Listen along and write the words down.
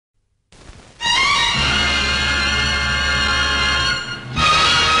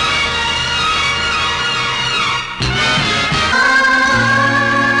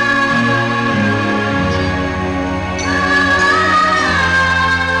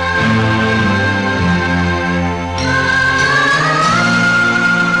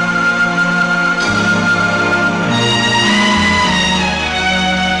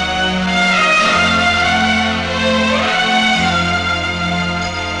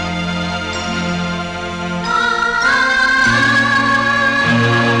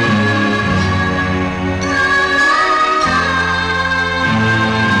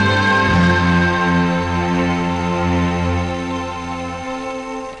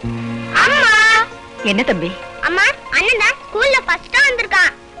என்ன தம்பி? அம்மா, அண்ணன் தான் ஸ்கூல்ல ஃபர்ஸ்டா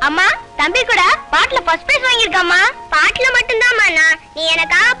வந்திருக்கான். அம்மா, தம்பி கூட பாட்டுல ஃபர்ஸ்ட் பிரைஸ் வாங்கியிருக்காம்மா. பாட்டுல மட்டும்தாம்மா நீ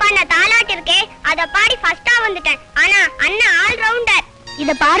எனக்காக பாடின தாலாட்டு இருக்கே அத பாடி ஃபர்ஸ்டா வந்துட்டேன். ஆனா அண்ணன் ஆல் ரவுண்டர்.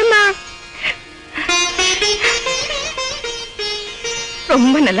 இத பாருமா.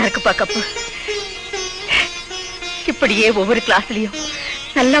 ரொம்ப நல்லா இருக்குப்பா கப்பு. இப்படியே ஒவ்வொரு கிளாஸ்லயும்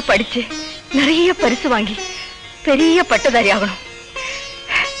நல்லா படிச்சு நிறைய பரிசு வாங்கி பெரிய பட்டதாரி ஆகணும்.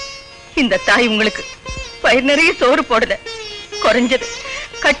 இந்த தாய் உங்களுக்கு பயிர் நிறைய சோறு போடல, குறைஞ்சது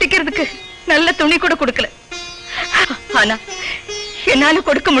கட்டிக்கிறதுக்கு நல்ல துணி கூட கொடுக்கல. ஆனா என்னால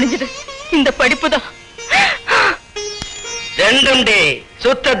கொடுக்க முடிஞ்சது இந்த படிப்பு தான். தண்டம்டே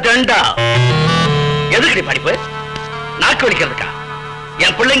சுத்த தண்டா. எதுக்குடி படிப்பு? நாக்கு வலிக்கிறதுக்கா?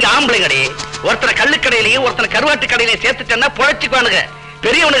 என் பிள்ளைங்க ஆம்பளைங்கடி. ஒருத்தனை கல்லுக்கடையிலையும் ஒருத்தனை கருவாட்டு கடையிலையும் சேர்த்துட்டேன்னா பொழைச்சுக்குவானுங்க.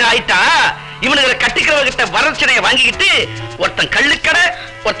 பெரியவனுக்கு ஆயிட்டா இவனுங்களை கட்டிக்கிறவங்கிட்ட வரட்சணையை வாங்கிக்கிட்டு ஒருத்தன் கல்லுக்கடை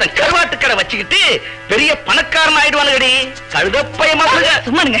ஒருத்தன் கருவாட்டு கடை வச்சுக்கிட்டு பெரிய பணக்காரன் ஆயிடுவானுங்கடி. கழுதப்பயமா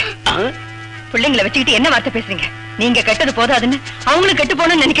சும்மானுங்க. பிள்ளைங்களை வச்சுக்கிட்டு என்ன வார்த்தை பேசுறீங்க? நீங்க கெட்டது போதாதுன்னு அவங்களும் கெட்டு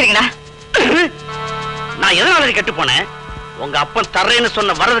போனோம்னு நினைக்கிறீங்களா? நான் எதனால கெட்டு போனேன்? உங்க அப்பன் தர்றேன்னு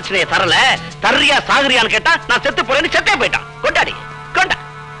சொன்ன வரதட்சணையை தரல, தர்றியா சாகுறியான்னு கேட்டா நான் செத்து போறேன்னு செத்தே போயிட்டான். கொண்டாடி கொண்டா.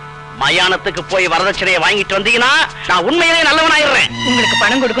 மயானத்துக்கு போய் வரதட்சணையை வாங்கிட்டு வந்தீங்கன்னா நான் உண்மையிலே நல்லவன் ஆயிடுறேன். உங்களுக்கு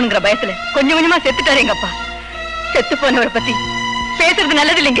பணம் கொடுக்கணுங்கிற பயத்துல கொஞ்சம் கொஞ்சமா செத்துட்டாரு எங்க அப்பா. செத்து போனவரை பத்தி பேசுறது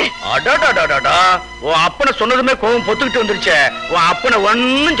நல்லது இல்லைங்க. உன் அப்பனை சொன்னதுமே கோவம் பொத்துக்கிட்டு வந்துருச்சு. உன் அப்பனை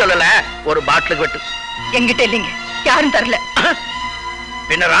ஒன்னும் சொல்லல. ஒரு பாட்டிலுக்கு வெட்டு எங்கிட்ட இல்லைங்க, யாரும் தரல.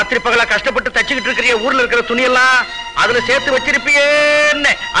 பின்ன ராத்திரி பகலா கஷ்டப்பட்டு தச்சுக்கிட்டு இருக்கிற ஊர்ல இருக்கிற துணியெல்லாம் அதுல சேர்த்து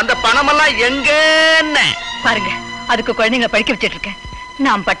வச்சிருப்பியேன்னு அந்த பணமெல்லாம் எங்கன்னு பாருங்க. அதுக்கு குழந்தைங்களை படிக்க வச்சிட்டு இருக்கேன்.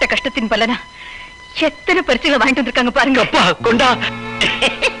 நான் பட்ட கஷ்டத்தின் பலனா எத்தனை பரிசுகளை வாங்கிட்டு வந்திருக்காங்க பாருங்க. அப்பா கொண்டா.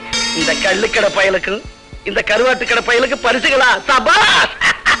 இந்த கள்ளுக்கடை பயலுக்கு இந்த கருவாட்டு கடை பயலுக்கு பரிசுகளா? சபா.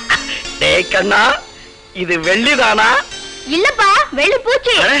 டேய் கண்ணா, இது வெள்ளிதானா? இல்லப்பா, வெள்ளி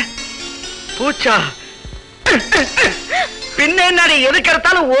பூச்சி. பூச்சா? பின்ன என்னடி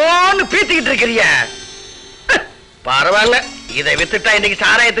எதுக்கெடுத்தாலும் ஓன்னு பீத்திக்கிட்டு இருக்கிறீங்க? பரவாயில்ல, இதை வித்துட்டா இன்னைக்கு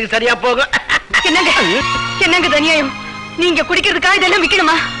சாராயத்துக்கு சரியா போகும். என்னங்க என்னங்க தனியாயம்? நீங்க குடிக்கிறதுக்காக இதெல்லாம்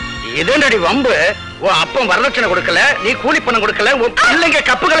விக்கணுமா? இதனடி வம்பு. உன் அப்பன் வரதட்சணை கொடுக்கல, நீ கூலி பணம் கொடுக்கல, உன் பிள்ளைங்க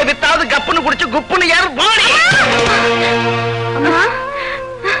கப்புகளை வித்தாவது கப்புன்னு குடிச்சு குப்புன்னு யாரு போடி. அம்மா,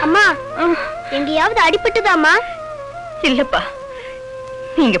 அம்மா, எங்கயாவது அடிபட்டுதாமா? இல்லப்பா,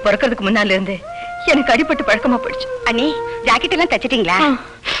 நீங்க பிறக்கிறதுக்கு முன்னால இருந்து எனக்கு அடிபட்டு பழக்கமா போயிடுச்சு. அண்ணி, ஜாக்கெட் எல்லாம் தச்சிட்டீங்களா?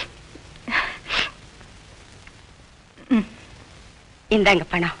 இந்தாங்க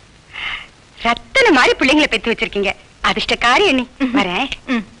பணம். ரத்தன மாதிரி பிள்ளைங்களை பெத்து வச்சிருக்கீங்க. அதிர்ஷ்டக்காரி அண்ணி. வரேன்.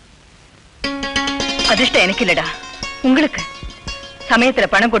 அதிர்ஷ்டம் எனக்கு இல்லடா, உங்களுக்கு. சமயத்துல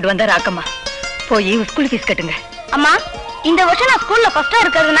பணம் கொண்டு வந்தா ராக்கம்மா போய் ஸ்கூல் ஃபீஸ் கட்டுங்க. அம்மா, இந்த வருஷம் நான் ஸ்கூல்ல ஃபர்ஸ்டா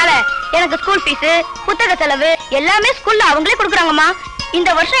இருக்கிறதுனால எனக்கு ஸ்கூல் ஃபீஸ், புத்தக செலவு எல்லாமே ஸ்கூல்ல அவங்களே கொடுக்குறாங்கம்மா. இந்த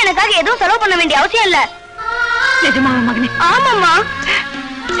வருஷம் எனக்காக எதுவும் செலவு பண்ண வேண்டிய அவசியம் இல்ல. நிஜமாவா மகனே? ஆமாம்மா.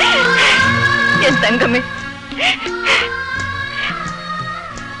 என் தங்கமே,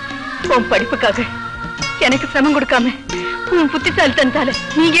 உன் படிப்புக்காக எனக்கு சிரமம் கொடுக்காம உன் புத்திசாலித்தனத்தால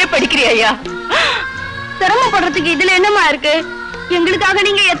நீயே படிக்கிறியா? சிரமப்படுறதுக்கு இதுல என்னமா இருக்கு? எங்களுக்காக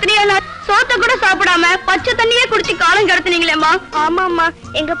நீங்க எத்தனையோ நாள் சோத்த கூட சாப்பிடாம பச்சை தண்ணியே குடிச்சு காலம் கடத்துனீங்களேம்மா. ஆமாம்மா,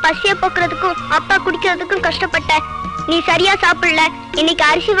 எங்க பசிய போக்குறதுக்கும் அப்பா குடிக்கிறதுக்கும் கஷ்டப்பட்ட. நீ சரியா சாப்பிடல. இன்னைக்கு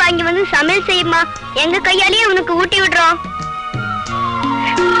அரிசி வாங்கி வந்து சமையல் செய்யுமா, எங்க கையாலேயே உனக்கு ஊட்டி விடுறோம்.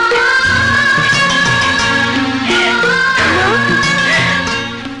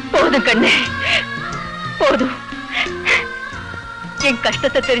 போதும் கண்ணே, போதும். என்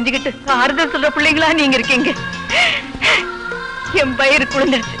கஷ்டத்தை தெரிஞ்சுக்கிட்டு ஆறுதல் சொல்ற பிள்ளைங்களா நீங்க இருக்கீங்க. என் பயிர்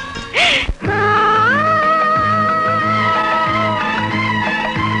குழந்துருச்சு.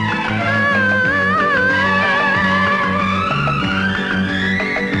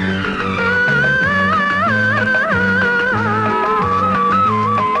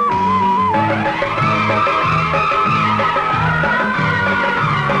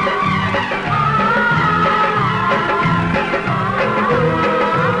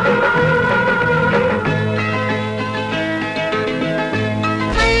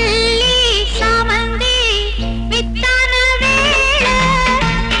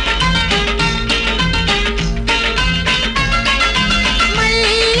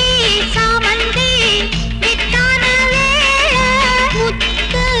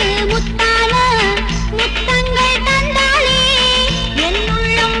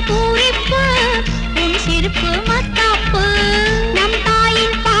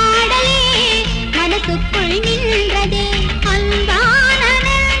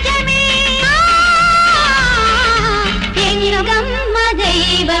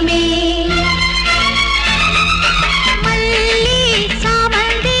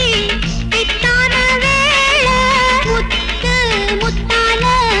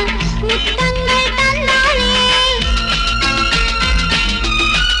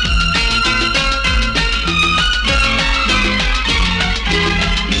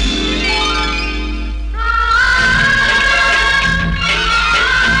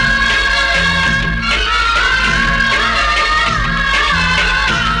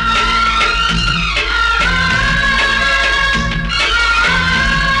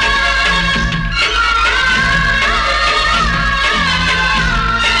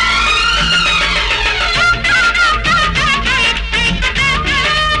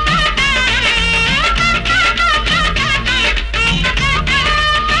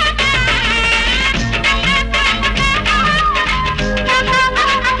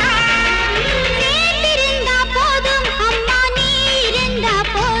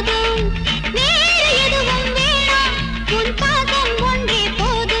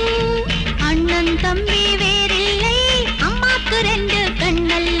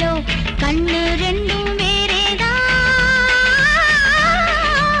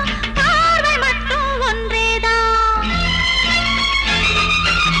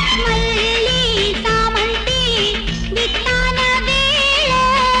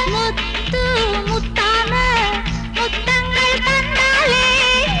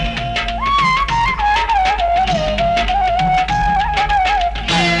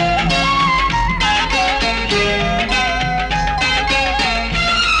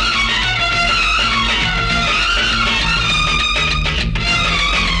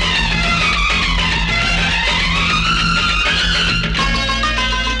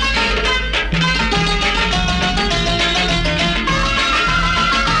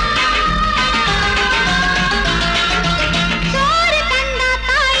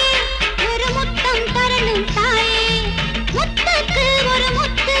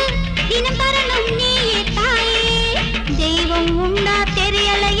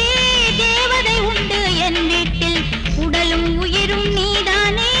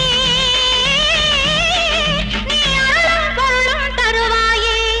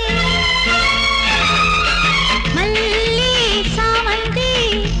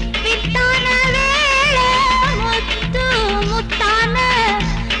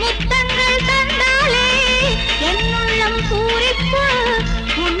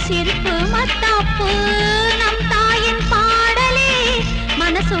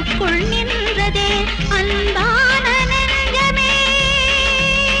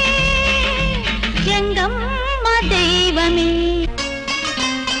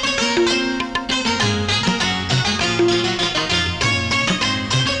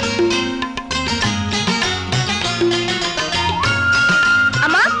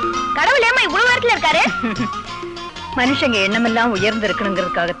 இடத்துல இருக்காரு? மனுஷங்க எண்ணமெல்லாம் உயர்ந்து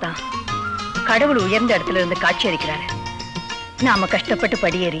இருக்கணுங்கிறதுக்காகத்தான் கடவுள் உயர்ந்த இடத்துல இருந்து காட்சி அளிக்கிறாரு. நாம கஷ்டப்பட்டு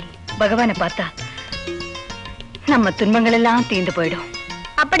படியேறி பகவானை பார்த்தா நம்ம துன்பங்கள் எல்லாம் தீர்ந்து போயிடும்.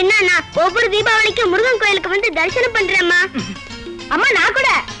 அப்படின்னா நான் ஒவ்வொரு தீபாவளிக்கும் முருகன் கோயிலுக்கு வந்து தரிசனம் பண்றேம்மா. அம்மா நான் கூட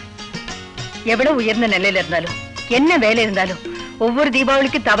எவ்வளவு உயர்ந்த நிலையில இருந்தாலும் என்ன வேலை இருந்தாலும் ஒவ்வொரு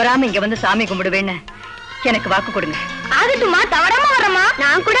தீபாவளிக்கு தவறாம இங்க வந்து சாமி கும்பிடுவேன்னு எனக்கு வாக்கு கொடுங்க. ஆகட்டுமா, தவறாம வரமா?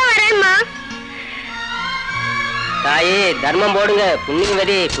 நான் கூட வரேன்மா. தாயே தர்மம் போடுங்க, புண்ணியம்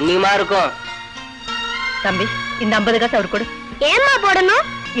வரி புண்ணியமா இருக்கும். தம்பி இந்த 50 காசு அவர் கொடு. ஏம்மா போடணும்?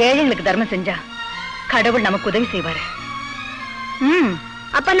 ஏழைங்களுக்கு தர்மம் செஞ்சா கடவுள் நமக்கு உதவி செய்வாரு.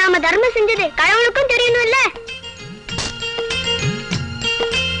 அப்ப நாம தர்மம் செஞ்சது கடவுளுக்கும் தெரியணும் இல்ல?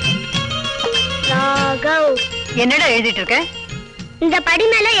 என்னடா எழுதிட்டு இருக்க? இந்த படி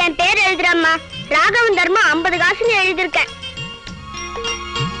மேல என் பேர் எழுதுறம்மா. ராகவன் தர்மம் 50 காசுன்னு எழுதிருக்கேன்.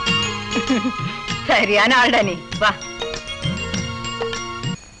 சரியான ஆள்டா நீ. வா.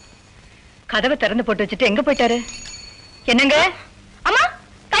 கதவை திறந்து போட்டு வச்சுட்டு எங்க போயிட்டாரு? என்னங்க? அம்மா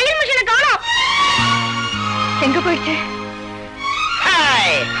தையல் மிஷினை காணோம். எங்க போயிடுச்சு?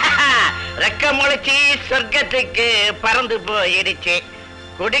 ரெக்க முளைச்சி சொர்க்கத்துக்கு பறந்து போயிடுச்சு.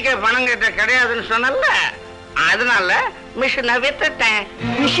 குடிக்க பணம் கிட்ட கிடையாதுன்னு சொன்னல, அதனால மிஷினை வித்துட்டேன்.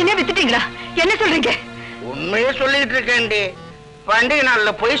 மிஷினே வித்துட்டீங்களா? என்ன சொல்றீங்க? உண்மையே சொல்லிட்டு இருக்கேன்டி. பண்டிகை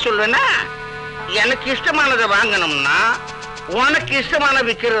நாள்ல போய் சொல்லுனா, எனக்கு இஷ்டமானதை வாங்கணும்னா உனக்கு இஷ்டமான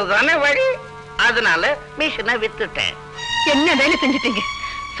விக்கிறது தானே வழி. அதனால மிஷினை வித்துட்டேன். என்ன வேலை செஞ்சுட்டீங்க?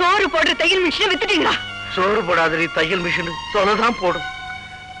 சோறு போடுற தையல் மிஷினை வித்துட்டீங்களா? சோறு போடாத தையல் மிஷின் தொலைதான் போடும்.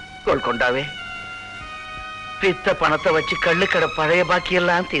 கோல்கொண்டாவே வித்த பணத்தை வச்சு கள்ளுக்கடை பழைய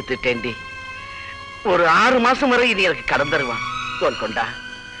பாக்கியெல்லாம் தீர்த்துட்டேன்டி. ஒரு 6 மாசம் வரை இது எனக்கு கடன் தருவான். கோல்கொண்டா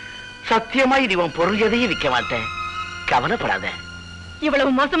சத்தியமா இது இவன் பொருள் எதையும் விற்க மாட்டேன், கவலைப்படாத.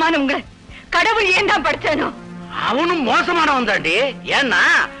 இவ்வளவு மோசமான உங்க கடவுள் ஏன் தான் படிச்சானோ? அவனும் மோசமானவன் தாண்டி. ஏன்னா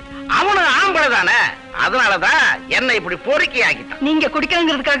அவனும் ஆம்பளை தானே, அதனாலதான் என்ன இப்படி பொறுக்கி ஆக்கிட்டான். நீங்க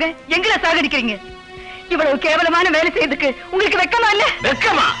குடிக்கிறதுக்காக எங்களை சாகடிக்கிறீங்க. இவ்வளவு கேவலமான வேலை செய்யறதுக்கு உங்களுக்கு வெக்கமா இல்ல?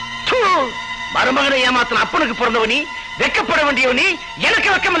 வெக்கமா? மருமகனை ஏமாத்தின அப்பனுக்கு பிறந்தவனி, வெக்கப்பட வேண்டியவனி, எனக்கு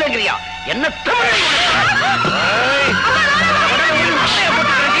வெக்கம் இல்லைங்கிறியா? என்ன தமிழ்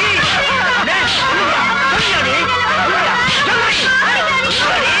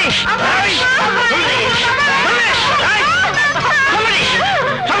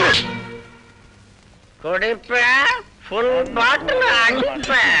குடிப்பேன், ஃபுல் பாட்டில்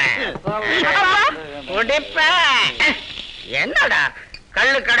அடிப்பேன், குடிப்பேன். என்னடா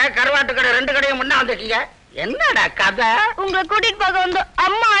கள்ளு கடை கருவாட்டு கடை 2 கடையும் முன்னா வந்துட்டீங்க? என்னடா கதை? உங்களை கூட்டிட்டு பார்க்க வந்து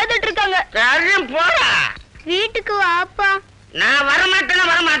அம்மா அழுதுட்டு இருக்காங்க. சரி போடா. வீட்டுக்கு வாப்பா. நான்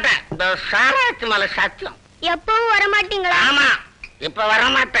வரமாட்டேன். இந்த சாராத்து மேல சத்தியம். எப்பவும் வரமாட்டீங்களா? ஆமா, இப்ப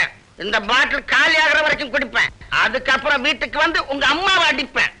வரமாட்டேன். இந்த பாட்டில் காலி ஆகிற வரைக்கும் குடிப்பேன். அதுக்கப்புறம் வீட்டுக்கு வந்து உங்க அம்மாவை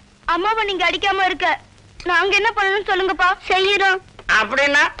அடிப்பேன். அம்மாவை நீங்க அடிக்காம இருக்க நாங்க என்ன பண்ணணும்னு சொல்லுங்கப்பா, செய்யறோம்.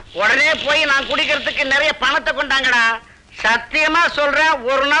 அப்படின்னா உடனே போய் நான் குடிக்கிறதுக்கு நிறைய பணத்தை கொண்டாங்கடா. சத்தியமா சொல்றேன்,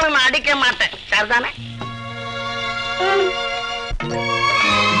 ஒரு நாள் நான் அடிக்க மாட்டேன். சரிதானே?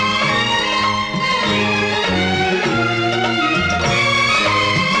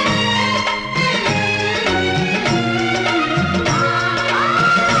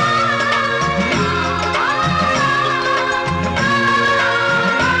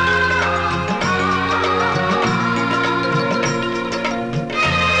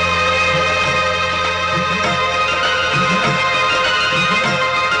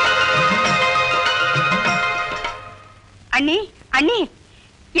 அண்ணி அண்ணி,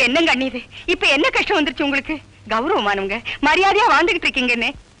 என்னங்க அண்ணி இது? இப்ப என்ன கஷ்டம் வந்துருச்சு உங்களுக்கு? கௌரவமானவங்க மரியாதையா வாழ்ந்துகிட்டு இருக்கீங்கன்னு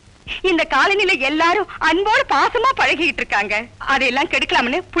இந்த காலனில எல்லாரும் அன்போடு பாசமா பழகிட்டு இருக்காங்க. அதையெல்லாம்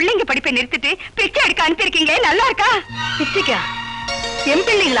கெடுக்கலாம்னு பிள்ளைங்க படிப்பை நிறுத்திட்டு பிச்சை எடுக்க அனுப்பியிருக்கீங்களே, நல்லா இருக்கா? பிச்சைக்கா? என்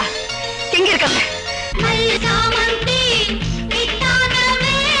பிள்ளைங்களா? எங்க இருக்காங்க?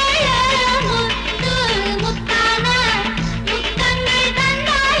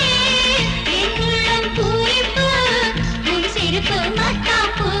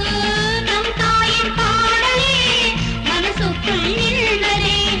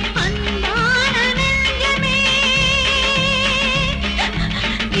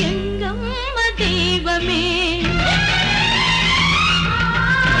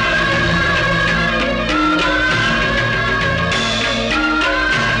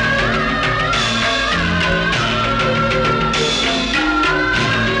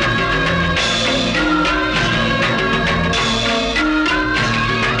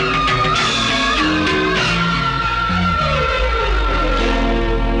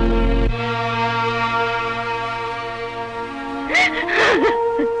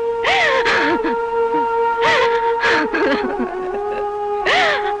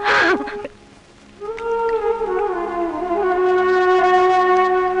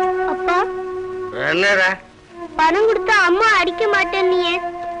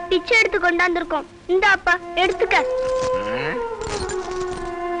 பிச்சை எடுத்து கொண்டாந்துருக்கோம். இந்த அப்பா எடுத்துக்க.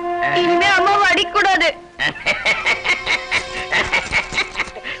 இனிமே அம்மாவை அடிக்கூடாது.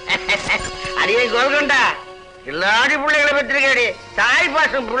 அடியே கோல்கொண்டா, எல்லாடி பிள்ளைகளை பெற்றிருக்கேடி. தாய்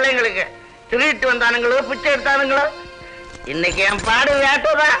பாசம் பிள்ளைங்களுக்கு திருட்டு வந்தானுங்களோ பிச்சை எடுத்தானுங்களோ. இன்னைக்கு என் பாடு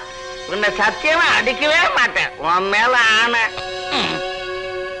வேட்டதான். உன்னை சத்தியமா அடிக்கவே மாட்டேன். உன் மேல ஆன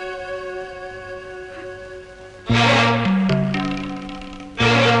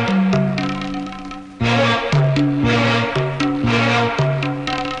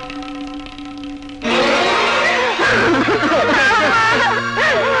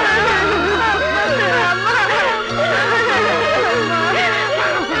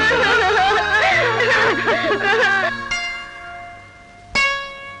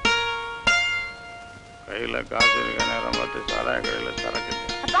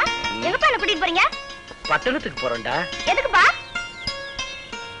பட்டணத்துக்கு போறோம்டா. எதுக்குப்பா?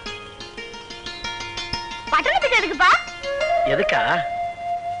 பட்டணத்துக்கு எதுக்குப்பா? எதுக்கா?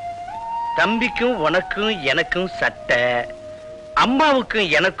 தம்பிக்கும் உனக்கும் எனக்கும் சட்டை,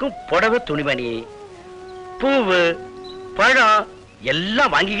 அம்மாவுக்கும் எனக்கும் புடவை துணிமணி, பூவு பழம்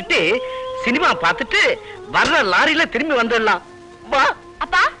எல்லாம் வாங்கிக்கிட்டு சினிமா பார்த்துட்டு வர்ற லாரியில திரும்பி வந்துடலாம். வா.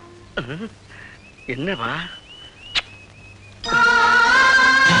 அப்பா என்னவா?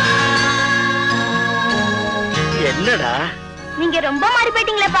 என்னடா நீங்க ரொம்ப மாறி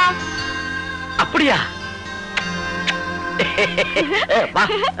போயிட்டீங்களேப்பா. அப்படியா?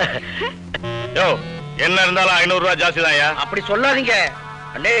 என்ன இருந்தாலும் 500 ரூபாய் ஜாஸ்தி தான். அப்படி சொல்லாதீங்க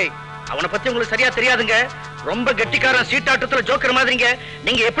அண்ணே. அவனை பத்தி உங்களுக்கு சரியா தெரியாதுங்க. ரொம்ப கெட்டிக்காரன், சீட்டாட்டத்துல ஜோக்கர் மாதிரிங்க.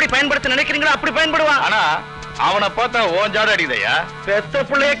 நீங்க எப்படி பயன்படுத்த நினைக்கிறீங்களோ அப்படி பயன்படுவான். ஆனா அவனை பார்த்தா ஓன் ஜாட அடிதையா. பெத்த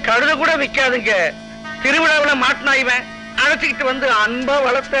பிள்ளைய கழுத கூட விக்காதுங்க. திருவிழாவில மாட்டினா இவன் அழைச்சிக்கிட்டு வந்து அன்பா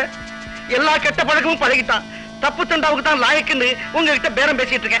வளர்த்த. எல்லா கெட்ட பழக்கமும் பழகிட்டான். தப்பு தண்டாவுக்கு தான் லாயக்குன்னு உங்ககிட்ட பேரம்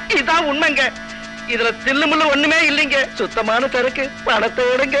பேசிட்டு இருக்கேன். இதுதான் உண்மைங்க. இதுல தில்லு முள்ளு ஒண்ணுமே இல்லைங்க. சுத்தமான சரக்கு. பணத்தை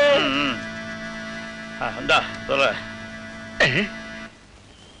எடுங்க. சொல்ல.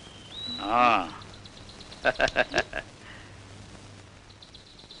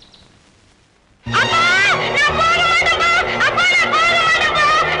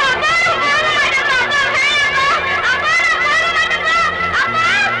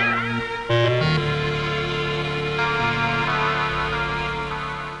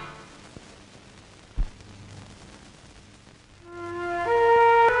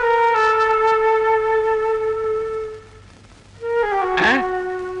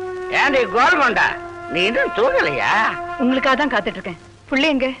 கோல்கொண்டா, நீ இன்னும் தூங்கலையா? உங்களுக்காக தான் காத்துட்டு இருக்கேன். புள்ளை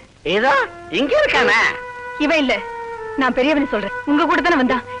எங்க? ஏதோ இங்க இருக்கானே. இவன் இல்ல, நான் பெரியவனை சொல்றேன். உங்க கூட தானே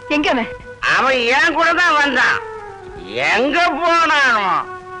வந்தான். எங்க அவன்? அவன் என் கூட தான் வந்தான். எங்க போனானோ?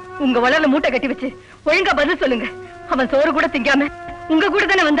 உங்க வளர்ல மூட்டை கட்டி வச்சு ஒழுங்கா பதில் சொல்லுங்க. அவன் சோறு கூட திங்காம உங்க கூட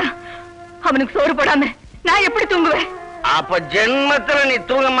தானே வந்தான். அவனுக்கு சோறு போடாம நான் எப்படி தூங்குவேன்? அப்ப ஜென்மத்துல நீ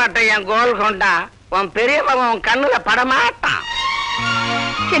தூங்க மாட்டேன் என் கோல்கொண்டா. உன் பெரிய மகன் உன் கண்ணுல படமாட்டான்.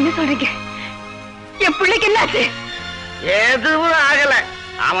 என்ன சொல்றீங்க? என் பிள்ளைக்கு என்னாச்சு? எதுவும் ஆகல.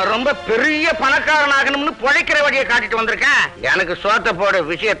 அவன் ரொம்ப பெரிய பணக்காரன் ஆகணும்னு பொழைக்கிற வழியை காட்டிட்டு வந்திருக்கான். எனக்கு சோத்த போடு,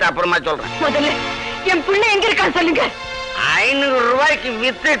 விஷயத்தை அப்புறமா சொல்றேன். முதல்ல என் பிள்ளை எங்க இருக்கான்னு சொல்லுங்க. 500 ரூபாய்க்கு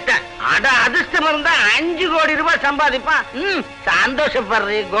வித்துட்டேன். அட அதிர்ஷ்டம் இருந்தா 5 கோடி ரூபாய் சம்பாதிப்பான்.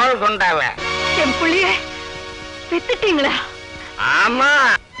 சந்தோஷப்படுறீ கோல்கொண்டாவ. என் பிள்ளைய வித்துட்டீங்களா? ஆமா.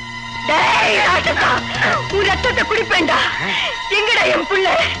 உன் ரத்தத்தை குடிப்பேன்டா. எங்கடா என்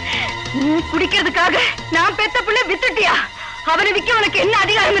பிள்ளை? நீ குடிக்கிறதுக்காக நான் பெத்த பிள்ளை வித்துட்டியா? அவனை விக்க உனக்கு என்ன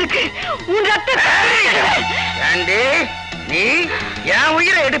அதிகாரம் இருக்கு? உன் ரத்தத்தை நீ என்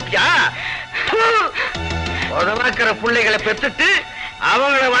உயிரை எடுப்பியா? உதவாக்கிற பிள்ளைகளை பெத்துட்டு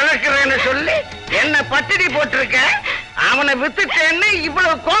அவங்களை வளர்க்கிறேன்னு சொல்லி என்ன பட்டினி போட்டிருக்க. அவனை வித்துட்டேன்னு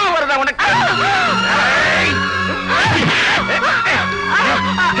இவ்வளவு கோபம் வருதா உனக்கு?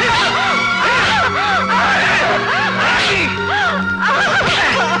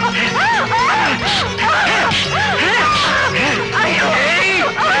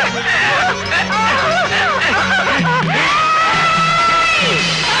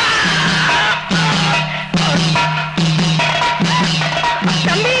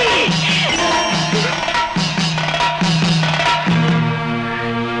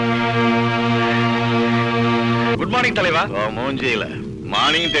 குட் மார்னிங் தலைவா. மூஞ்சியில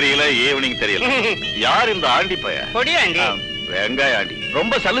மார்னிங் தெரியல, ஈவினிங் தெரியல. யார் இந்த ஆண்டி பைய? பொடியாண்டி. வெங்காய ஆண்டி.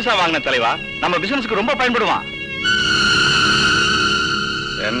 ரொம்ப சலுசா வாங்கின தலைவா. நம்ம பிசினஸ்க்கு ரொம்ப பயன்படுவான்.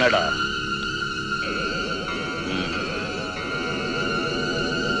 என்னடா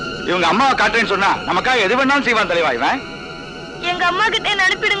இவங்க அம்மாவை காட்டுறேன்னு சொன்னா நமக்காக எது வேணாலும் செய்வான் தலைவா இவன். எங்க அம்மா கிட்ட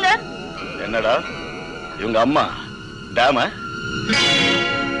அனுப்பிடுங்க. என்னடா இவங்க அம்மா டாம?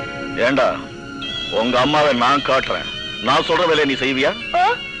 ஏண்டா உங்க அம்மாவை நான் காட்டுறேன். நான் சொல்ற வேலையை நீ செய்வியா? ஓ,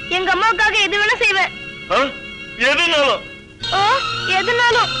 எங்க அம்மாவுக்காக எது வேணா செய்வேன். எதுனாலும்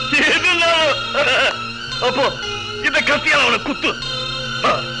எதுனாலும் அப்போ இந்த கத்தியால அவனை குத்து.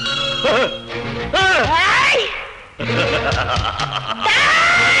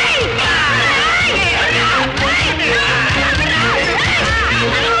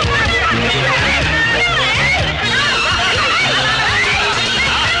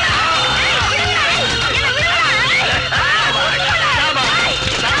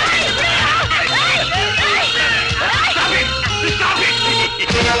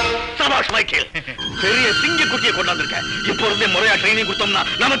 பெரிய சிங்க குட்டியை கொண்டாந்துருக்க. இப்ப இருந்தே முறையா ட்ரைனிங் கொடுத்தோம்னா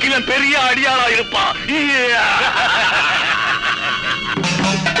நமக்கு இவன் பெரிய அடியாளா இருப்பான்.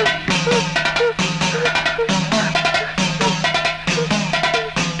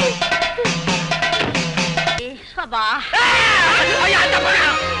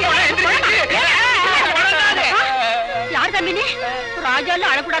 யார் தம்பினே? ராஜால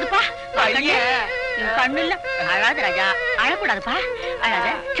அழக்கூடாதுப்பா. கண்ணு இல்ல. அழாத ராஜா, அழக்கூடாதுப்பா. அழாத,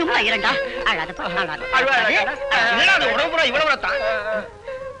 சும்மா இரண்டா. அழாதப்பா,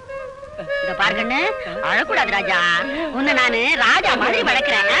 இத பாருங்கண்ணு, அழக்கூடாது ராஜா. உன்னை நானு ராஜா மாதிரி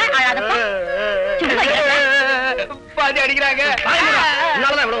வளர்க்கிறேன். அழாதப்பா, சும்மா பாதி அடிக்கிறாங்க.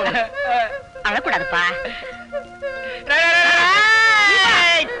 அழக்கூடாதுப்பா.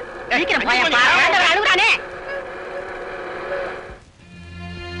 அழுகுறானே.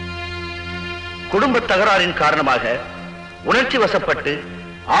 குடும்ப தகராறின் காரணமாக உணர்ச்சி வசப்பட்டு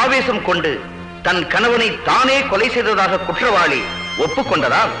ஆவேசம் கொண்டு தன் கணவனை தானே கொலை செய்ததாக குற்றவாளி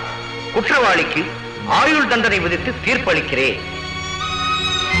ஒப்புக்கொண்டதால் குற்றவாளிக்கு ஆயுள் தண்டனை விதித்து தீர்ப்பளிக்கிறேன்.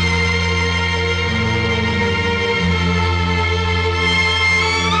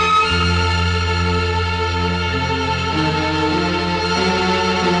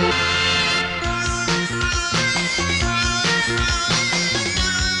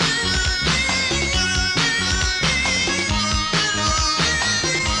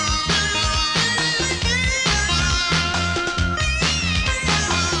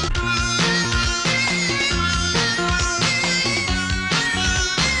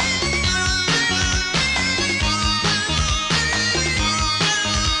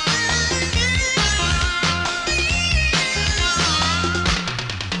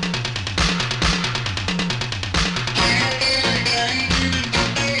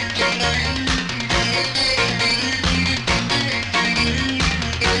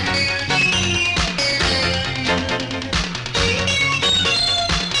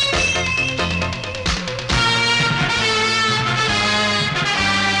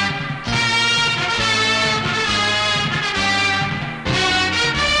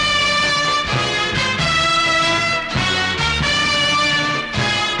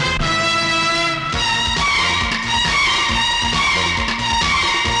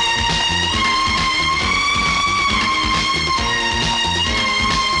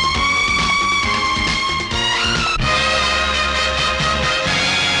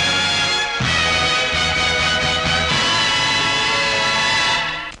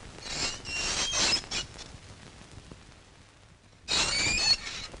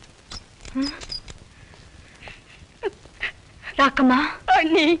 ராக்கம்மா,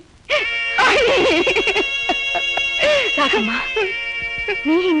 அண்ணி, ராக்கம்மா,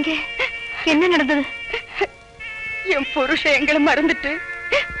 நீ இங்க என்ன நடந்தது? என் புருஷன் எங்களை மறந்துட்டு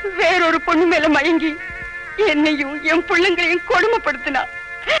வேறொரு பொண்ணு மேல மயங்கி என்னையும் என் பிள்ளைங்களையும் கொடுமைப்படுத்தினா.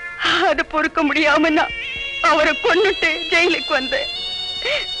 அது பொறுக்க முடியாம நான் அவரை கொன்னுட்டு ஜெயிலுக்கு வந்தேன்.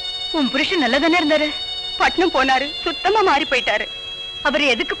 உன் புருஷன் நல்லதானே இருந்தாரு? பட்டணம் போனாரு, சுத்தமா மாறி போயிட்டாரு. அவரு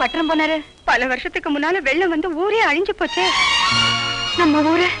எதுக்கு பட்டணம் போனாரு? பல வருஷத்துக்கு முன்னால வெள்ளம் வந்து ஊரே அழிஞ்சு போச்சே. நம்ம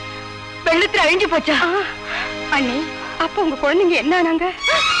ஊரு வெள்ளத்துல அழிஞ்சு போச்சா? அண்ணி, அப்ப உங்க குழந்தைங்க என்ன ஆனாங்க?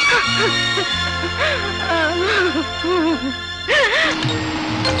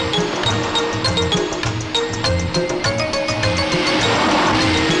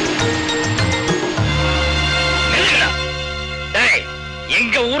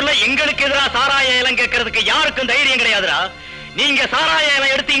 எங்க ஊர்ல எங்களுக்கு எதிரா சாராய இலம் கேட்கறதுக்கு யாருக்கும் தைரியம் கிடையாதுடா. நீங்க சாராய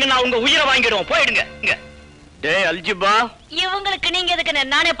இலம் எடுத்தீங்கன்னா உங்க உயிரை வாங்கிடுவோம். போயிடுங்க. டேய் அல்ஜிபா, இவங்களுக்கு நீங்க எதுக்கு?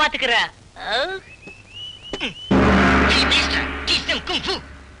 நானே பாத்துக்கிறேன்.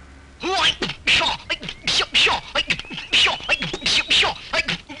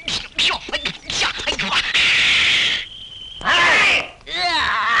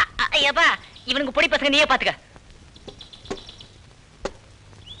 ஐயப்பா, இவனுக்கு பொடி பசங்க நீயே பாத்துக்க.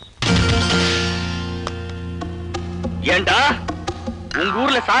 ஏண்டா உங்க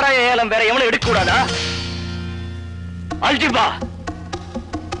ஊர்ல சாராய ஏலம் வேற எவனும் எடுக்க கூடாதா? அல்ஜிபா,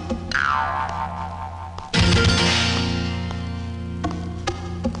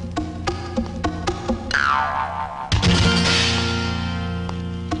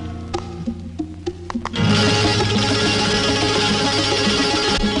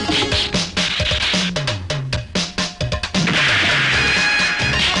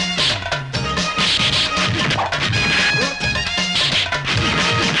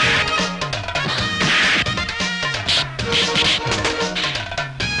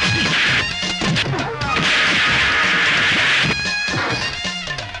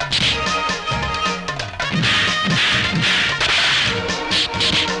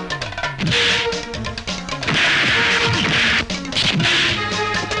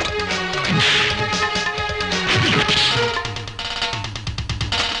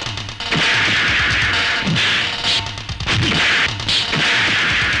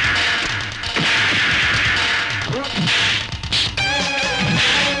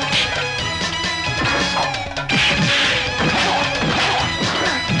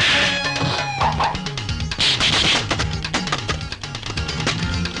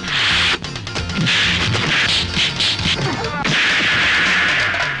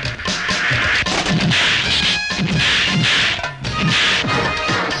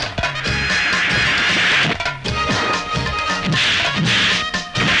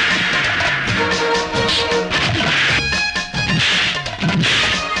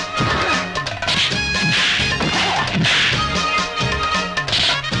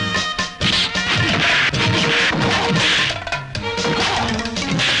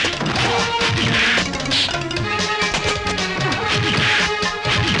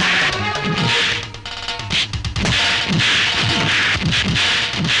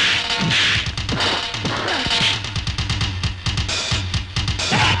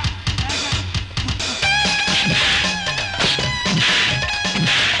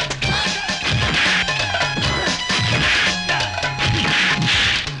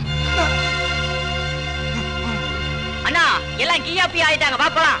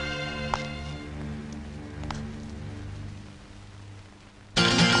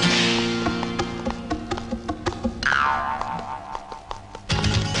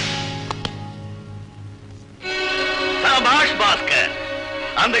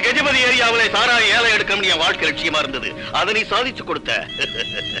 அந்த கஜபதி ஏரியாவிலே சாராய ஏலை எடுக்கணும் என் வாழ்க்கை லட்சியமா இருந்தது. அதை நீ சாதிச்சு கொடுத்த.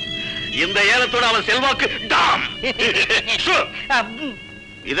 இந்த ஏலத்தோட அவன் செல்வாக்கு டாம்.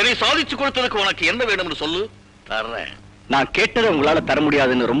 இதை நீ சாதிச்சு கொடுத்ததுக்கு உனக்கு என்ன வேணும்னு சொல்லு, தர்றேன். நான் கேட்டதை உங்களால தர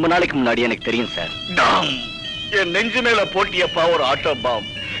முடியாதுன்னு ரொம்ப நாளைக்கு முன்னாடி எனக்கு தெரியும் சார். டாம், என் நெஞ்சு மேல போட்டியப்பா ஒரு ஆட்டோ பாம்.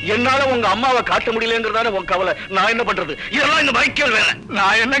 என்னால உங்க அம்மாவை காட்ட முடியலங்கிறதான உன் கவலை. நான் என்ன பண்றது? இதெல்லாம் இந்த மைக்கேல் வேற.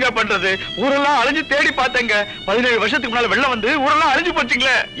 நான் என்னங்க பண்றது? ஊரெல்லாம் அழிஞ்சு தேடி பார்த்தேங்க. 17 வருஷத்துக்கு முன்னால வெள்ளம் வந்து ஊரெல்லாம் அழிஞ்சு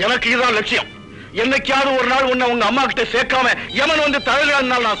போச்சுங்களே. எனக்கு இதுதான் லட்சியம். என்னைக்காவது ஒரு நாள் உன்னை உங்க அம்மா கிட்ட சேர்க்காம எவன் வந்து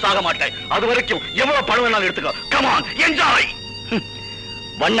தலையிலால் நான் சாக மாட்டேன். அது வரைக்கும் எவ்வளவு பணம் வேணாலும் எடுத்துக்கோ. Come on, enjoy.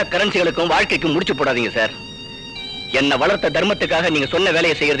 வண்ண கரன்சிகளுக்கும் வாழ்க்கைக்கும் முடிச்சு போடாதீங்க சார். என்ன வளர்த்த தர்மத்துக்காக நீங்க சொன்ன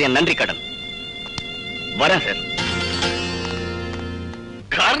வேலையை செய்யறது என் நன்றி கடன். வரேன் சார்.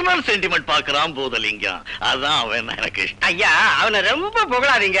 கர்னல் சென்டிமெண்ட் பாக்குறான் போதலிங்கம். அதான் அவன் எனக்கு இஷ்டம். ஐயா, அவனை ரொம்ப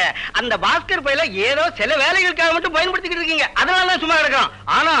புகழாதீங்க. அந்த பாஸ்கர் பையில ஏதோ சில வேலைகளுக்காக மட்டும் பயன்படுத்திக்கிட்டு இருக்கீங்க. அதனால சும்மா கிடக்கும்.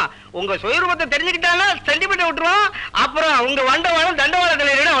 ஆனா உங்க சுயரூபத்தை தெரிஞ்சுக்கிட்டானா சென்டிமெண்ட் விட்டுருவோம். அப்புறம் உங்க வண்டவாளம்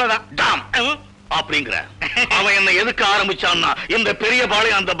தண்டவாளத்தில் அவ்வளவுதான். டாம் அப்படிங்கிற அவன் என்ன எதுக்கு ஆரம்பிச்சான்னா இந்த பெரிய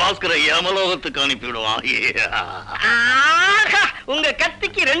பாளையம் அந்த பாஸ்கரை யமலோகத்துக்கு அனுப்பிவிடுவான். உங்க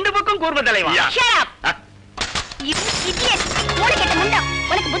கத்திக்கு 2 பக்கம் கூர்ம தலைவா.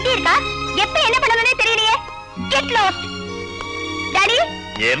 உனக்கு புத்தி இருக்கா? எப்ப என்ன பண்ணணும்னே தெரியலையே. Get lost. டாடி,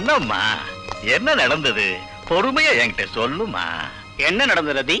 என்னம்மா என்ன நடந்தது? பொறுமையா என்கிட்ட சொல்லுமா. என்ன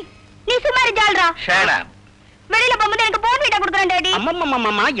நடந்தது ரதி? நீ சும்மா ஜால்ரா. Shut up. வெளியில போகும்போது எனக்கு போன் வீட்டா கொடுக்குறேன் டாடி.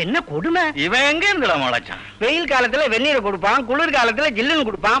 அம்மம்மா, என்ன கொடுமை. இவன் எங்க இருந்துடா முளைச்சான்? வெயில் காலத்துல வெந்நீரை கொடுப்பான், குளிர் காலத்துல ஜில்லுன்னு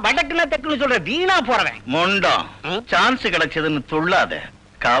கொடுப்பான். வடக்குன்னா தெக்குன்னு சொல்ற வீணா போறவன். முண்டம் சான்ஸ் கிடைச்சதுன்னு துள்ளாத.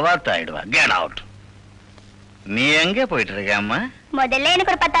 கவாத்தாயிடுவா. Get out. நீ எங்க போயிட்டு இருக்க அம்மா? முதல்ல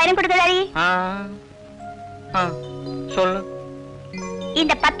எனக்கு ஒரு 10,000 கொடுங்க டாடி. சொல்லு.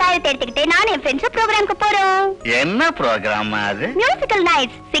 இந்த 10,000 எடுத்துக்கிட்டு நான் என் ஃப்ரெண்ட்ஸ் ப்ரோகிராம்க்கு போறோம். என்ன ப்ரோகிராம் அது? Musical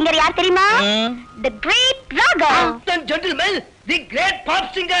nights. சிங்கர் யார் தெரியுமா? தி கிரேட் ராகவன். ஜென்டில்மேன், தி great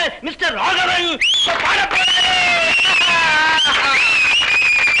pop singer mister Raghavan.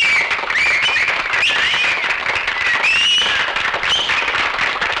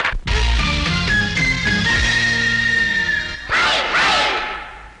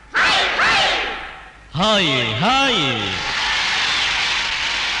 Hi hi.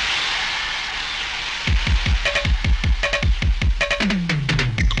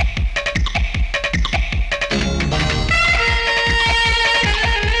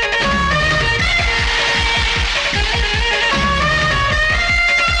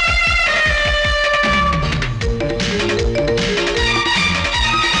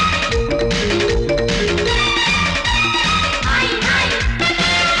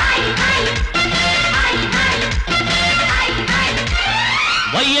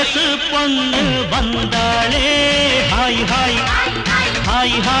 வயசு பொண்ணு வந்தாளே ஹாய் ஹாய்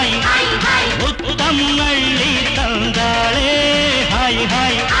ஹாய் ஹாய். முத்தம் அள்ளி தந்தாளே ஹாய்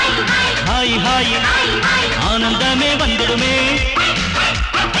ஹாய் ஹாய் ஹாய். ஆனந்தமே வந்துடுமே,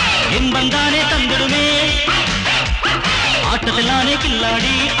 இன்பந்தானே தந்துடுமே. ஆட்டத்தில் நானே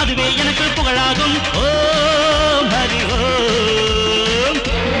கில்லாடி, அதுவே எனக்கு புகழாகும். ஓம் ஹரி ஓம்.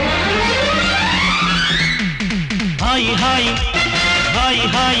 Hi hi hi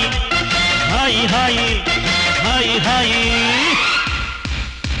hi hi hi hi hi.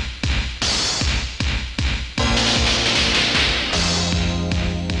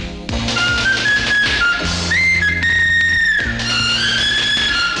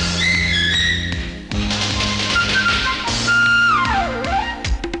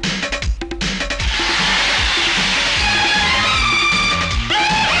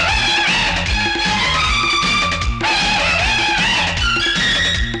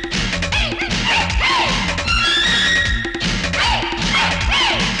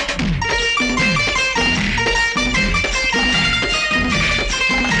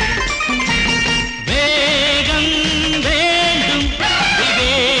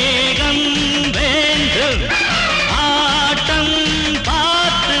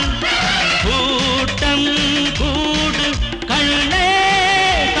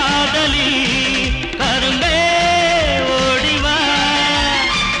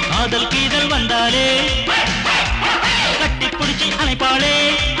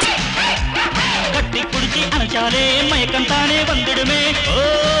 மயக்கம் தானே வந்துடுமே.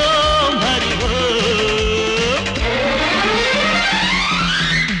 ஓம் ஹரி ஓம்.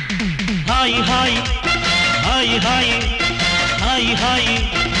 Hi hi hi hi hi hi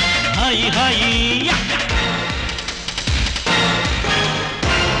hi hi.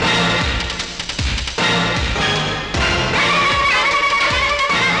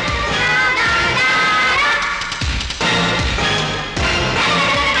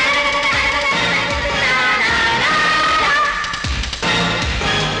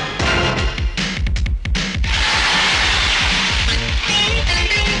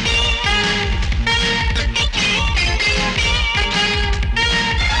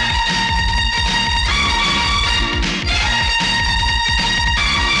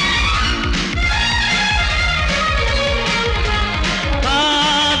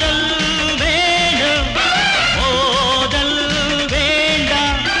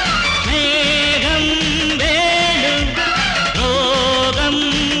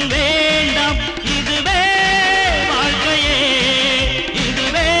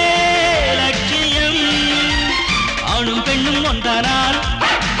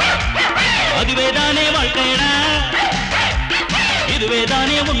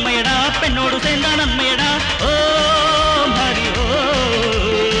 இதுவேதானே உண்மையடா பெண்ணோடு சேர்ந்தா நன்மையடா ஓ ஹரி ஓ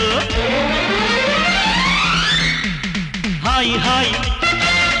hi hi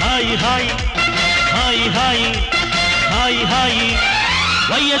hi hi hi hi hi hi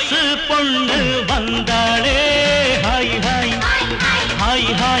வயசு பொண்ணு வந்தாளே ஹாய் ஹாய் ஹாய்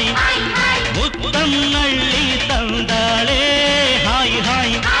ஹாய் முத்தம் அள்ளி தந்தாளே ஹாய்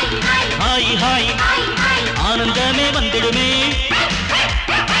ஹாய் ஹாய் ஹாய் ஆனந்தமே வந்திடுமே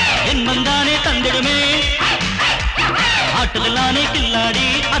என் வந்தானே தந்திடுமே ஆட்டுதலானே கில்லாடி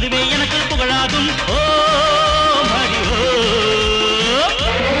அதுவே எனக்கு புகழாகும் ஓ மடி ஓ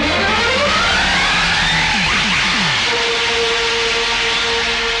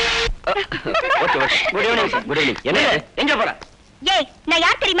என்ன எங்க போற ஏய் நான்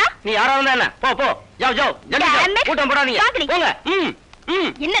யார் தெரியுமா நீ யாரா இருந்தா என்ன போ போ ஜாவ் ஜாவ் ஜல்தி கூட்டம் போடாதீங்க போங்க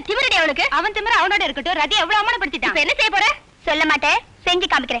என்ன திமிரடி அவனுக்கு அவன் திமிர அவனோட இருக்கட்டும் ரதி எவ்வளவு அவமானப்படுத்திட்டான் இப்ப என்ன செய்ய போற சொல்ல மாட்டேன் செஞ்சு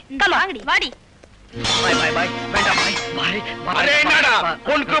காமிக்கிறேன் கம் வாங்கடி வாடி பாய் பாய் பாய் வேண்டாம் பாய் பாய் அரே என்னடா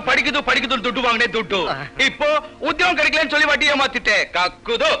உனக்கு படிக்குது துட்டு வாங்குனே துட்டு இப்போ உத்தியோகம் கிடைக்கலன்னு சொல்லி வட்டியை மாத்திட்டே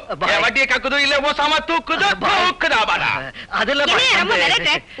கக்குது வட்டியை கக்குது இல்ல ஓசாமா தூக்குதா பாடா அதுல ரொம்ப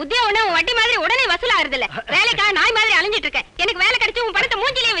விளையாட்டு உத்தியோகம் உன் வட்டி மாதிரி உடனே வசூல் ஆகுறது இல்ல வேலைக்காக நாய் மாதிரி அலைஞ்சிட்டு இருக்கேன் எனக்கு வேலை கிடைச்சு உன் பணத்தை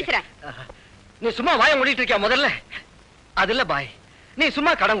மூஞ்சிலேயே வீசுற நீ சும்மா வாயை மூடிட்டு இருக்கியா முதல்ல அதுல பாய் நீ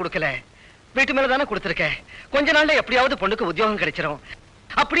சும்மா கடன் கொடுக்கல வீட்டு மேல தானே கொடுத்திருக்க கொஞ்ச நாள்ல எப்படியாவது பொண்ணுக்கு உத்தியோகம் கிடைச்சிரும்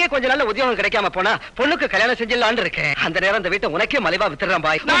அப்படியே கொஞ்ச நாள்ல உத்தியோகம் கிடைக்காம போனா பொண்ணுக்கு கல்யாணம் செஞ்சிடலான்னு இருக்கேன் அந்த நேரம் அந்த வீட்டை உனக்கே மலிவா வித்துறான்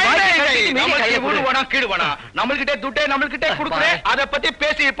பாய் நம்மள்கிட்ட துட்டே நம்மள்கிட்ட கொடுக்குறேன் அதை பத்தி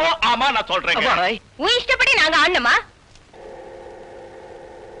பேசி இப்போ ஆமா நான் சொல்றேன் உன் இஷ்டப்படி நாங்க ஆடணுமா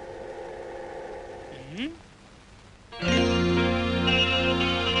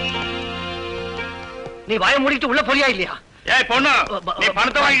நீ வாயை மூடிட்டு உள்ள போறியா இல்லையா ஏய் பொண்ணு நீ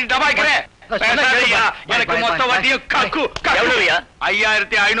பணத்தை வாங்கிட்டு டபாய்க்கிறே எனக்கு மொத்த வட்டியும் கக்கு எவ்வளவுயா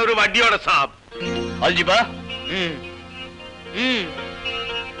 5500 வட்டியோட சாப் அல்ஜிபா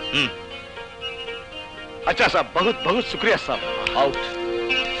अच्छा साहब बहुत बहुत शुक्रिया साहब आउट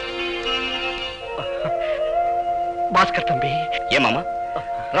பாஸ்கர் தம்பி ஏன் மாமா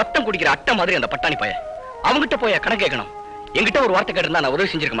ரத்தம் குடிக்கிற அட்டை மாதிரி அந்த பட்டாணி பைய அவங்கிட்ட போய் கணக்கு கேட்கணும் என்கிட்ட ஒரு வார்த்தை கேட்டிருந்தா நான்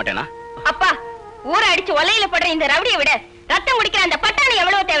உதவி செஞ்சிருக்க மாட்டேனா அப்பா ஊரை அடிச்சு ஒலையில படுற இந்த ரவுடியை விட ரத்தம் குடிக்கிற அந்த பட்டாணி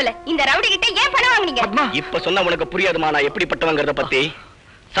எவ்வளவு தேவையில்ல இந்த ரவுடி கிட்ட ஏன் பணம் வாங்குனீங்க இப்ப சொன்னா உனக்கு புரியாதுமா நான் எப்படிப்பட்டவங்கிறத பத்தி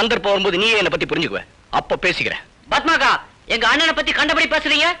சந்தர்ப்பம் வரும்போது நீயே என்ன பத்தி புரிஞ்சுக்குவ அப்ப பேசிக்கிறேன் பத்மாக்கா எங்க அண்ணனை பத்தி கண்டபடி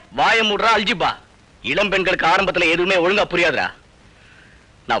பேசுறீங்க வாய மூடுறா அல்ஜிபா இளம் பெண்களுக்கு ஆரம்பத்துல எதுவுமே ஒழுங்கா புரியாதுடா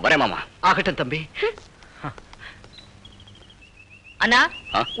நான் வரேன் மாமா ஆகட்டும் தம்பி அண்ணா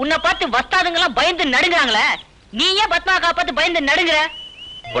உன்னை பார்த்து வஸ்தாதுங்க எல்லாம் பயந்து நடுங்குறாங்களே நீ ஏன் பத்மாக்கா பார்த்து பயந்து நடுங்குற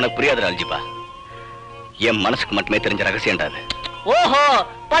உனக்கு புரியாதுடா அல்ஜிபா என் மனசுக்கு மட்டுமே தெரிஞ்ச ரகசியம்டா அது ஓஹோ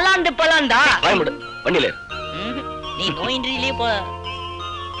பலாண்டா வாய மூடு வண்டியில நீ நோயின்றிலே போ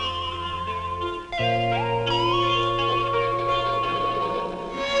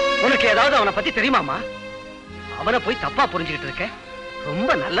உனக்கு ஏதாவது அவனை பத்தி தெரியுமாமா அவனை போய் தப்பா புரிஞ்சுக்கிட்டு இருக்க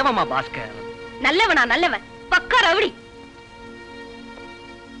ரொம்ப நல்லவமா பாஸ்கர் நல்லவனா நல்லவன் பக்கா ரவுடி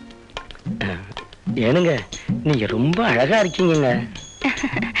ஏனுங்க நீங்க ரொம்ப அழகா இருக்கீங்க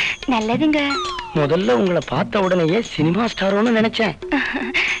நல்லதுங்க முதல்ல உங்களை பார்த்த உடனேயே சினிமா ஸ்டாரோன்னு நினைச்சேன்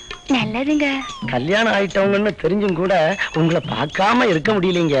நல்லதுங்க கல்யாணம் ஆயிட்டவங்கன்னு தெரிஞ்சும் கூட உங்களை பார்க்காம இருக்க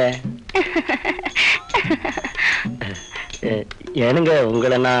முடியலீங்க ஏனுங்க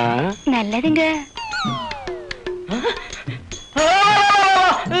உங்களை நான் நல்லதுங்க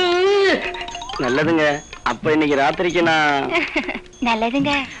நல்லதுங்க அப்ப இன்னைக்கு ராத்திரிக்கு நான்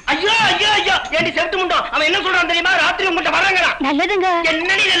நல்லதுங்க ஐயோ ஐயோ ஐயோ ஏண்டி செவிட்டு முண்டோம் அவன் என்ன சொல்றான் தெரியுமா ராத்திரி உங்கள்கிட்ட வராங்கடா நல்லதுங்க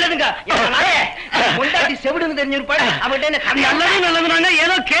என்னடி நல்லதுங்க முண்டாட்டி செவிடுன்னு தெரிஞ்சிருப்பாரு அவன்கிட்ட நல்லது நல்லதுனாங்க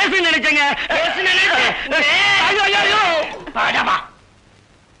ஏதோ கேஸ் நினைச்சேங்க கேஸ் நினைச்சேன் ஐயோ ஐயோ பாடமா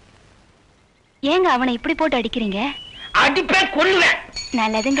ஏங்க அவனை இப்படி போட்டு அடிக்கிறீங்க அடிப்பேன் கொல்லுவேன்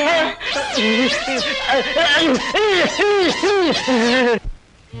நல்லதுங்க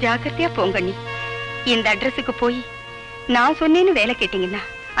ஜாக்கிரதையா போங்க நீ இந்த அட்ரஸுக்கு போய் நான் சொன்னேன்னு வேலை கேட்டீங்கன்னா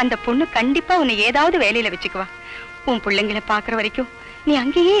அந்த பொண்ணு கண்டிப்பா உன்னை ஏதாவது வேலையில வச்சுக்குவா உன் பிள்ளைங்களை பாக்குற வரைக்கும் நீ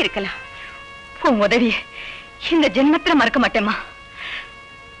அங்கேயே இருக்கலாம் உன் உதவிய இந்த ஜென்மத்துல மறக்க மாட்டேம்மா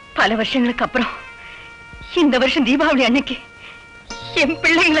பல வருஷங்களுக்கு அப்புறம் இந்த வருஷம் தீபாவளி அன்னைக்கு என்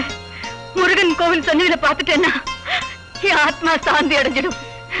பிள்ளைங்களை முருகன் கோவில் சன்னிதியில பாத்துட்டேன்னா என் ஆத்மா சாந்தி அடைஞ்சிடும்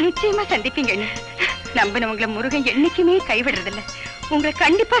நிச்சயமா சந்திப்பீங்க அண்ணி நம்பினவங்களை முருகன் என்னைக்குமே கைவிடுறதில்ல உங்களை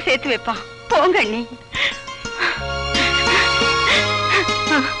கண்டிப்பா சேர்த்து வைப்பான் போங்க அண்ணி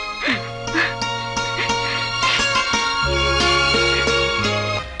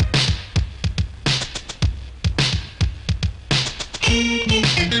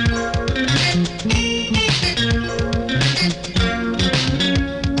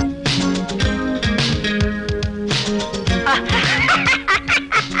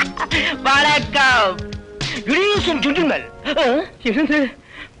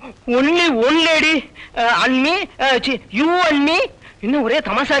ஒன்லி ஒன் லேடி அன்மி யூ அன்மி இன்னும் ஒரே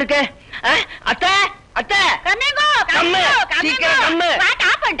தமாசா இருக்க. அத்தை அத்தை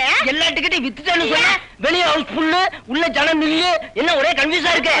எல்லா டிக்கெட்டையும் வித்துட்டேன்னு சொன்ன. வெளியே ஹவுஸ் ஃபுல்லு, உள்ள ஜனம் நில்லு, என்ன ஒரே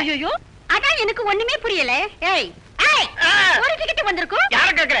கன்ஃபியூஸா இருக்கு. ஐயோ அதான் எனக்கு ஒண்ணுமே புரியல. ஏய் ஒரு டிக்கெட் வந்திருக்கும். யார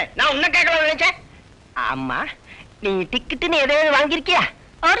கேக்குறேன்? நான் உன்ன கேட்கலாம் நினைச்சேன். அம்மா நீ டிக்கெட்னு எதையாவது வாங்கிருக்கியா?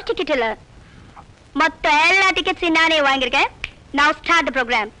 ஒரு டிக்கெட் இல்ல, மொத்த எல்லா டிக்கெட்ஸையும் நானே வாங்கிருக்கேன். Now start the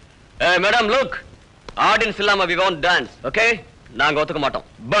program. Madam look, audience இல்லாம we won't dance, okay? நாங்க ஒத்துக்க மாட்டோம்.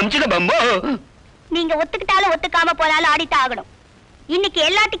 பம்சிட பம்போ. நீங்க ஒத்துக்கிட்டாலும் ஒத்துக்காம போனாலும் ஆடித்தான் ஆகணும். இன்னைக்கு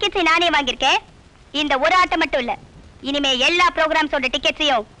எல்லா டிக்கெட்ஸையும் நானே வாங்கிருக்கேன். இந்த ஒரு ஆட்டம் மட்டும் இல்ல, இனிமே எல்லா ப்ரோகிராம்ஸோட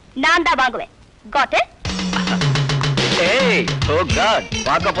டிக்கெட்ஸையும் நான் தான் வாங்குவேன். Got it? ஏய் ஓ காட்,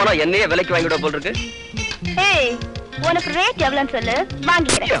 பாக்க போனா என்னையே விலைக்கு வாங்கிட போல இருக்கு. ஏய் உனக்கு ரேட் எவ்வளவுன்னு சொல்லு,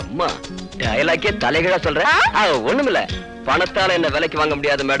 வாங்கிக்கிறேன். அம்மா டயலாக்கே தலைகீழா சொல்ற. ஒண்ணுமில்ல, பணத்தால என்ன விலைக்கு வாங்க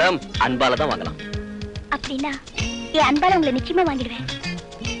முடியாது மேடம், அன்பால தான் வாங்கலாம். அப்படின்னா என் அன்பால உங்களை நிச்சயமா வாங்கிடுவேன்.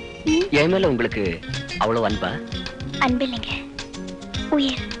 என் மேல உங்களுக்கு அவ்வளவு அன்பா? அன்பு இல்லைங்க,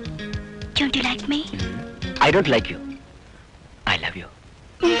 உயிர். Don't you like me? I don't like you. I love you.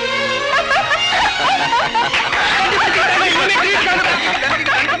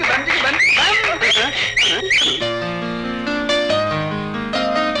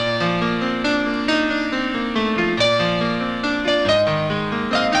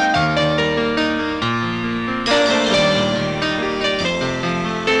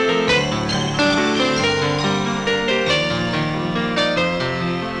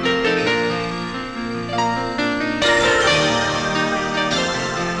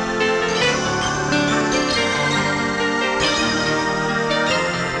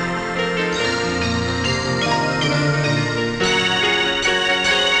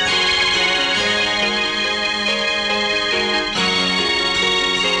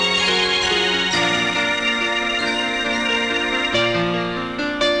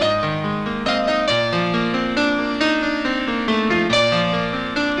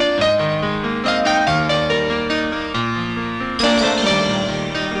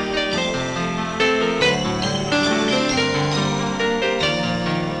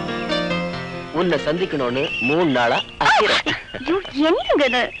 உன்னை சந்திக்கணும்னு 3 நாளா என்னங்க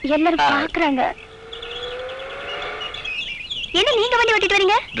எல்லாரும் பாக்குறாங்க. என்ன நீங்க வண்டி ஓட்டிட்டு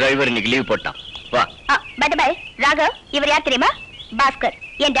வரீங்க? டிரைவர் இன்னைக்கு லீவ் போட்டான். வா. பட் பை ராகவ், இவர் யார் தெரியுமா? பாஸ்கர்,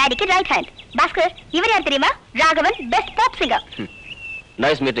 என் டாடிக்கு ரைட் ஹேண்ட். பாஸ்கர், இவர் யார் தெரியுமா? Raghavan, best pop singer.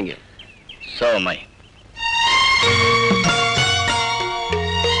 Nice meeting you. So my.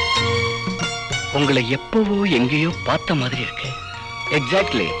 உங்களை எப்பவோ எங்கேயோ பார்த்த மாதிரி இருக்கு.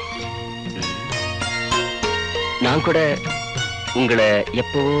 எக்ஸாக்ட்லி. நான் கூட உங்களை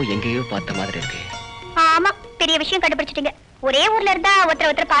எப்பவோ எங்கேயோ பார்த்த மாதிரி இருக்கு. ஆமா, பெரிய விஷயம் கண்டுபிடிச்சிட்டீங்க. ஒரே ஊர்ல இருந்தா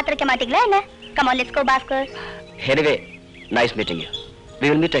ஒருத்தர் பார்த்திருக்க மாட்டீங்களா என்ன? Come on, let's go, Bhaskar. Anyway, nice meeting you. We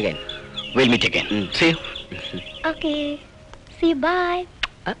will meet again. We'll meet again. See you. Okay. See you. Bye.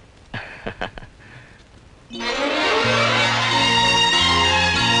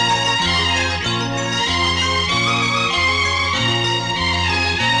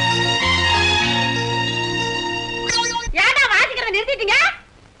 ஏடா வாசிக்கிறத நிறுத்திட்டீங்க?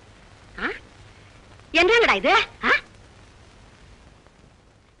 என்னங்கடா இது?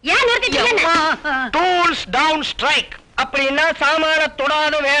 ஏன் நிறுத்திட்டீங்க? Tools down strike. அப்படின்னா சாமான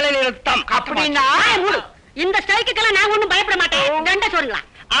தொடாத வேலை நிறுத்தம். அப்படின்னா இந்த ஸ்ட்ரைக்குக்கெல்லாம் நான் ஒண்ணும் பயப்பட மாட்டேன். தண்டை சொல்லுங்களா?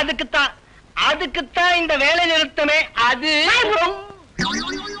 அதுக்குத்தான் இந்த வேலை நிறுத்தமே. அது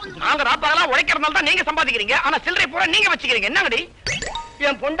நாங்க ராப்பாலாம் உழைக்கிறதுனால தான் நீங்க சம்பாதிக்கிறீங்க. ஆனா சில்லறை பூரா நீங்க வச்சுக்கிறீங்க. என்னங்கடி?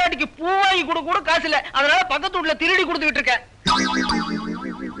 என் பொண்டாட்டிக்கு பூ வாங்கி கூட காசு இல்ல, அதனால பக்கத்து வீட்டுல திருடி கொடுத்துட்டு இருக்கேன்.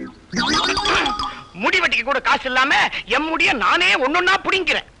 முடி வெட்டிக்கு கூட காசு இல்லாம என் முடிய நானே ஒன்னொன்னா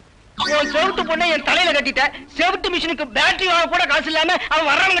புடிங்கிறேன். செவுட்டு பொண்ணை என் தலையில கட்டிட்டேன். செவுட்டு மிஷினுக்கு பேட்டரி வாங்க கூட காசு இல்லாம அவன்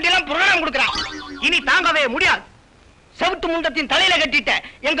வர்றவங்க எல்லாம் புரோகிராம் கொடுக்கறான். இனி தாங்கவே முடியாது. செவுட்டு முண்டத்தின் தலையில கட்டிட்ட.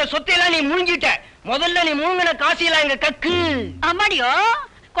 எங்க சொத்தையெல்லாம் நீ முழுங்கிட்ட. முதல்ல நீ முழுங்கின காசியெல்லாம் எங்க கக்கு. அம்மாடியோ,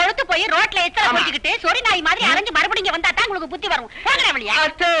 கொழுத்து போய் ரோட்ல எத்தனை போய்கிட்டு சொறி நாய் மாதிரி அரைஞ்சு மறுபடியும் வந்தா தான் உங்களுக்கு புத்தி வரும். போங்கடா வழியா.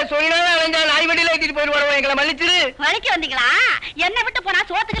 அத்தை சொரினால அரைஞ்சா நாய் வண்டியில ஏத்திட்டு போயிடுவாங்க. எங்களை மன்னிச்சிரு. வலிக்கு வந்தீங்களா? என்ன விட்டு போனா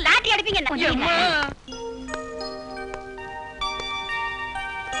சோத்துக்கு லாட்டி அடிப்பீங்க.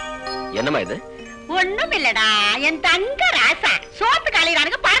 என்னமா இது? ஒண்ணும் இல்லடா, என் தங்க ராசா சோத்துக்கு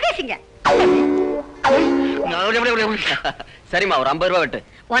அலையிறானுங்க பரதேசிங்க. சரிம்மா, ஒரு 50 ரூபாய் வெட்டு.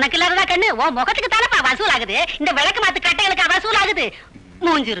 உனக்கு இல்லாததா கண்ணு? உன் முகத்துக்கு தானப்பா வசூல் ஆகுது. இந்த விளக்கு மாத்து கட்டைகளுக்கு வசூல் ஆகுது.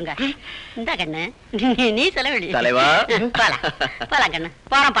 மூஞ்சிருங்க. இந்த கண்ணு நீ செலவழி. தலைவா போலாம் கண்ணு,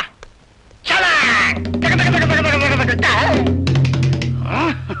 போறோம்ப்பா.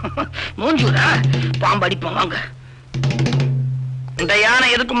 மூஞ்சூரா பாம்பு அடிப்போம் வாங்க. இந்த யானை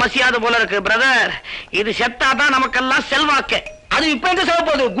எதுக்கும் மசியாத போல இருக்கு பிரதர். இது செத்தாதான் நமக்கெல்லாம் செல்வாக்கு. அது இப்ப எங்க சாக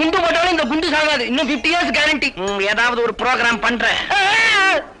போகுது? குண்டு போட்டாலும் இந்த குண்டு சாகாது. இன்னும் 50 இயர்ஸ் கேரண்டி. ஏதாவது ஒரு ப்ரோக்ராம் பண்ற.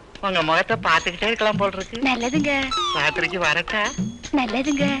 உங்க முகத்தை பாத்துக்கிட்டே இருக்கலாம் போல் இருக்கு. நல்லதுங்க. ராத்திரிக்கு வரட்டா?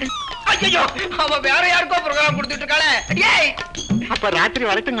 நல்லதுங்க. ஐயோ, அவ வேற யாருக்கோ ப்ரோக்ராம் கொடுத்துட்டு இருக்காளே. அப்ப ராத்திரி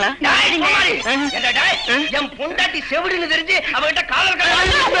வரட்டுங்களா? என் பொண்டாட்டி செவிடுன்னு தெரிஞ்சு அவகிட்ட காலர்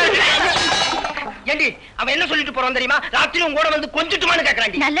ஏண்டி அவன் என்ன சொல்லிட்டு போறான் தெரியுமா? ராத்திரி உங்க கூட வந்து கொஞ்சிட்டுமான்னு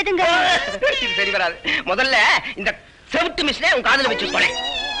கேக்குறாண்டி. நல்லதுங்க. இது சரி வராது. முதல்ல இந்த செவுட்டு மிஸ்ல உன் காதுல வச்சு போனேன்.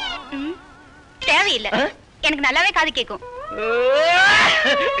 தேவையில்லை, எனக்கு நல்லாவே காது கேட்கும்.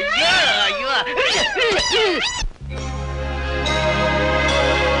 ஐயோ ஐயோ.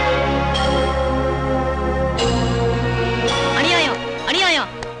 அநியாயம் அநியாயம்.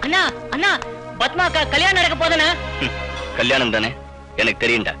 அண்ணா அண்ணா, பத்மாக்கா கல்யாணம் நடக்க போதனா? கல்யாணம் தானே, எனக்கு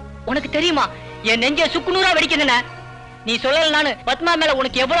தெரியும்டா. உனக்கு தெரியுமா? என் நெஞ்ச சுக்குநூறா வெடிக்குதுண்ணா. நீ சொல்லல, நானு பத்மா மேல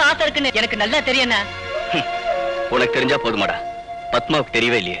உனக்கு எவ்வளவு ஆசை இருக்குன்னு எனக்கு நல்லா தெரியும். உனக்கு தெரிஞ்சா போதுமாடா, பத்மாவுக்கு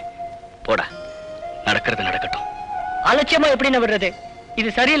தெரியவே இல்லையே. போடா, நடக்கிறது நடக்கட்டும். அலட்சியமா எப்படி விடுறது? இது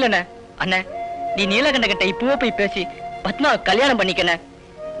சரியில்லைண்ண. அண்ணா, நீ நீலகண்ட கிட்ட இப்பவே போய் பேசி பத்மா கல்யாணம் பண்ணிக்கண்ண.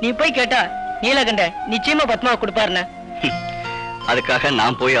 நீ போய் கேட்டா நீலகண்ட நிச்சயமா பத்மாவை கொடுப்பாருண்ண. அதுக்காக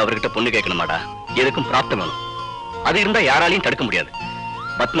நான் போய் அவர்கிட்ட பொண்ணு கேட்கணுமாடா? எதுக்கும் பிராப்தம் வேணும். அது இருந்தா யாராலையும் தடுக்க முடியாது.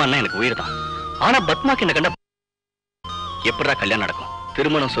 பத்மான்னா எனக்கு உயிர் தான். ஆனா பத்மாக்கு என்ன கண்ட எப்படா கல்யாணம் நடக்கும்?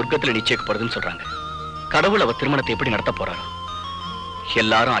 திருமணம் சொர்க்கத்துல நிச்சயிக்கப்படுதுன்னு சொல்றாங்க. கடவுள் அவர் திருமணத்தை எப்படி நடத்த போறாரோ?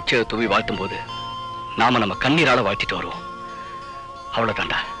 எல்லாரும் அச்சய தூவி வாழ்த்தும் போது நாம நம்ம கண்ணீரால வாழ்த்திட்டு வருவோம்.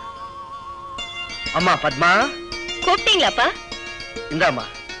 அவ்வளவுதான்டா. அம்மா பத்மா, கூப்பிட்டீங்களாப்பா? இந்தாம்மா,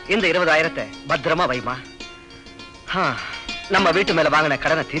 இந்த 20,000 பத்திரமா வைமா. நம்ம வீட்டு மேல வாங்கின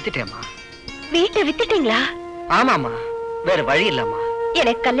கடனை தீர்த்துட்டேம்மா. வீட்டை வித்துட்டீங்களா? ஆமாமா, வேற வழி இல்லம்மா.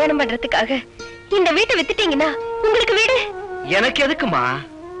 எனக்கு கல்யாணம் பண்றதுக்காக இந்த வீட்டை வித்துட்டீங்கன்னா உங்களுக்கு வீடு எனக்கு எதுக்குமா?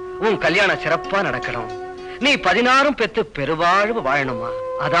 உன் கல்யாணம் சிறப்பா நடக்கணும். நீ 16 பெத்து பெருவாழ்வு வாழணுமா?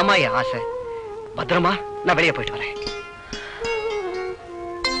 அதாமா என் ஆசை. பத்திரமா, நான் வெளியே போயிட்டு வரேன்.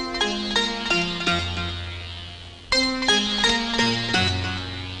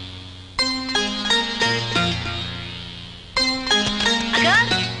 அக்கா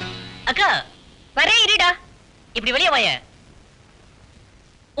அக்கா, வரே இருடா. இப்படி வெளியே வாய.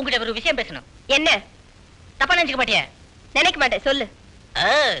 உங்ககிட்ட ஒரு விஷயம் பேசணும். என்ன? தப்பா நினைச்சுக்க மாட்டியா? நினைக்க மாட்டேன், சொல்லு.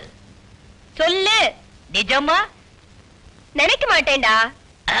 சொல்லு. நிஜமா? நினைக்க மாட்டேன்டா.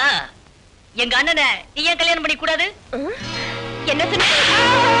 எங்க அண்ணனை நீ ஏன் கல்யாணம் பண்ணி கூடாது? என்ன சொன்ன?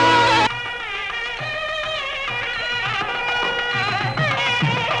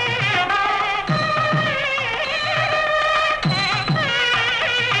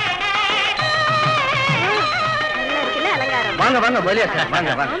 வாங்க வாங்க, வெளியே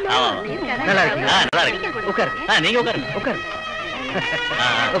வாங்க வாங்க. நல்லா இருக்கு, நல்லா இருக்கு. உட்காரு. நீங்க உட்காருங்க. உட்காரு.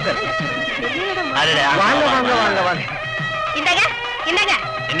 உட்காரு. வாங்க வாங்க வாங்க வாங்க. இந்தாங்க இந்தாங்க.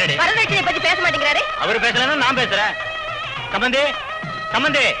 என்னடி? வரதட்சணை பத்தி பேச மாட்டேங்கிறாரு. அவர் பேசலன்னா நான் பேசுறேன். சம்பந்தி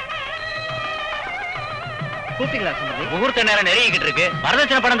சம்பந்தி, கூப்பிட்டீங்களா சம்பந்தி? முகூர்த்த நேரம் நெருங்கிக்கிட்டு இருக்கு.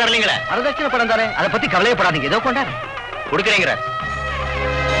 வரதட்சணை பணம் தரலீங்களா? வரதட்சணை பணம் தானே, அதை பத்தி கவலையப்படாதீங்க. ஏதோ கொண்டாரு கொடுக்குறீங்க.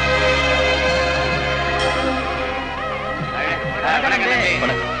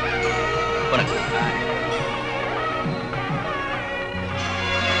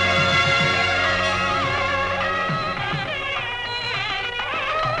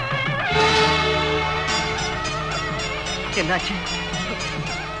 என்னாச்சு?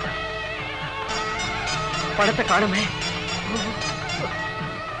 பணத்தை காணுமே.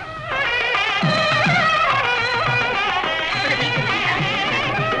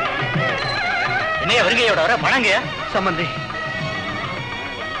 என்னைய வருகையோட வர பணங்க சம்பந்தி,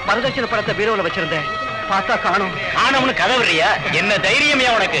 வரதட்சணை பணத்தை பீரோல வச்சிருந்தேன், பார்த்தா காணும். ஆனவனு கதை வர்றியா? என்ன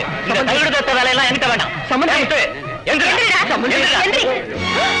தைரியமையா உனக்கு? இந்த தகுடுதத்த வேலையெல்லாம் என்கிட்ட வேண்டாம். சம்பந்தி,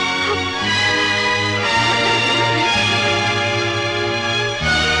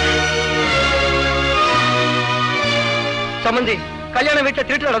 சம்பந்தி, கல்யாண வீட்டுல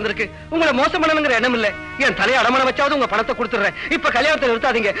திருட்டு நடந்திருக்கு. உங்களை மோசம் பண்ணணுங்கிற எண்ணம் இல்ல. என் தலையை அடமான வச்சாவது உங்க பணத்தை கொடுத்துறேன். இப்ப கல்யாணத்தை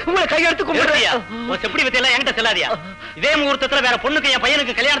நிறுத்தாதீங்க. உங்களை கையெடுத்து கும்பிடுறியா? செப்படி வித்தை எல்லாம் என்கிட்ட செல்லாதியா? இதே முகூர்த்தத்துல வேற பொண்ணுக்கு என்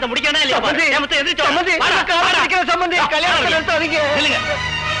பையனுக்கு கல்யாணத்தை முடிக்கணும் இல்லையா? கல்யாணத்தை நிறுத்தாதீங்க. இல்லைங்க,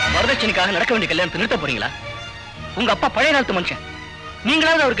 வரதட்சணைக்காக நடக்க வேண்டிய கல்யாணத்தை நிறுத்த போறீங்களா? உங்க அப்பா பழைய காலத்து மனுஷன்.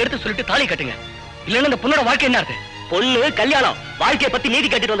 நீங்களாவது அவருக்கு எடுத்து சொல்லிட்டு தாலி கட்டுங்க. இல்லன்னா இந்த பொண்ணோட வாழ்க்கை என்ன இருக்கு? பொண்ணு கல்யாணம் வாழ்க்கையை பத்தி நீதி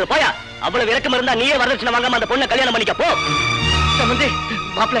கட்டிட்டு வந்து போயா. அவ்வளவு இறக்கம் இருந்தா நீயே வரதட்சணை வாங்காம அந்த பொண்ணை கல்யாணம் பண்ணிக்க போ. சம்பந்தி,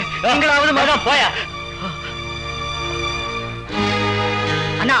 மாப்பிள்ள, நீங்களாவது மகன் போயா.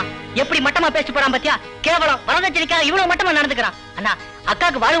 அண்ணா, எப்படி மட்டமா பேசி போறான் பாத்தியா? கேவலம் வரதட்சணைக்காக இவ்வளவு மட்டமா நடந்துக்கிறான். அண்ணா,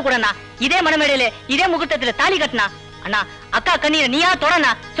 அக்காக்கு வாழ்வு கூடண்ணா இதே மனமேடையில இதே முகூர்த்தத்துல தாலி கட்டினா அண்ணா அக்கா கண்ணீரை நீயா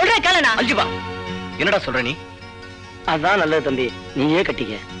தொடனா சொல்ற கேளண்ணா. அல்ஜிபா என்னடா சொல்ற நீ? அதான் நல்லது தம்பி, நீயே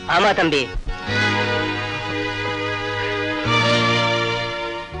கட்டிக்க. ஆமா தம்பி.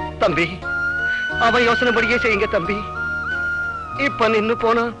 தம்பி அவன் யோசனைப்படியே செய்யுங்க தம்பி. இப்ப நின்னு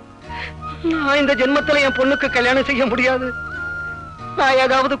போனா நான் இந்த ஜென்மத்துல என் பொண்ணுக்கு கல்யாணம் செய்ய முடியாது. நான்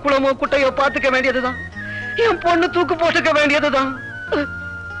ஏதாவது குளமோ குட்டையோ பாத்துக்க வேண்டியதுதான். என் பொண்ணு தூக்கு போட்டுக்க வேண்டியதுதான்.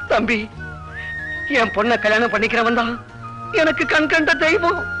 தம்பி என் பொண்ண கல்யாணம் பண்ணிக்கிறவன் தான் எனக்கு கண் கண்ட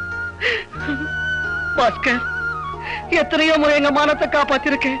தெய்வம். பாஸ்கர், எத்தனையோ முறை எங்க மானத்தை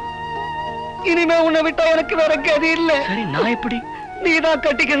காப்பாத்திருக்கேன். இனிமே உன்னை விட்டா எனக்கு வேற கதி இல்ல. சரி நான் எப்படி? நீதான்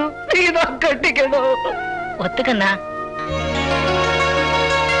கட்டிக்கணும், நீதான் கட்டிக்கணும். ஒத்துக்கண்ணா.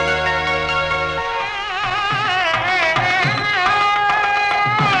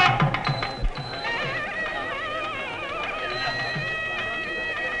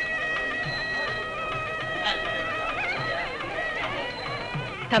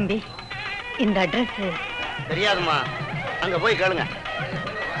 தம்பி இந்த அட்ரஸ் தெரியாதுமா, அங்க போய் கேளுங்க.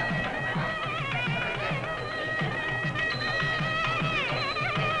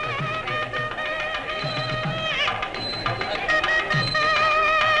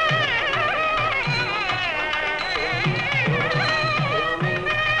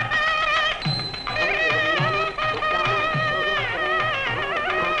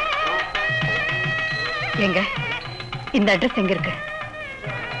 எங்க இந்த அட்ரஸ் எங்க இருக்கு?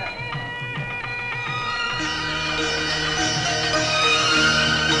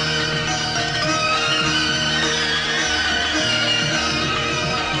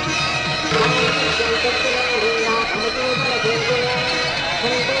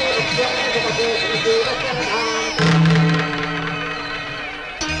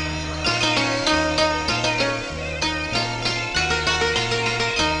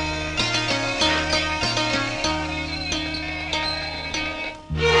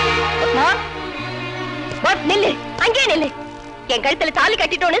 நில்லு, அங்கே நில்லு. என் கழுத்துல தாலி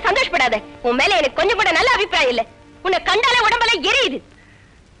கட்டிட்டோன்னு சந்தோஷப்படாத. உன் மேல எனக்கு கொஞ்சம் கூட நல்ல அபிப்பிராயம் இல்ல. உன்னை கண்டால உடம்பல எரியுது.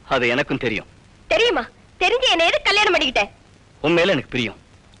 அது எனக்கும் தெரியும். தெரியுமா? தெரிஞ்சு என்ன எது கல்யாணம் பண்ணிக்கிட்ட? உன் மேல எனக்கு பிரியம்,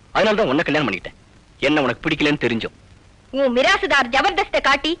 அதனாலதான் உன்னை கல்யாணம் பண்ணிக்கிட்டேன். என்ன உனக்கு பிடிக்கலன்னு தெரிஞ்சோம். உன் மிராசுதார் ஜபர்தஸ்த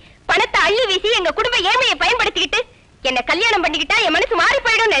காட்டி பணத்தை அள்ளி வீசி எங்க குடும்ப ஏழ்மையை பயன்படுத்திக்கிட்டு என்ன கல்யாணம் பண்ணிக்கிட்டா என் மனசு மாறி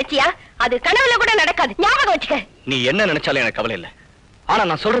போயிடும் நினைச்சியா? அது கனவுல கூட நடக்காது, ஞாபகம் வச்சுக்க. நீ என்ன நினைச்சாலும் எனக்கு கவலை இல்ல. ஆனா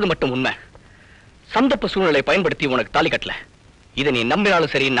நான் சொல்றது மட்டும் உண்மை. சந்தர்ப்ப சூழ்நிலை பயன்படுத்தி உனக்கு தாலி கட்டல. இதை நீ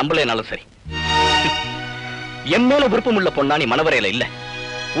நம்பினாலும் சரி நம்பலைனாலும் சரி. என் மேல விருப்பம் உள்ள பொண்ணா நீ மனவரையில இல்ல.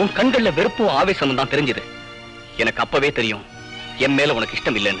 உன் கண்கள்ல வெறுப்பும் ஆவேசமும் தான் தெரிஞ்சது. எனக்கு அப்பவே தெரியும் என் மேல உனக்கு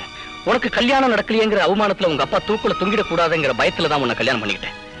இஷ்டம் இல்லைன்னு. உனக்கு கல்யாணம் நடக்கலையேங்கிற அவமானத்துல உங்க அப்பா தூக்குல தொங்கிட கூடாதுங்கிற பயத்துல தான் உன்னை கல்யாணம்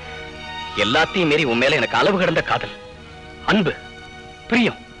பண்ணிக்கிட்டேன். எல்லாத்தையும் மீறி உன் மேல எனக்கு அளவு கடந்த காதல், அன்பு,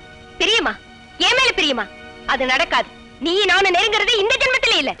 பிரியம். பிரியமா? என் மேல பிரியமா? அது நடக்காது. நீ நானும் நெருங்கிறது இந்த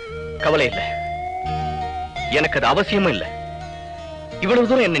ஜென்மத்திலே இல்ல. கவலை இல்ல, எனக்கு அது அவசியமும் இல்ல. இவ்வளவு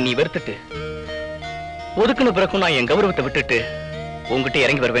தூரம் என்ன நீ வெறுத்துட்டு ஒதுக்குன பிறக்கும் நான் என் கௌரவத்தை விட்டுட்டு உங்ககிட்ட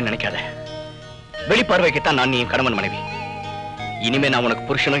இறங்கி வருவேன்னு நினைக்காத. வெளிப்பார்வைக்குத்தான் நான் நீ என் கணவன் மனைவி. இனிமே நான் உனக்கு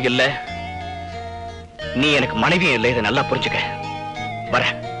புருஷனும் இல்ல, நீ எனக்கு மனைவியும் இல்லை. இதை நல்லா புரிஞ்சுக்க. வர.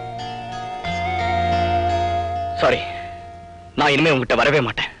 சாரி, நான் இனிமே உங்ககிட்ட வரவே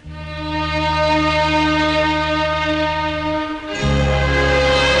மாட்டேன்.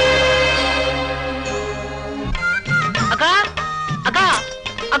 அக்கா அக்கா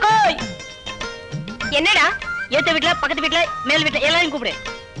அக்கா. என்னடா? ஏத்த வீட்டுல பக்கத்து வீட்டுல மேல் வீட்டுல எல்லாரையும் கூப்பிடு.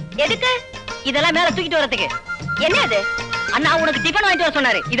 எதுக்கு? இதெல்லாம் மேல தூக்கிட்டு வரதுக்கு. என்ன அது? அண்ணா உனக்கு டிபன் வாங்கிட்டு வர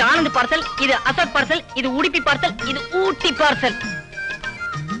சொன்னாரு. இது ஆனந்த் பார்சல், இது அசோக் பார்சல், இது உடுப்பி பார்சல், இது ஊட்டி பார்சல்.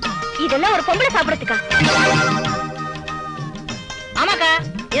 இதெல்லாம் ஒரு பொம்பளை சாப்பிடறதுக்கா? ஆமாக்கா,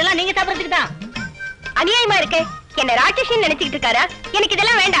 இதெல்லாம் நீங்க சாப்பிடறதுக்கு தான். அநியாயமா இருக்கு. என்ன ராட்சசின்னு நினைச்சுக்கிட்டு இருக்காரா? எனக்கு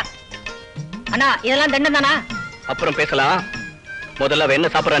இதெல்லாம் வேண்டாம். அண்ணா இதெல்லாம் தண்டம் தானா? அப்புறம் பேசலாம். முதல்ல அவ என்ன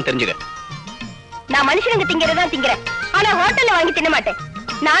சாப்பிடறான்னு தெரிஞ்சுக்க. நான் மனுஷனுங்க திங்கிறதான் திங்கிறேன். ஆனா ஹோட்டல்ல வாங்கி தின்ன மாட்டேன்.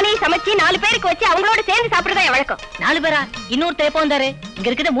 நானே சமைச்சு 4 பேருக்கு வச்சு அவங்களோட சேர்ந்து சாப்பிடுறதா என் வழக்கம். 4 பேரா? இன்னொருத்தர் எப்போ வந்தாரு? இங்க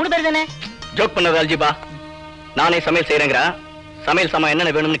இருக்கிறது 3 பேர் தானே? ஜோக் பண்ணது அல்ஜிபா. நானே சமையல் செய்யறேங்கிறா. சமையல் சாமான்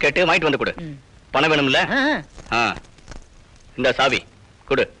என்னென்ன வேணும்னு கேட்டு வாங்கிட்டு வந்து கொடு. பணம் வேணும்ல? இந்த சாவி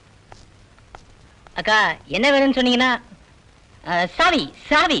கொடு. அக்கா என்ன வேணும்னு சொன்னீங்கன்னா சாவி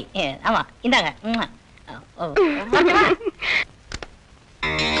சாவி. ஆமா இந்தாங்க.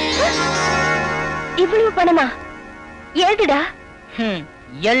 இவ்வளவு பணமா? ஏதுடா?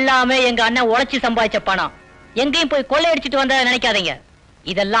 எல்லாமே எங்க அண்ணன் உழைச்சு சம்பாதிச்ச பணம். எங்கேயும் போய் கொள்ளையடிச்சிட்டு வந்தா நினைக்காதீங்க.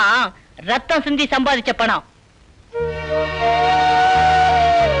 இதெல்லாம் ரத்தம் சிந்தி சம்பாதிச்ச பணம்.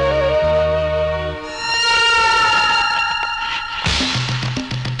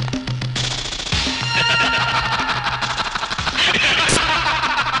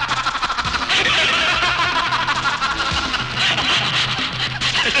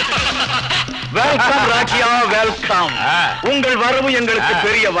 Welcome ராக்கியா, welcome. உங்கள் வரவு எங்களுக்கு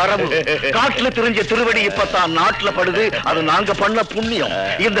பெரிய வரவு. காட்டுல தெரிஞ்ச திருவடி இப்பதான் நாட்டுல படுது. அது நாங்க பண்ண புண்ணியம்.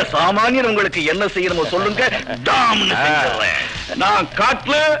 இந்த சாமானியன் உங்களுக்கு என்ன செய்யணுமோ சொல்லுங்க, டாம்னு செஞ்சிடுறேன். நான்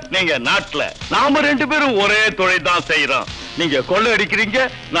காட்டுல, நீங்க நாட்டுல. நாம 2 பேரும் ஒரே தொழில் தான் செய்யறோம். நீங்க கொள்ளை அடிக்கிறீங்க,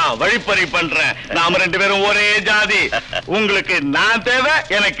 நான் வழிப்பறி பண்றேன். நாம 2 பேரும் ஒரே ஜாதி. உங்களுக்கு நான் தேவை,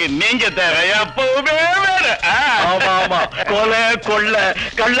 எனக்கு நீங்க தேவை. எப்பவுமே வேற. ஆமா ஆமா, கொலை கொள்ளை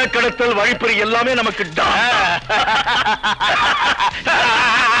கள்ளக்கடத்தல் வழிப்பறி எல்லாமே நமக்கு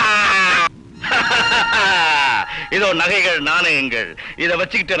இதோ நகைகள் நாணயங்கள். இத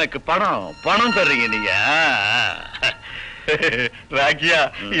வச்சுக்கிட்டு எனக்கு பணம் தர்றீங்க நீங்க. ராக்கியா,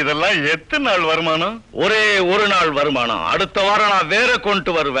 இதெல்லாம் எத்தனை நாள் வருமானம்? ஒரே ஒரு நாள் வருமானம். அடுத்த வாரம் நான் வேற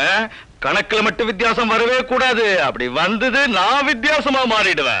கொண்டு வருவேன். கணக்குல மட்டும் வித்தியாசம் வரவே கூடாது. அப்படி வந்தது நான் வித்தியாசமா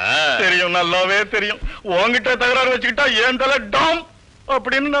மாறிடுவேன். தெரியும், நல்லாவே தெரியும். உன்கிட்ட தகராறு வச்சுக்கிட்டா ஏன் தலை டாம்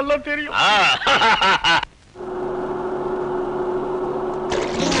அப்படின்னு நல்லா தெரியும்.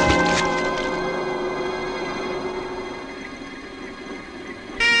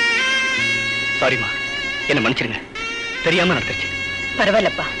 சாரிமா, என்ன மன்னிச்சிருங்க. தெரியாம நடந்துச்சு.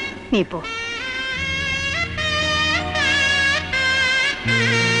 பரவாயில்லப்பா, நீ போ.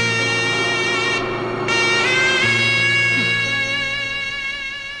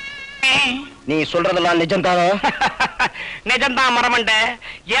 நீ சொல்றதெல்லாம் நிஜம்தானோ? நிஜம்தான் மரமண்ட.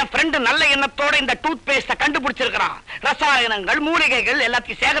 என் ஃப்ரெண்டு நல்ல எண்ணத்தோட இந்த டூத் பேஸ்ட கண்டுபிடிச்சிருக்கிறான். ரசாயனங்கள், மூலிகைகள்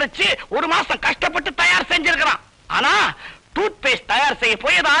எல்லாத்தையும் சேகரிச்சு 1 மாசம் கஷ்டப்பட்டு தயார் செஞ்சிருக்கிறான். ஆனா டூத் பேஸ்ட் தயார் செய்ய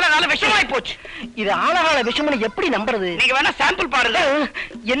போய் அது ஆழகால விஷமாயி போச்சு. இது ஆழகால விஷம்னு எப்படி நம்புறது? நீங்க வேணா சாம்பிள் பாருங்க.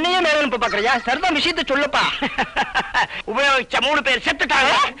 என்னையே மேலும் பாக்குறியா? சரிதான், விஷயத்தை சொல்லப்பா. உபயோகிச்ச 3 பேர்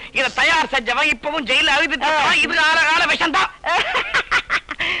செத்துட்டாங்க. இத தயார் செஞ்சவன் இப்பவும் ஜெயில அழுதுட்டு. இது ஆழகால விஷம் தான்.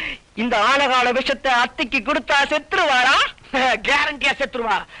 இந்த ஆழகால விஷத்தை அத்தைக்கு கொடுத்தா செத்துருவாரா? கேரண்டியா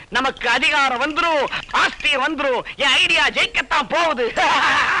செத்துருவா. நமக்கு அதிகாரம் வந்துரும், ஆஸ்தி வந்துரும். என் ஐடியா ஜெயிக்கத்தான் போகுது.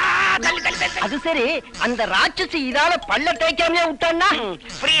 அது சரி, அந்த ராட்சசி இதால பல்ல தேய்க்காமலே விட்டான்னா?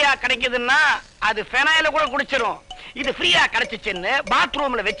 ஃப்ரீயா கிடைக்குதுன்னா அது ஃபெனாயில கூட குடிச்சிரும். இது ஃப்ரீயா கிடைச்சிச்சுன்னு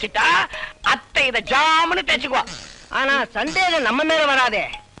பாத்ரூம்ல வச்சுட்டா அத்தை இத ஜாமுன்னு தேய்ச்சுக்குவா. ஆனா சந்தேகம் நம்ம மேல வராதே.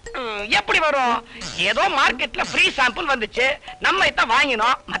 எப்படி வரும்? ஏதோ மார்க்கெட்ல ஃப்ரீ சாம்பிள் வந்துச்சு, நம்ம இத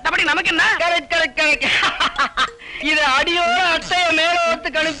வாங்கினோம். மத்தபடி நமக்கு என்ன? Correct correct correct. இது அடியோட அத்தைய மேல ஒத்து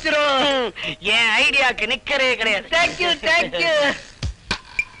கணிச்சிரும். என் ஐடியாக்கு நிக்கறே கிடையாது. Thank you thank you.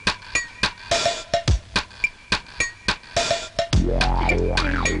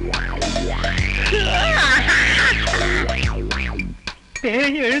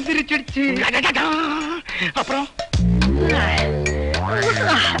 பேய் எழுந்திருச்சிடுச்சு. அப்புறம்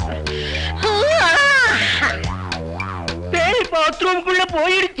பேய் பாத்ரூம்குள்ள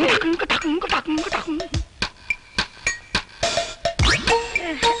போயிடுச்சு.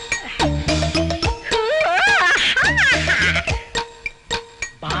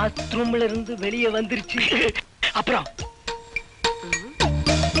 பாத்ரூம்ல இருந்து வெளியே வந்துருச்சு. அப்புறம்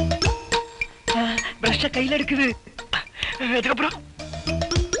பிரஷ கையில எடுக்குது. அதுக்கப்புறம்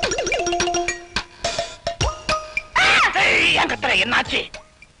என் கத்துற என்னாச்சு?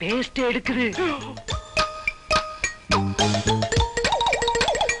 பேஸ்ட் எடுக்குது.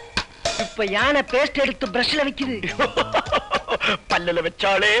 இப்ப யானை பேஸ்ட் எடுத்து பிரஷ்ல வைக்குது. பல்லுல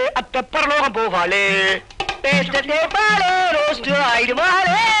வச்சாலே அத்த பரலோகம் போவாளே. Paste தேபாலே roast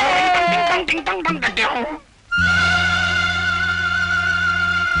ஆயிடுவாளே.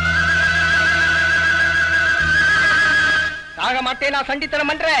 சாக மாட்டேன், நான் சண்டித்தனம்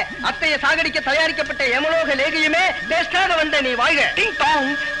பண்றேன். அத்தையை சாகடிக்க தயாரிக்கப்பட்ட எமலோக லேகியுமே பேஸ்டாக வந்த நீ வாழ்க. டிங் டாங்.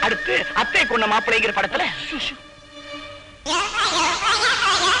 அடுத்து அத்தை கொண்ட மாப்பிள்ளைங்கிற படத்துல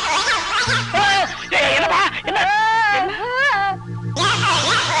என்னப்பா என்ன?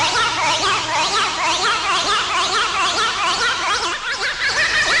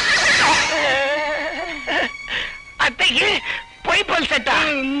 அத்தைக்கு பொய்ப்பல் செட்டா?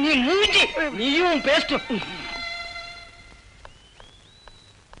 நீ மூஞ்சி, நீயும் பேஸ்டும்.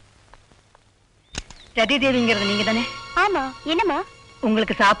 ரதி தேவிங்கிறது நீங்க தானே? ஆமா. என்னம்மா?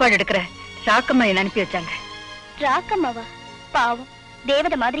 உங்களுக்கு சாப்பாடு எடுக்கிற ராக்கம்மா என்ன அனுப்பி வச்சாங்க. ராக்கம்மாவா? பாவம்,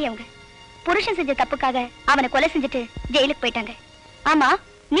 தேவதை மாதிரி அவங்க. புருஷன் செஞ்ச தப்புக்காக அவனை கொலை செஞ்சுட்டு ஜெயிலுக்கு போயிட்டாங்க. ஆமா,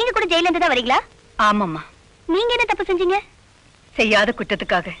 நீங்க கூட ஜெயில இருந்து தான் வரீங்களா? ஆமாம்மா. நீங்க என்ன தப்பு செஞ்சீங்க? செய்யாத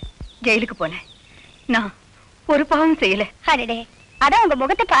குற்றத்துக்காக ஜெயிலுக்கு போனேன். நான் ஒரு பாவம் செய்யல. அடடே, அதான் உங்க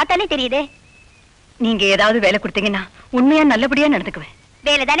முகத்தை பார்த்தாலே தெரியுதே. நீங்க ஏதாவது வேலை கொடுத்தீங்கன்னா உண்மையா நல்லபடியா நடந்துக்குவேன்.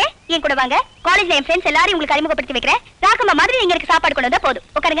 வேலை தானே, என் கூட வாங்க. காலேஜ்ல என் ஃப்ரெண்ட்ஸ் எல்லாரும் உங்களுக்கு அறிமுகப்படுத்தி வைக்கிறேன். ராக்கம்மா மாதிரி நீங்க எனக்கு சாப்பாடு கொண்டு வந்தா போதும்.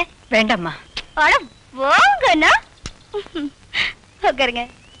 உட்காருங்க. வேண்டாம்மா. அட வாங்கண்ணா. உட்காருங்க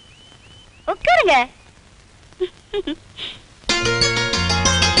உட்காருங்க.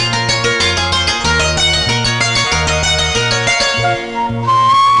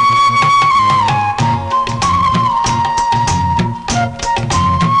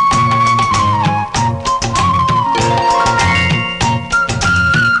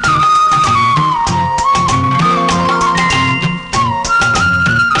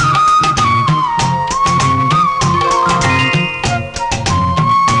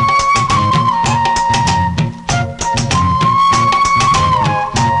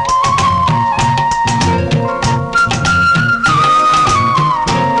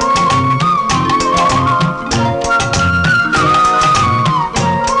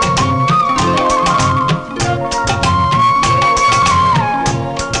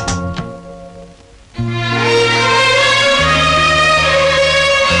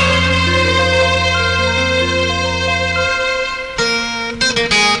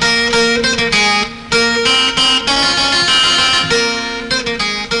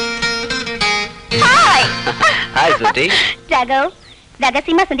 ஹாய் சுட்டி. ராகவ்,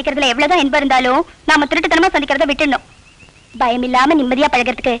 ரகசியமா சந்திக்கிறதுல எவ்வளவுதான் இன்பம் இருந்தாலும் நாம திருட்டுத்தனமா சந்திக்கிறத விட்டுடணும். பயம் இல்லாம நிம்மதியா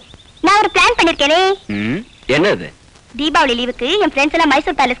பழகிறதுக்கு நான் ஒரு பிளான் பண்ணிருக்கேனே. என்னது? தீபாவளி லீவுக்கு என் ஃப்ரெண்ட்ஸ் எல்லாம்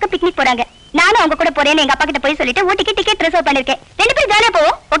மைசூர் பேலஸ்க்கு பிக்னிக் போறாங்க. நானும் அவங்க கூட போறேன்னு எங்க அப்பா கிட்ட போய் சொல்லிட்டு ஊட்டிக்கு டிக்கெட் ரிசர்வ் பண்ணிருக்கேன். 2 பேரும் ஜாலியா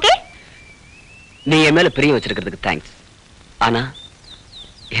போவோம். ஓகே? நீ என் மேல பிரியம் வச்சிருக்கிறதுக்கு தேங்க்ஸ். ஆனா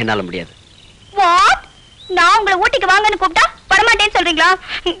என்னால முடியாது. வாட்? நான் உங்களை ஊட்டிக்கு வாங்கன்னு கூப்பிட்டா வரமாட்டேன்னு சொல்றீங்களா?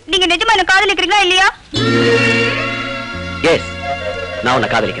 நீங்க நிஜமா என்ன காதலிக்கிறீங்களா இல்லையா? எஸ், நான் உன்னை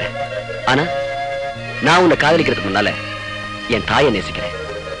காதலிக்கிறேன். ஆனா நான் உன்னை காதலிக்கிறதுக்கு முன்னால என் தாயை நேசிக்கிறேன்,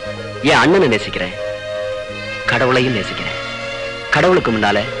 என் அண்ணனை நேசிக்கிறேன், கடவுளையும் நேசிக்கிறேன். கடவுளுக்கு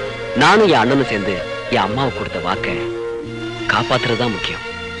முன்னால நானும் என் அண்ணனும் சேர்ந்து என் அம்மாவை கொடுத்த வாக்க காப்பாத்துறதுதான் முக்கியம்.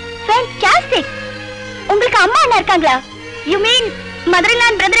 Fantastic. உங்களுக்கு அம்மா அண்ணா இருக்காங்களா? You mean mother-in-law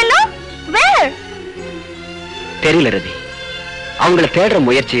and brother-in-law? Where? தெரியல ரதி. அவங்கள தேடுற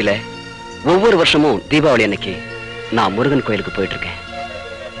முயற்சியில ஒவ்வொரு வருஷமும் தீபாவளி அன்னைக்கு நான் முருகன் கோயிலுக்கு போயிட்டு இருக்கேன்.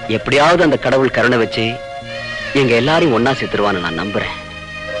 எப்படியாவது அந்த கடவுள் கருணை வச்சு எங்க எல்லாரையும் ஒன்னா சேர்த்துருவான்னு நான் நம்புறேன்.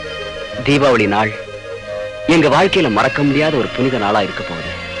 தீபாவளி நாள் எங்க வாழ்க்கையில மறக்க முடியாத ஒரு புனித நாளா இருக்க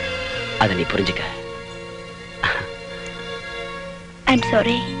போகுது. அதை நீ புரிஞ்சுக்க. I'm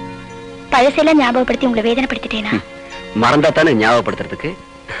sorry. பழசெல்லாம் ஞாபகப்படுத்தி உங்களை வேதனைப்படுத்திட்டேனா? மறந்தா தானே ஞாபகப்படுத்துறதுக்கு.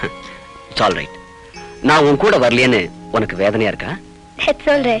 It's all right. நான் உன் கூட வரலையேன்னு உனக்கு வேதனையா இருக்கா? That's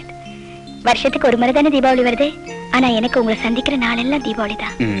all right. வருஷத்துக்கு ஒரு முறை தானே தீபாவளி வருது. ஆனா எனக்கு உங்களை சந்திக்கிற நாளெல்லாம் தீபாவளி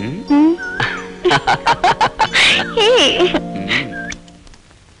தான்.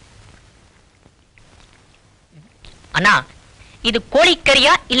 அண்ணா, இது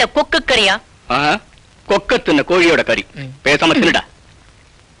கோழிக்கறியா இல்ல கொக்கு கறியா? கொக்கத்துன கோழியோட கறி. பேசாம திருடா.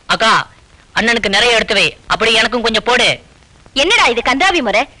 அக்கா, அண்ணனுக்கு நிறைய எடுத்துவே, அப்படி எனக்கும் கொஞ்சம் போடு. என்னடா இது கந்தாவி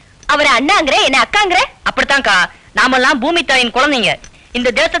முறை? அவரை அண்ணாங்கிற என்ன அக்காங்கிற? அப்படித்தான்க்கா, நாமெல்லாம் பூமி தாயின் குழந்தைங்க. இந்த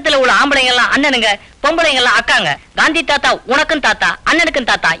தேசத்துல உள்ள ஆம்பளைங்க எல்லாம் அண்ணனுங்க, பொம்பளைங்க எல்லாம் அக்காங்க. காந்தி தாத்தா உனக்கும் தாத்தா, அண்ணனுக்கும்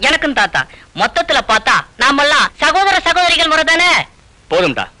தாத்தா, எனக்கும் தாத்தா. மொத்தத்துல பார்த்தா நாமெல்லாம் சகோதர சகோதரிகள் முறை தானே.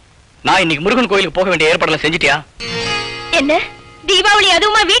 போதும்டா. நான் இன்னைக்கு முருகன் கோயிலுக்கு போக வேண்டிய ஏற்பாடுலாம் செஞ்சிட்டியா? என்ன தீபாவளி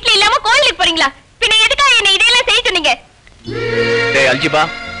அதுவுமா வீட்டுல இல்லாம கோயிலுக்கு போறீங்களா? பின்ன எதுக்காக என்ன இதெல்லாம் செய்ய சொன்னீங்க? டேய் அல்ஜிபா,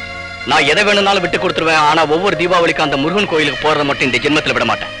 நான் எதை வேணும்னாலும் விட்டு கொடுத்துருவேன். ஆனா ஒவ்வொரு தீபாவளிக்கு அந்த முருகன் கோயிலுக்கு போறத மட்டும் இந்த ஜென்மத்துல விட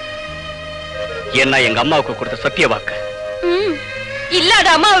மாட்டேன். என்ன எங்க அம்மாவுக்கு கொடுத்த சத்திய வாக்கு. இல்லாத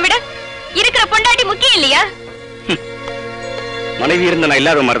அம்மாவை விட இருக்கிற பொண்டாட்டி முக்கியம் இல்லையா? மனைவி இருந்த நான்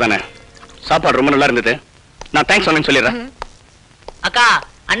எல்லாரும் மாதிரி தானே. சாப்பாடு ரொம்ப நல்லா இருந்தது. நான் தேங்க்ஸ் சொன்னேன்னு சொல்லிடுறேன். அக்கா,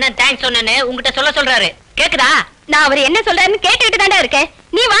 அண்ணன் தேங்க்ஸ் சொன்னேன்னு உங்ககிட்ட சொல்றாரு. கேக்குதா? நான் அவர் என்ன சொல்றாருன்னு கேட்டுக்கிட்டு தாண்டா இருக்கேன்.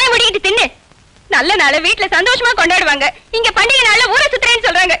 நீ வாய மூடிக்கிட்டு தின்னு. நல்ல நாள வீட்டுல சந்தோஷமா கொண்டாடுவாங்க. இங்க பண்டிகை நாள்ல ஊரை சுத்துறேன்னு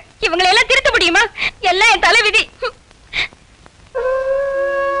சொல்றாங்க. இவங்களை எல்லாம் திருத்த முடியுமா? எல்லாம் என் தலைவிதி.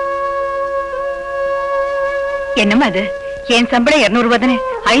 என்னம்மா அது? என் சம்பளம் 200 ரூபாய் தானே,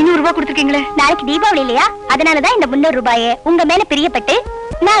 500 ரூபாய் கொடுத்துருக்கீங்களே. நாளைக்கு தீபாவளி இல்லையா? அதனாலதான் இந்த 300 ரூபாயை உங்க மேல பிரியப்பட்டு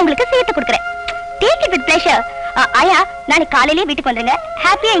நான் உங்களுக்கு சேர்த்து கொடுக்குறேன். Take it with pleasure. ஆயா, நாளைக்கு காலையிலேயே வீட்டுக்கு வந்துருங்க.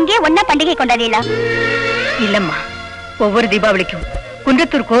 ஹாப்பியா இங்கே ஒன்னா பண்டிகை கொண்டாடிடலாம். இல்லம்மா, ஒவ்வொரு தீபாவளிக்கும்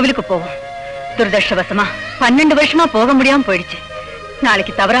குன்றத்தூர் கோவிலுக்கு போவோம். துரதிருஷ்டவசமா 12 வருஷமா போக முடியாம போயிடுச்சு.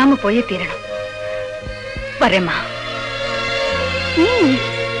 நாளைக்கு தவறாம போயே தீரணும். வரேம்மா.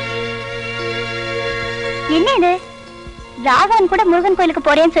 என்ன இது? ராகவன் கூட முருகன் கோயிலுக்கு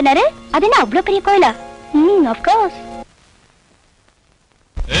போறேன்னு சொன்னாரு. அது என்ன அவ்வளவு பெரிய கோயிலா? Of course.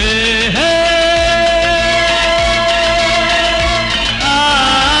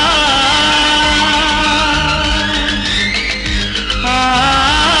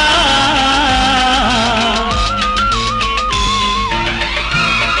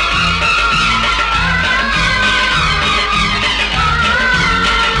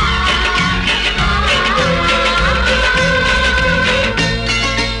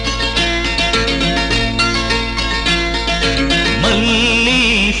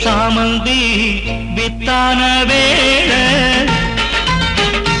 சாமந்தி வித்தான வேள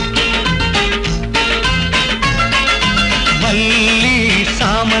மல்லி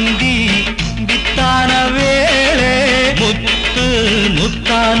சாமந்தி வித்தான வேள முத்து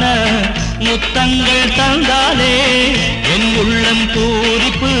முத்தான முத்தங்கள் தந்தாலே என் உள்ளம்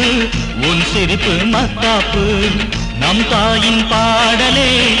பூரிப்பு, உன் சிரிப்பு மத்தாப்பு. நம் தாயின்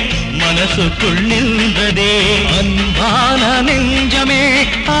பாடலே மனசுக்குள் நின்றதே. அன்பான நெஞ்சமே,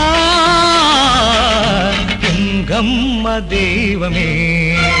 எங்கம்மா தெய்வமே.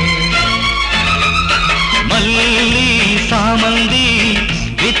 மல்லி சாமந்தி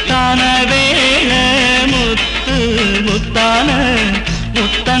வித்தான வேள முத்து முத்தான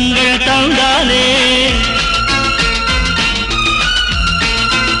முத்தங்கள் தந்தாலே.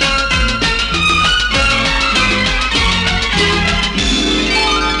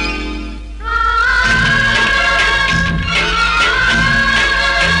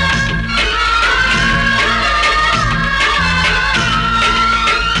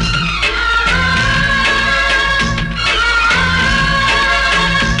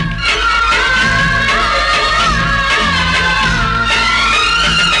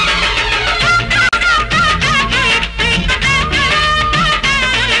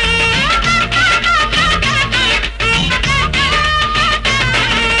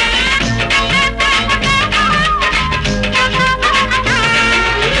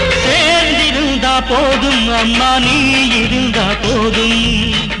 அம்மா நீ இருந்தா போதும்,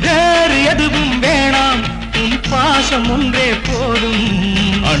 வேறு எதுவும் வேணாம், உன் பாசம் ஒன்றே போதும்.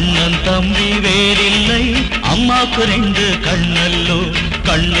 அண்ணன் தம்பி வேறில்லை, அம்மாக்கு 2 கண்ணல்லோ,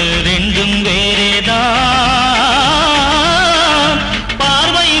 கண்ணு 2ம் வேறேதான்,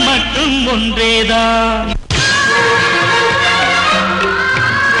 பார்வை மட்டும் ஒன்றேதான்.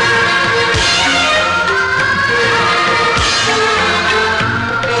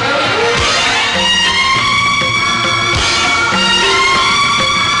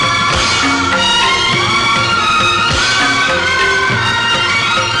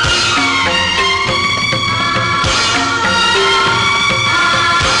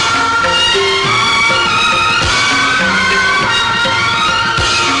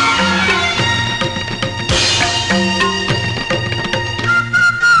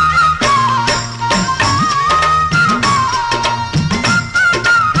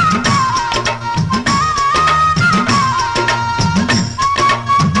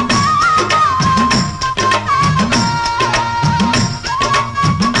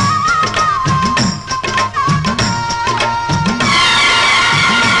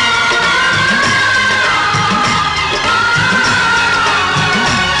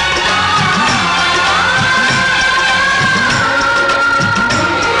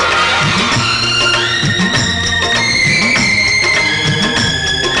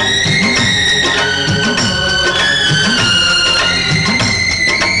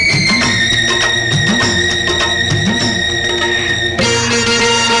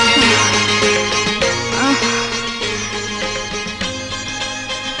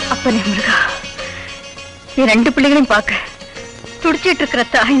 அப்பனே முருகா, நீ 2 பிள்ளைகளையும் பார்க்க துடிச்சிட்டு இருக்கிற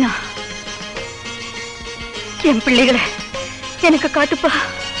தாய்னா, என் பிள்ளைகளை எனக்கு காட்டுப்பா.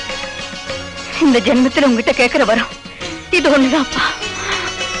 இந்த ஜென்மத்தில் உங்ககிட்ட கேட்கிற வரம் இது ஒண்ணுதான்ப்பா.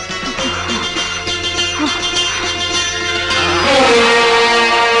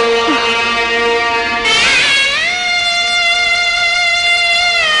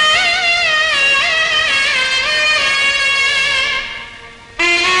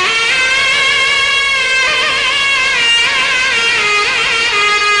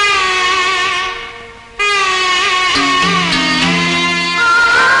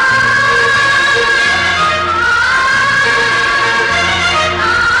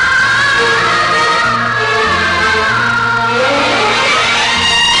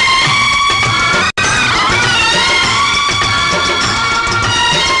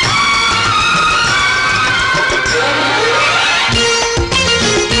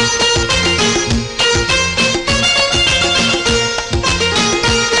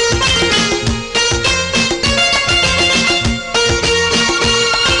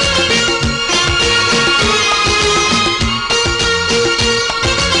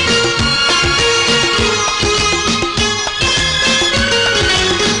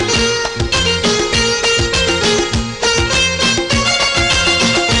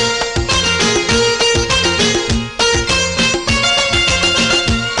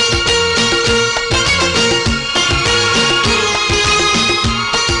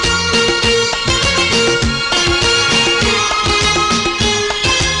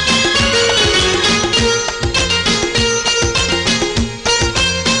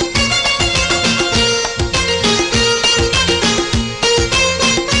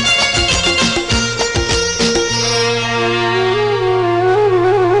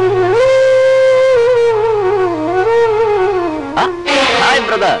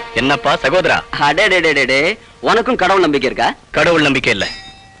 என்னப்பா சகோதரா? அடே, உனக்கும் கடவுள் நம்பிக்கை இருக்கா? கடவுள் நம்பிக்கை இல்ல,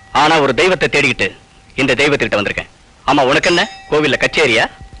 ஆனா ஒரு தெய்வத்தை தேடிக்கிட்டு இந்த தெய்வத்திட்ட வந்திருக்கேன். ஆமா, உனக்கு என்ன கோவில்ல கச்சேரியா?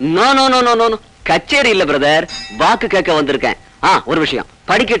 No no no no no, கச்சேரி இல்ல பிரதர், வாக்கு கேட்க வந்திருக்கேன். ஒரு விஷயம்,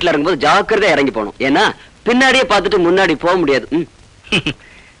 படிக்கட்டுல இறங்கும்போது ஜாக்கிரதையா இறங்கி போகணும். ஏன்னா பின்னாடியே பார்த்துட்டு முன்னாடி போக முடியாது.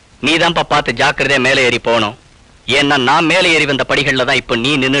 நீதான்ப்பா பார்த்து ஜாக்கிரதையா மேலே ஏறி போகணும். ஏன்னா நான் மேலே ஏறி வந்த படிகள்ல தான் இப்ப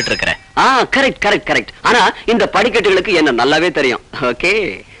நீ நின்னுட்டு இருக்கிற. Correct correct correct. ஆனா இந்த படிக்கட்டுகளுக்கு என்ன நல்லாவே தெரியும். ஓகே.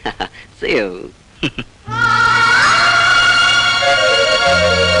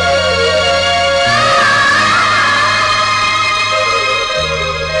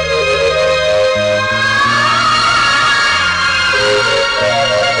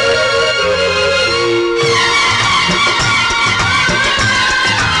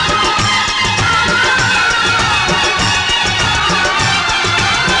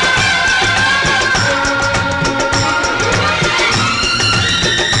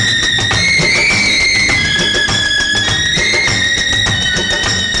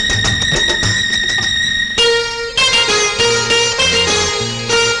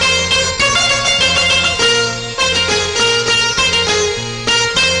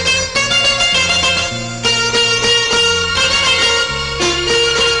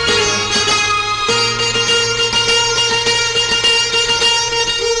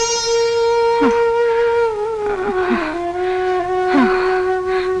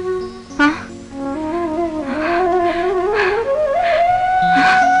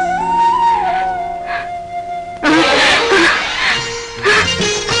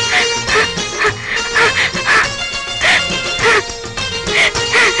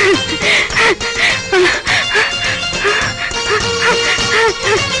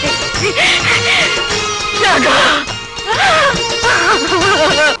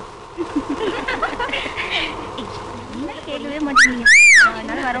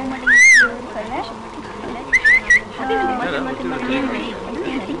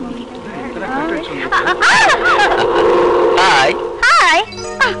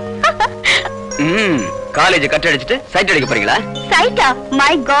 காலேஜ் கட் அடிச்சிட்டு சைட் அடிக்க போறீங்களா? சைட்டா?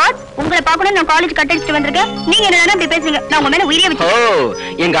 மை காட், உங்களை பார்க்கணும் நான் காலேஜ் கட் அடிச்சிட்டு வந்திருக்கேன். நீங்க என்ன இப்படி பேசுங்க? நான் உங்க மேல உயிரே வச்சு. ஓ,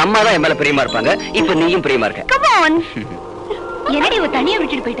 எங்க அம்மா தான் என் மேல பிரியமா இருப்பாங்க. இப்போ நீயும் பிரியமா இருக்க. Come on. என்னடி ஒரு தனியா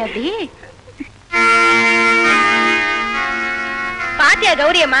விட்டுட்டு போயிட்டாடி? பாத்தியா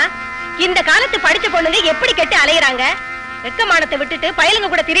கௌரியம்மா, இந்த காலத்து படிச்ச பொண்ணுங்க எப்படி கெட்டு அலையறாங்க. வெக்கமானத்தை விட்டுட்டு பயலுங்க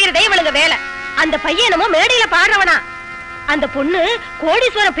கூட திரியறதே இவளுங்க வேலை. அந்த பையனமோ மேடையில பாடுறவனா, அந்த பொண்ணு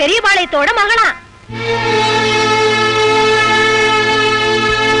கோடீஸ்வரம் பெரியபாளையத்தோட மகளா.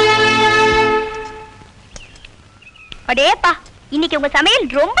 அடேப்பா, இன்னைக்கு உங்க சமையல்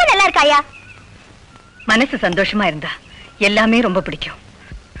ரொம்ப நல்லா இருக்காயா. மனசு சந்தோஷமா இருந்தா எல்லாமே ரொம்ப பிடிக்கும்.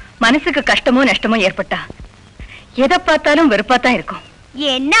 மனசுக்கு கஷ்டமோ நஷ்டமோ ஏற்பட்டா எதை பார்த்தாலும் வெறுப்பாத்தான் இருக்கும்.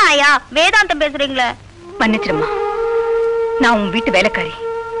 என்ன ஆயா வேதாந்தம் பேசுறீங்களே? மன்னிச்சிருமா, நான் உன் வீட்டு வேலைக்காரி.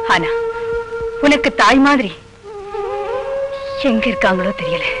 ஆனா உனக்கு தாய் மாதிரி எங்க இருக்காங்களோ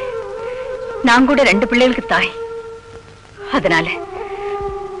தெரியல. நான் கூட 2 பிள்ளைகளுக்கு தாய். அதனால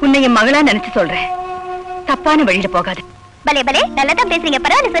உன்னை என் மகளா நினைச்சு சொல்றேன். தப்பான வழியில போகாது. பலே பலே, நல்லதான் பேசுறீங்க.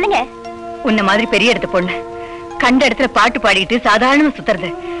 பரவாயில்ல, சொல்லுங்க. உன்ன மாதிரி பெரிய இடத்து பொண்ணு கண்ட இடத்துல பாட்டு பாடிட்டு சாதாரணமா சுத்துறது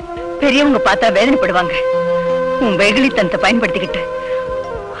பெரியவங்க பார்த்தா வேதனைப்படுவாங்க. உன் வெகுளித்தனத்தை பயன்படுத்திக்கிட்டு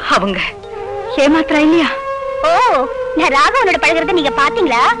அவங்க ஏமாத்துறா இல்லையா? ஓ, நான் ராகவனோட பழகுறத நீங்க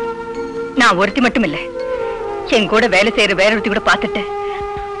பாத்தீங்களா? நான் ஒருத்தி மட்டும் இல்ல, என் கூட வேலை செய்யற வேற ஒருத்தி கூட பார்த்துட்டு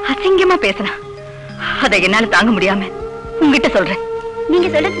அசிங்கமா பேசினா. அதை என்னால தாங்க முடியாம உங்ககிட்ட சொல்றேன். நீங்க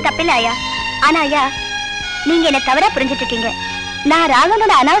சொல்றது தப்பில்ல ஐயா. ஆனா ஐயா, நீங்க என்ன தவறா புரிஞ்சிட்டு இருக்கீங்க. நான்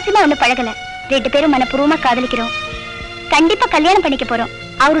ராகவனோட அனாவசியமா ஒண்ணு பழகல. 2 பேரும் மனப்பூர்வமா காதலிக்கிறோம். கண்டிப்பா கல்யாணம் பண்ணிக்க போறோம்.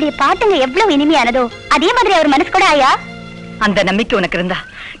 அவருடைய பாட்டுங்க எவ்வளவு இனிமையானதோ அதே மாதிரி அவர் மனசு கூட ஐயா. அந்த நம்பிக்கை உனக்கு இருந்தா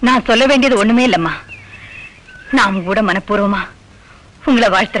நான் சொல்ல வேண்டியது ஒண்ணுமே இல்லம்மா. நான் கூட மனப்பூர்வமா உங்களை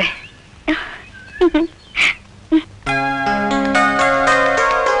வாழ்த்துறேன்.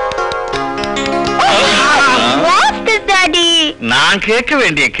 நான் கேட்க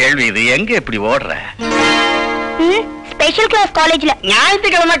வேண்டிய கேள்வி இது. எங்க இப்படி ஓடுற? ஸ்பெஷல் கிளாஸ் காலேஜ்ல.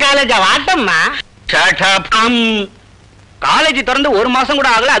 ஞாயிற்றுக்கிழமை காலேஜா? வாட்டம்மா. காலேஜ் திறந்து 1 மாசம் கூட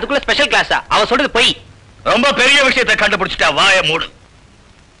ஆகல, அதுக்குள்ள ஸ்பெஷல் கிளாஸா? அவ சொல்றது போய். ரொம்ப பெரிய விஷயத்தை கண்டுபிடிச்சிட்டா. வாய மூடு.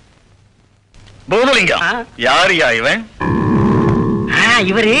 பூதலிங்கம் யாரியா இவன்?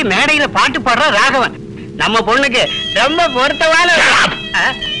 இவரு மேடையில பாட்டு பாடுற ராகவன். நம்ம பொண்ணுக்கு ரொம்ப பொருத்தமான.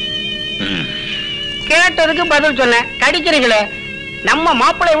 கேட்டதுக்கு பதில் சொன்னேன். கடிக்கிறீங்களே. நம்ம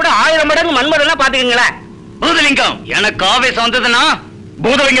மாப்பிளை விட 1000 மடங்கு மன்மதனா பாத்துக்கீங்களேன். பூதலிங்கம், எனக்கு ஆவேசம் வந்ததுன்னா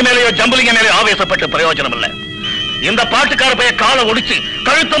பூதலிங்க மேலேயோ ஜம்புலிங்க மேலேயோ ஆவேசப்பட்டு பிரயோஜனம் இல்ல. இந்த பாட்டுக்கார பைய காலை ஒடிச்சு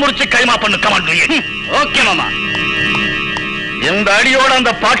கழுத்த முடிச்சு கைமா பண்ணு. கமாண்ட். ஓகே மாமா. இந்த அடியோட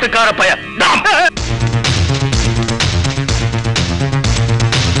அந்த பாட்டுக்கார பைய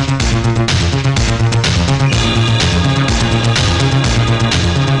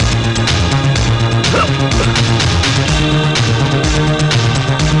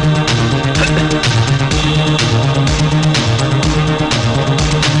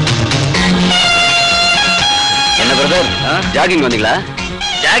என்ன பிரதர், ஜாகிங் வந்தீங்களா?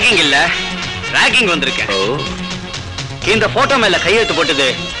 ஜாகிங் இல்ல, ராகிங் வந்திருக்கேன். இந்த போட்டோ மேல கையெழுத்து போட்டது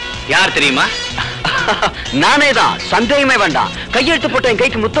யார் தெரியுமா? நானே தான், சந்தேகமே வேண்டாம். கையெழுத்து போட்ட என்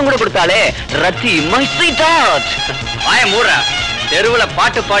கைக்கு முத்தம் கூட கொடுத்தாலே ரத்தி. My sweet heart. வாய மூட. தெருவுல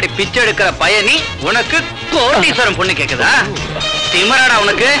பாட்டு பாடி பிச்சை எடுக்கிற பயணி உனக்கு கோடீஸ்வரம் பொண்ணு கேக்குதா? திமராடா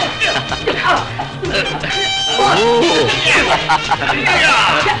உனக்கு?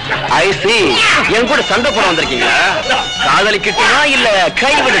 ஐ சி. என் கூட சண்டை போட வந்திருக்கீங்களா? காதலிக்கட்டுமா இல்ல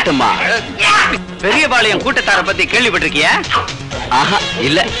கை விடட்டுமா? பெரியபாளையம் கூட்டத்தார பத்தி கேள்விப்பட்டிருக்கியா? ஆஹா,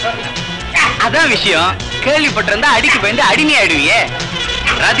 இல்ல. அதான் விஷயம். கேள்விப்பட்டிருந்தா அடிக்கு பயந்து அடிமை ஆயிடுவியே.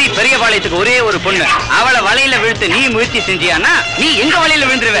 ரதி பெரியபாளையத்துக்கு ஒரே ஒரு பொண்ணு. அவளை வலையில விழுத்து நீ முயற்சி செஞ்சியானா நீ எங்க வலையில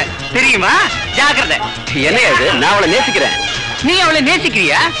விழுந்துருவ தெரியுமா? ஜாக்கிரதை. என்ன இது? நான் அவளை நேசிக்கிறேன். நீ அவளை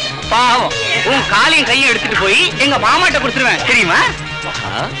நேசிக்கிறியா? பாவம், உன் காலையும் கையும் எடுத்துட்டு போய் எங்க மாமாட்ட கொடுத்துருவேன் தெரியுமா?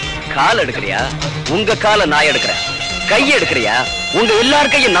 கால் எடுக்கிறியா? உங்க காலை நான் எடுக்கிறேன். கையை எடுக்கிறியா? உங்க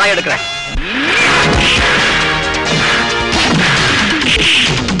எல்லார் கையும் நான் எடுக்கிறேன்.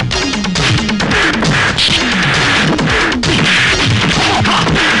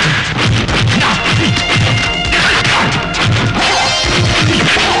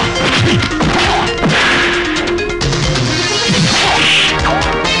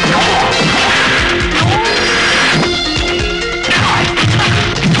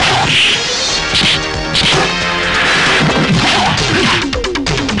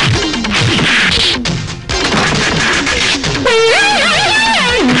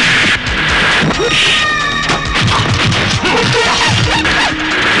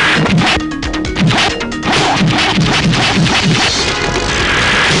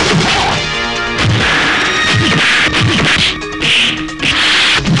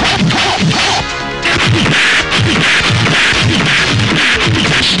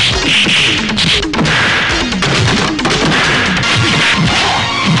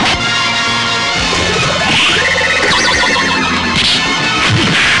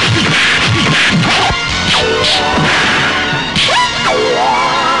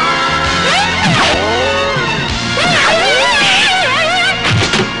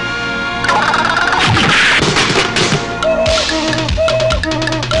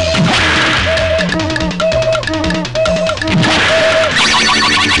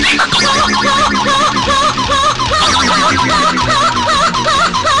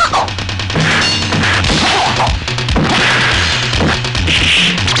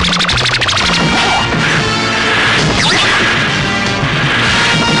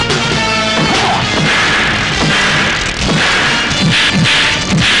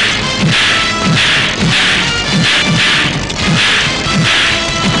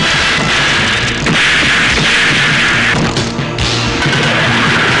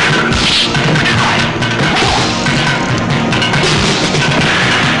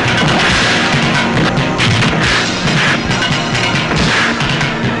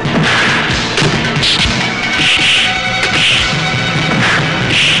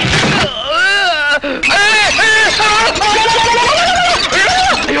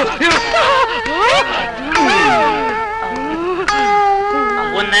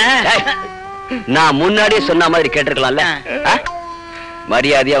 நான் முன்னாடியே சொன்ன மாதிரி கேட்டிருக்கலாம்ல.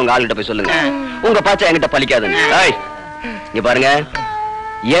 மரியாதையா உங்க ஆளுகிட்ட போய் சொல்லுங்க, உங்க பாச்சா என்கிட்ட பலிக்காதுன்னு. இங்க பாருங்க,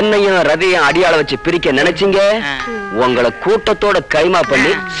 என்னையும் ரதியும் அடியாள வச்சு பிரிக்க நினைச்சீங்க, உங்களை கூட்டத்தோட கைமா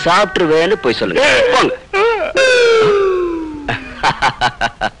பண்ணி சாப்பிட்டுருவேன்னு போய் சொல்லுங்க. போங்க.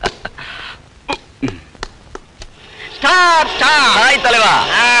 தலைவா,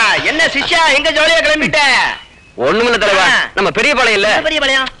 என்ன சிஷ்யா எங்க ஜோலியா கிளம்பிட்ட? ஒண்ணுமில்ல தலைவா, நம்ம பெரிய பாளையம் இல்ல, பெரிய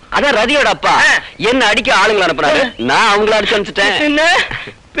பாளையம் அதான் ரதியோட அப்பா என்ன அடிக்க ஆளுங்களை அனுப்புறாரு, நான் அவங்கள அடிச்சு அனுப்பிச்சிட்டேன்.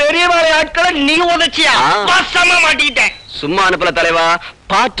 பெரிய பாளையம் ஆட்களை நீ உதச்சியா? வசமா மாட்டிக்கிட்டேன். சும்மா அனுப்பல தலைவா,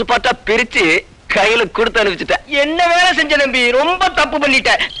 பாட்டு பாட்டா பிரிச்சு கையில கொடுத்து அனுப்பிச்சிட்டேன். என்ன வேலை செஞ்ச தம்பி, ரொம்ப தப்பு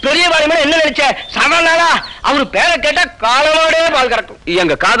பண்ணிட்ட. பெரிய பாளையமா என்ன நினைச்ச? சவனாலா அவரு பேரை கேட்டா காலனோடே பால் கறக்கும்.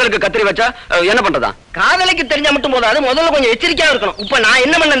 எங்க காதலுக்கு கத்திரி வச்சா என்ன பண்றதா? காதலுக்கு தெரிஞ்சா மட்டும் போதாது, முதல்ல கொஞ்சம் எச்சரிக்கையா இருக்கணும். இப்ப நான்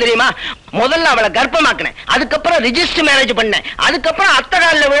என்ன பண்ண தெரியுமா? முதல்ல அவளை கர்ப்பமாக்கினேன், அதுக்கப்புறம் ரிஜிஸ்டர் மேரேஜ் பண்ணேன், அதுக்கப்புறம் அத்தை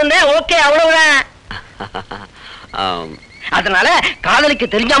காலில் விழுந்தேன். ஓகே, அவ்வளவுதான். அதனால காதலுக்கு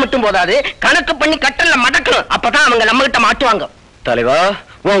தெரிஞ்சா மட்டும் போதாது, கணக்கு பண்ணி கட்டல்ல மடக்கணும். அப்பதான் அவங்க நம்ம கிட்ட மாட்டுவாங்க. தலைவா,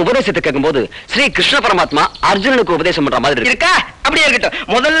 உன் உபதேசத்தை கேட்கும் போது ஸ்ரீ கிருஷ்ண பரமாத்மா அர்ஜுனனுக்கு உபதேசம் பண்ற மாதிரி இருக்கா? அப்படியே இருக்கட்டும்.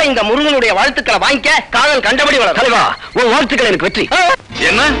 முதல்ல இந்த முருகனுடைய வாழ்த்துக்களை வாங்கிக்க, காதல் கண்டபடி வளரும். தலைவா, உன் வாழ்த்துக்கள் எனக்கு வெற்றி.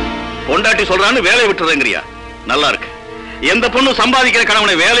 என்ன பொண்டாட்டி சொல்றான்னு வேலையை விட்டுறதுங்கறியா? நல்லா இருக்கு. எந்த பொண்ணு சம்பாதிக்கிற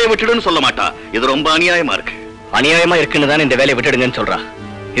கணவனை வேலையை விட்டுடுன்னு சொல்ல மாட்டா. இது ரொம்ப அநியாயமா இருக்கு. அநியாயமா இருக்குன்னு தானே இந்த வேலையை விட்டுடுங்கன்னு சொல்றா.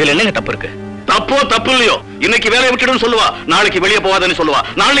 இதுல என்னங்க தப்பு இருக்கு? தப்போ தப்பு இல்லையோ, இன்னைக்கு வேலையை விட்டுடுன்னு சொல்லுவா, நாளைக்கு வெளியே போவாதன்னு சொல்லுவா,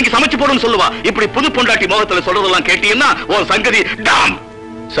 நாளைக்கு சமைச்சு போடுன்னு சொல்லுவா. இப்படி புது பொண்டாட்டி முகத்துல சொல்றதெல்லாம் கேட்டீங்கன்னா உன் சங்கதி டாம்.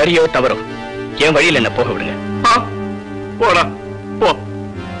 சரியோ தவறோ, என் வழியில் என்ன போக விடுங்க. போடா போ.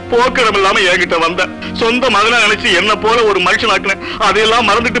 போக்கிடம் இல்லாம என்கிட்ட வந்த சொந்த மகனா நினைச்சு என்ன போல ஒரு மனுஷன் ஆக்குனேன். அதையெல்லாம்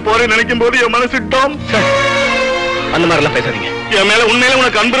மறந்துட்டு போறேன்னு நினைக்கும் போது என் மனசு டாம். அந்த மாதிரி எல்லாம் பேசாதீங்க. என் மேல உண்மையில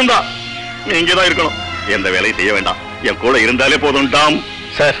உனக்கு அன்பு இருந்தா நீ இங்கதான் இருக்கணும். எந்த வேலையும் செய்ய வேண்டாம், என் கூட இருந்தாலே போதும் டாம்.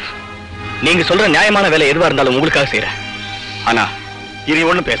 சார், நீங்க சொல்ற நியாயமான வேலை எதுவா இருந்தாலும் உங்களுக்காக செய்யறேன். ஆனா இனி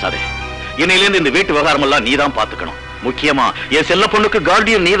ஒண்ணும் பேசாதே. இன்னையிலேருந்து இந்த வீட்டு விவகாரம் எல்லாம் நீதான் பாத்துக்கணும். முக்கியமா என் செல்ல பொண்ணுக்கு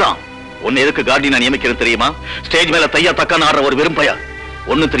கார்டியன் நீதான். உன்னை எதுக்கு கார்டியனா நியமிக்கிறது தெரியுமா? ஸ்டேஜ் மேல தையா தக்கான ஆடுற ஒரு வெறும் பையன்,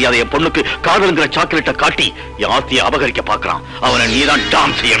 ஒண்ணும் தெரியாத என் பொண்ணுக்கு காதலுங்கிற சாக்லேட்டை காட்டி என் ஆஸ்தியை அபகரிக்க பாக்குறான். அவனை நீதான்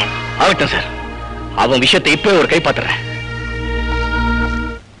டாம் செய்யணும். ஆகட்டும் சார், அவன் விஷயத்தை இப்ப ஒரு கை பாத்துறேன்.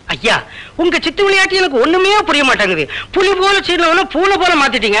 ஐயா, உங்க சித்து விளையாட்டு எனக்கு ஒண்ணுமே புரிய மாட்டேங்குது. புலி போல சீனவன பூனை போல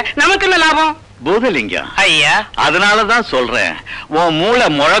மாத்திட்டீங்க. நமக்கு என்ன லாபம்? பூதலிங்கம் ஐயா, அதனாலதான் சொல்றேன், உன் மூளை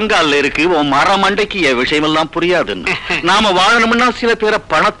முழங்கால இருக்கு, உன் மரமண்டைக்கு என் விஷயம் எல்லாம் புரியாதுன்னு. நாம வாழணும்னா சில பேரை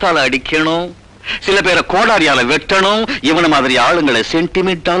பணத்தால அடிக்கணும், சில பேரை கோடாரியால வெட்டணும், இவன மாதிரி ஆளுங்களை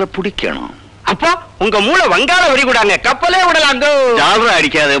சென்டிமெண்டால பிடிக்கணும். அப்போ உங்க மூளை வங்காள வரி கூடாங்க, கப்பலே விடலாங்க. ஜாலரா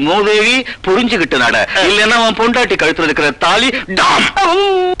அடிக்காத மூதேவி, புரிஞ்சுகிட்டு நட, இல்லன்னா உன் பொண்டாட்டி கழுத்துல இருக்கிற தாலி டாம்.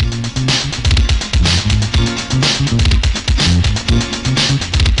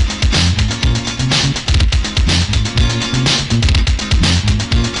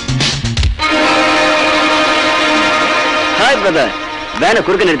 ஹாய் பிரதர், வேலை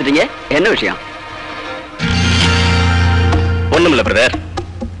குறுக்க நிறுத்திட்டீங்க, என்ன விஷயம்? ஒண்ணுமில்ல பிரதர்,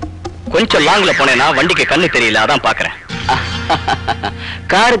 கொஞ்சம் லாங்ல போனேன்னா வண்டிக்கு கண்ணு தெரியல, அதான் பாக்குறேன்.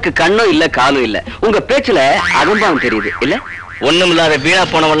 காருக்கு கண்ணும் இல்ல காலும் இல்ல, உங்க பேச்சுல அகம்பாவம் தெரியுது இல்ல? ஒண்ணுமில்லாத வீணா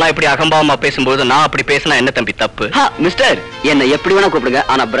போனவெல்லாம் இப்படி அகம்பாவமா பேசும்போது நான் அப்படி பேசினா என்ன தம்பி தப்பு? மிஸ்டர், என்ன எப்படி வேணா கூப்பிடுங்க,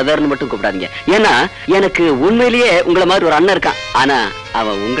 ஆனா பிரதர்னு மட்டும் கூப்பிடாதீங்க. ஏன்னா எனக்கு உண்மையிலேயே உங்களை மாதிரி ஒரு அண்ணன் இருக்கான், ஆனா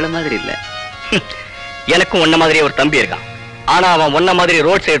அவன் உங்களை மாதிரி இல்ல. எனக்கும் உன்ன மாதிரியே ஒரு தம்பி இருக்கான், ஆனா அவன் உன்ன மாதிரி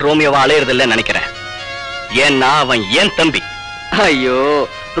ரோட் சைடு ரோமியோவா அலையறது இல்லைன்னு நினைக்கிறேன். ஏன்னா அவன் ஏன் தம்பி. ஐயோ,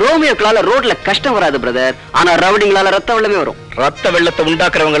 ரோமியோக்களால ரோட்ல கஷ்டம் வராது பிரதர், ஆனா ரவுடிங்களால ரத்த வெள்ளமே வரும். ரத்த வெள்ளத்தை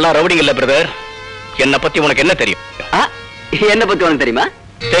உண்டாக்குறவங்க எல்லாம் ரவுடிங்க இல்ல பிரதர். என்ன பத்தி உனக்கு என்ன தெரியும்? என்ன பத்தி உனக்கு தெரியுமா?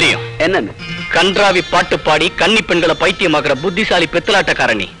 தெரியும். என்னன்னு? கன்றாவி பாட்டு பாடி கன்னி பெண்களை பைத்தியமாக்குற புத்திசாலி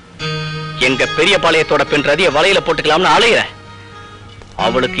பெத்தலாட்டக்காரணி. எங்க பெரிய பாளையத்தோட பெண் ரதிய வலையில போட்டுக்கலாம்னு அலையிற.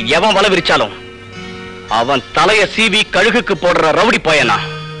 அவளுக்கு எவன் வலை விரிச்சாலும் அவன் தலைய சீவி கழுகுக்கு போடுற ரவுடி பையனா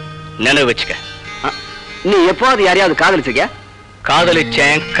நினைவு வச்சுக்க. நீ எப்போது யாரையாவது காதலிச்சிருக்கியா?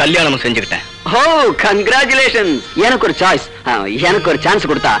 காதலிச்சேன், கல்யாணம் செஞ்சுக்கிட்டேன். ஓ, கங்க்ராச்சுலேஷன். எனக்கு ஒரு சாய்ஸ், எனக்கு ஒரு சான்ஸ்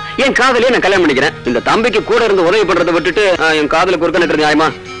கொடுத்தா என் காதலியே நான் கல்யாணம் பண்ணிக்கிறேன். இந்த தம்பிக்கு கூட இருந்து உதவி பண்றதை விட்டுட்டு என் காதல குறுக்க நிற்கிறது நியாயமா?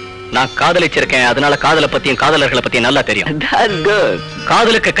 நான் காதலிச்சிருக்கேன், அதனால காதலை பத்தியும் காதலர்களை பத்தியும் நல்லா தெரியும்.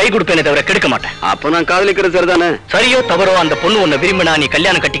 காதலுக்கு கை கொடுப்பேனே தவிர கெடுக்க மாட்டேன். அப்ப நான் காதலிக்கிறது சரிதானே? சரியோ தவறோ, அந்த பொண்ணு உன்னை விரும்பினா நீ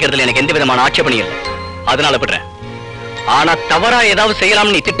கல்யாணம் கட்டிக்கிறதுல எனக்கு எந்த விதமான ஆட்சேபனையும் இல்லை, அதனால விடுறேன். ஆனா தவறா ஏதாவது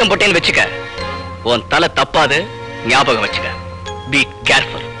செய்யலாம் நீ திட்டம் போட்டேன்னு வச்சுக்க, உன் தலை தப்பாது, ஞாபகம் வச்சுக்க. Be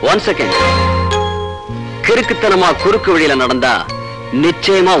careful. One second. கிறுக்குத்தனமா குறுக்கு வழியில நடந்தா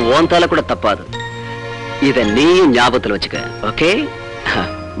நிச்சயமா உன் தலை கூட தப்பாது. இத நீயும் ஞாபகத்துல வச்சுக்க. ஓகே,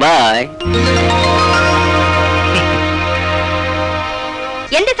 பாய்.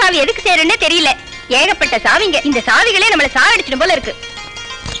 எந்த எந்த சாவி எதுக்கு சேருன்னே தெரியல. ஏகப்பட்ட சாவிங்க. இந்த சாவிகளே நம்மள சாவடிச்சிடும் போல இருக்கு.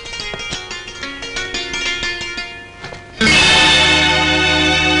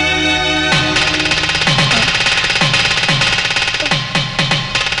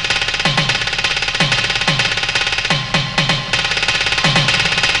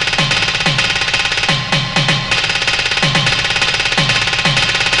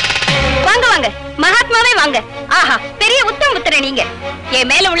 மகாத்மாவே வாங்க. ஆஹா, பெரிய உத்தம புத்திர நீங்க. என்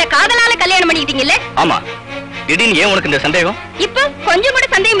மேல உள்ள காதலால கல்யாணம் பண்ணிக்கிட்டீங்கல்ல? ஆமா. திடீர்னு ஏன் உனக்கு இந்த சந்தேகம்? இப்ப கொஞ்சம் கூட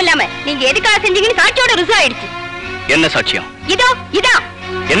சந்தேகம் இல்லாம நீங்க எதுக்காக செஞ்சீங்கன்னு சாட்சியோட ருசு ஆயிடுச்சு. என்ன சாட்சியம்? இதா.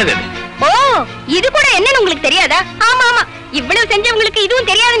 என்னது? ஓ, இது கூட என்னன்னு உங்களுக்கு தெரியாதா? ஆமா ஆமா, இவ்வளவு செஞ்சவங்களுக்கு இதுவும்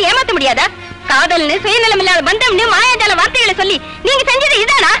தெரியாதுன்னு ஏமாத்த முடியாதா? காதல்னு சுயநலம் இல்லாத பந்தம்னு மாயாஜால வார்த்தைகளை சொல்லி நீங்க செஞ்சது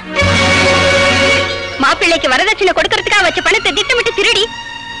இதானா? மாப்பிள்ளைக்கு வரதட்சணை கொடுக்கறதுக்காக வச்ச பணத்தை திட்டமிட்டு திருடி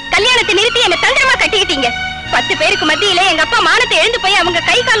கல்யாணத்தை நிறுத்தி என்ன தந்திரமா கட்டிக்கிட்டீங்க. 10 பேருக்கு மத்தியில எங்க அப்பா மானத்தை எழுந்து போய் அவங்க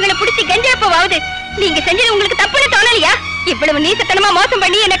கை கால்களை பிடிச்சி கெஞ்சப்பவாவது நீங்க செஞ்சது உங்களுக்கு தப்புன்னு தோணலையா? இவ்வளவு நீசத்தனமா மோசம்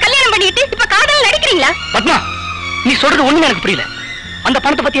பண்ணி என்ன கல்யாணம் பண்ணிட்டு இப்ப காதல் நடிக்கிறீங்களா? பத்மா, நீ சொல்றது ஒண்ணுமே எனக்கு புரியல. அந்த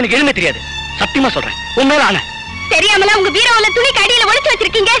பணத்தை பத்தி எனக்கு எதுவுமே தெரியாது. சத்தியமா சொல்றேன், உண்மையில ஆன தெரியாமல உங்க பீரோல துணிக்கு அடியில ஒளிச்சு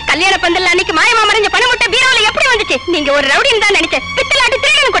வச்சிருக்கீங்க. கல்யாண பந்தல்ல அன்னைக்கு மாயமா மறைஞ்ச பணம் முட்டை பீரோல எப்படி வந்துச்சு? நீங்க ஒரு ரவுடின்னு தான் நினைச்சேன். பித்தலாட்டு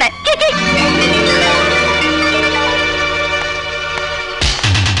திருடணும் கூட.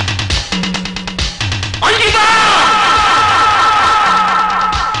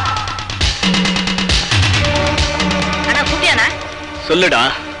 சொல்லுடா,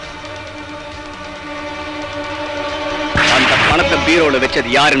 அந்த பணத்தை பீரோல வச்சது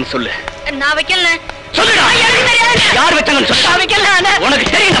யாருன்னு சொல்லு. நான் வைக்கல. சொல்லுடா, யார் வச்சாங்கன்னு சொல்லு. நான் வைக்கல. உனக்கு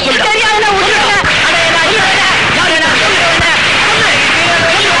தெரியும்.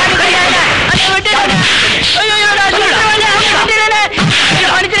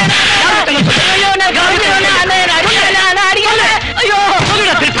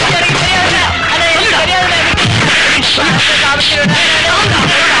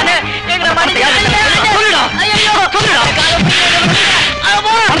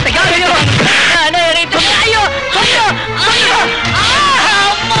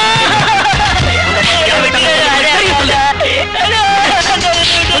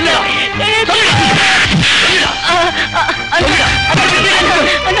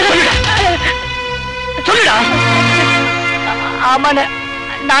 சொல்லுடா. ஆமாண்ணே,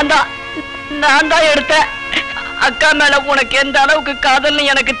 நான் தான் எடுத்தேன். அக்கா மேல உனக்கு எந்த அளவுக்கு காதல்னு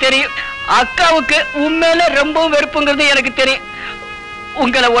எனக்கு தெரியும். அக்காவுக்கு உண்மையில ரொம்பவும் வெறுப்புங்கிறது எனக்கு தெரியும்.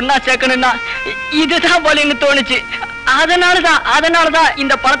 உங்களை ஒன்னா சேர்க்கணும்னா இதுதான் போலன்னு தோணுச்சு. அதனாலதான்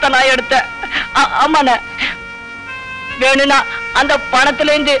இந்த பணத்தை நான் எடுத்தேன். ஆமாண்ணே, வேணும்னா அந்த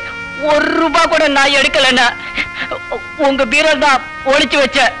பணத்துல இருந்து 1 ரூபாய் கூட நான் எடுக்கலண்ணா. உங்க பீரல் தான் ஒளிச்சு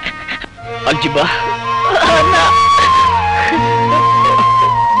வச்சேன். அஞ்சுபா,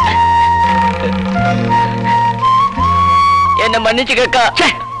 என்ன மன்னிச்சுக்கா.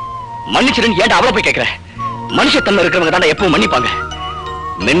 மன்னிச்சிருன்னு ஏன்டா அவளை போய் கேட்கிற? மனுஷத்தன்மை இருக்கிறவங்க தானே எப்பவும் மன்னிப்பாங்க.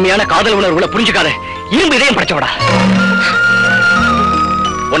 மென்மையான காதல் உணர்வுகளை புரிஞ்சுக்காத இரும்பு இதயம் படைச்சவடா.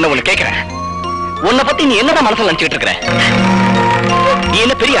 ஒண்ணு கேட்கிறேன், உன்னை பத்தி நீ என்னதான் மனசுல நினைச்சுட்டு இருக்கிற? நீ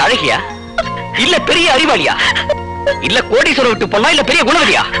என்ன பெரிய அழகியா, இல்ல பெரிய அறிவாளியா, இல்ல கோடீஸ்வரம் விட்டு பொண்ணா, இல்ல பெரிய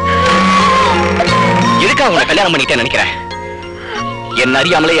குணவதியா? எதுக்காக உன்னை கல்யாணம் பண்ணிட்டேன்னு நினைக்கிறேன்? என்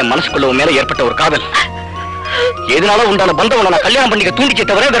அறியாமலே என் மனசுக்குள்ள உன் மேல ஏற்பட்ட ஒரு காதல். எதனால உண்டான பந்தவனை நான் கல்யாணம் பண்ணிக்க தூண்டிச்சே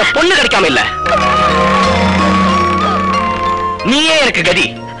தவிர வேற பொண்ணு கிடைக்காம இல்ல. நீயே எனக்கு கதி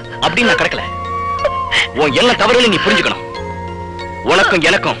அப்படின்னு நான் கிடக்கல. உன் என்ன தவறுன்னு நீ புரிஞ்சுக்கணும். உனக்கும்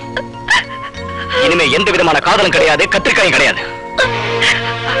எனக்கும் இனிமே எந்த விதமான காதலும் கிடையாது, கத்திரிக்காயும் கிடையாது.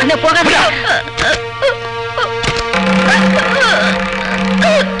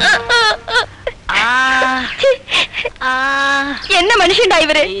 என்ன மனுஷன்டா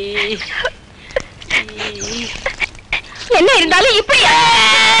இவரு? என்ன இருந்தாலும் இப்படி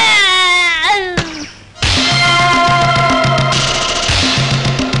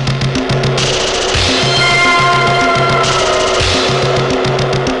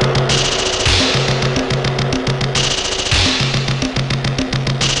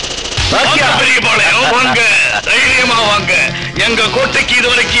தைரியமா வாங்க. எங்க கோட்டைக்கு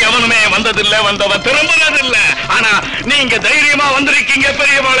இதுவரைக்கும் எவனுமே வந்ததில்லை, வந்தவன் திரும்பினதில்ல. ஆனா நீங்க தைரியமா வந்திருக்கீங்க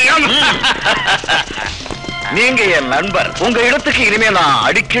பெரியபாளையம். நீங்க என் நண்பர். உங்க இடத்துக்கு இனிமே நான்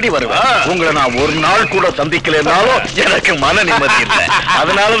அடிக்கடி வருவேன். உங்களை நான் ஒரு நாள் கூட சந்திக்கலனாலும் எனக்கு மன நிம்மதி இல்லை.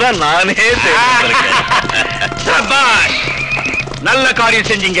 அதனாலதான் நானே நல்ல காரியம்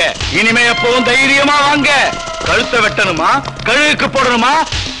செஞ்சீங்க. இனிமே எப்பவும் தைரியமா வாங்க. கழுத்தை வெட்டணுமா, கழுகுக்கு போடணுமா,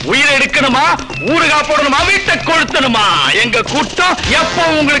 உயிரை எடுக்கணுமா, ஊறுகா போடணுமா, வீட்டை கொளுத்தணுமா, எங்க கூட்டம் எப்போ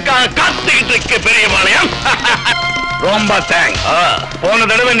உங்களுக்காக காத்துக்கிட்டு இருக்கு பெரியபாளையம். ரொம்ப தேங்க்ஸ். போன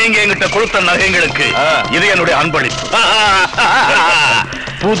தடவை நீங்க எங்கிட்ட கொடுத்த நகைங்களுக்கு இது என்னுடைய அன்பளிப்பு.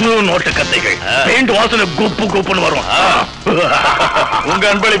 புது நோட்டு கத்தைகள் பெயிண்ட் வாசனை குப்பு குப்புன்னு வரும். உங்க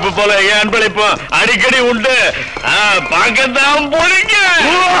அன்பளிப்பு போல என் அன்பளிப்பு அடிக்கடி உண்டு. பார்க்கத்தான் போறீங்க.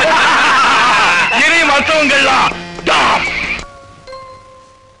 இனி மற்றவங்கெல்லாம்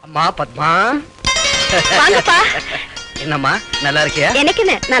அம்மா பத்மா. வாங்கப்பா. என்னம்மா நல்லா இருக்கியா? எனக்கு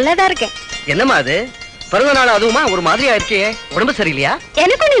என்ன நல்லாதான் இருக்கேன். என்னம்மா அது பிறந்த நாள் அதுவுமா ஒரு மாதிரியா இருக்கியே? உடம்பு சரியில்லையா?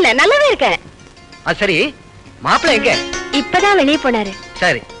 எனக்கும் இல்ல நல்லாவே இருக்கேன். சரி மாப்பிள்ளை எங்க? இப்பதான் வெளியே போனாரு.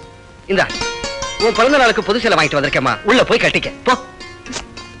 சரி இந்தா உன் பிறந்த நாளுக்கு புது சேலை வாங்கிட்டு வந்திருக்கேம்மா. உள்ள போய் கட்டிக்க போ.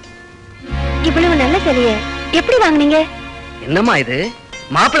 இவ்வளவு நல்ல சேலைய எப்படி வாங்குனீங்க? என்னம்மா இது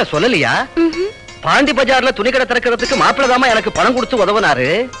மாப்பிள்ளை சொல்லலையா? பாண்டி பஜார்ல துணி கடை திறக்கிறதுக்கு மாப்பிள்ளை தாமா எனக்கு பணம் கொடுத்து உதவுனாரு.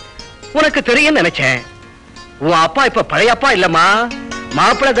 உனக்கு தெரியும் நினைச்சேன். உன் அப்பா இப்ப பழைய அப்பா இல்லம்மா.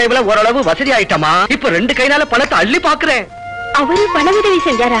 மாப்பிள்ளை தயவுல ஓரளவு வசதி ஆயிட்டமா. இப்ப 2 கைனால பணத்தை அள்ளி பாக்குறேன். அவரு பண உதவி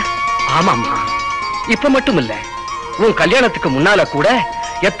செஞ்சாரா? ஆமாம்மா. இப்ப மட்டும் இல்ல, உன் கல்யாணத்துக்கு முன்னால கூட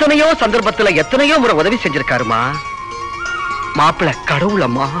எத்தனையோ சந்தர்ப்பத்துல எத்தனையோ முறை உதவி செஞ்சிருக்காருமா. மாப்பிள்ளை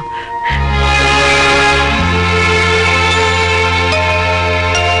கடவுளம்மா.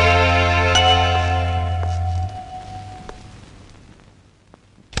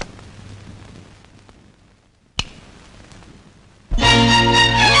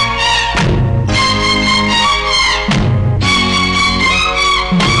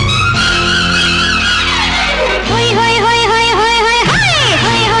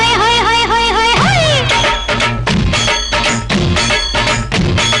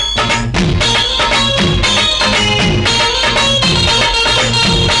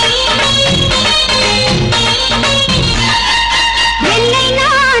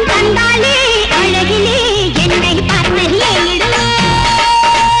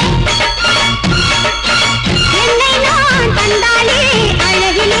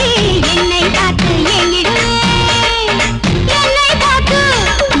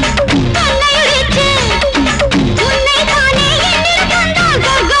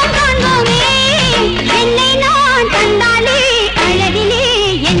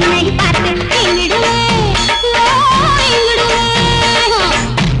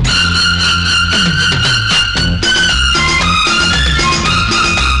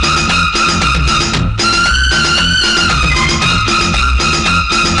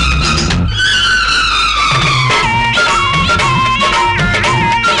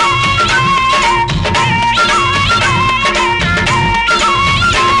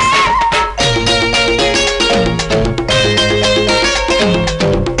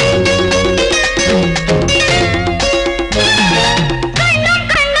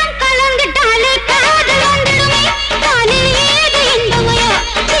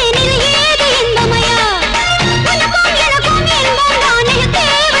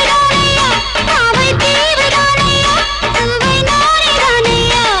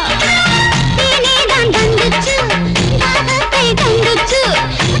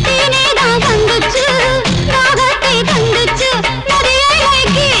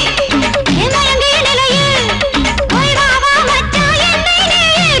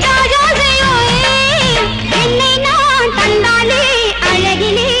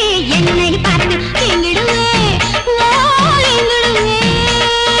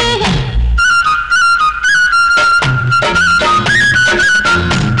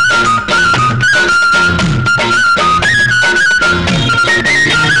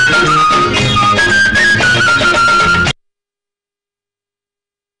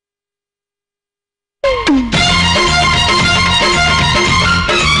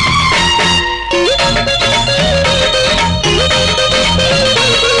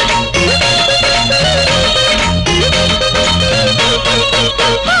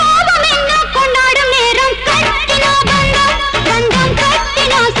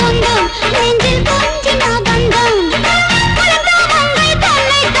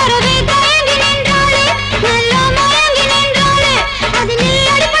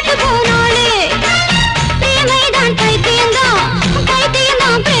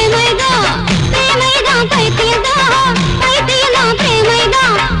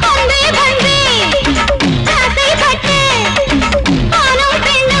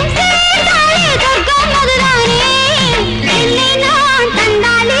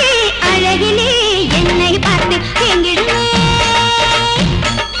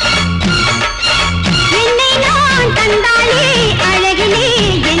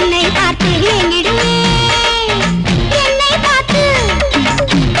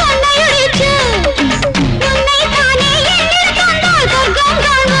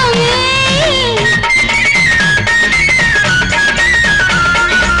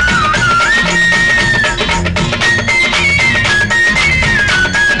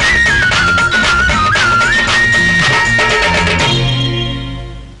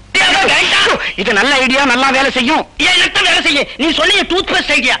 இது நல்ல ஐடியா, நல்லா வேலை செய்யும். ஏன் நட்ட வேலை செய்ய? நீ சொன்ன டூத்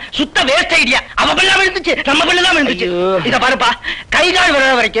பேஸ்ட் ஐடியா சுத்த வேஸ்ட் ஐடியா. அவ பிள்ளை விழுந்துச்சு, நம்ம பிள்ளை தான் விழுந்துச்சு. இத பாருப்பா, கை கால்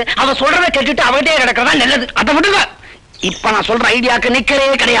விழுற வரைக்கும் அவ சொல்றத கேட்டுட்டு அவகிட்டே கிடக்கிறதா நல்லது. அதை விடுங்க. இப்ப நான் சொல்ற ஐடியாக்கு நிக்கிறே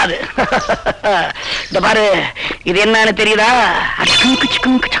கிடையாது. இந்த பாரு, இது என்னன்னு தெரியுதா?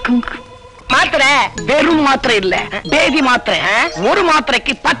 மாத்திரை. வெறும் மாத்திரை இல்ல, பேதி மாத்திரை. ஒரு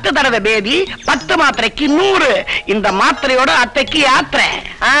மாத்திரைக்கு 10 தடவை பேதி, 10 மாத்திரைக்கு 100. இந்த மாத்திரையோட அத்தைக்கு யாத்திரை.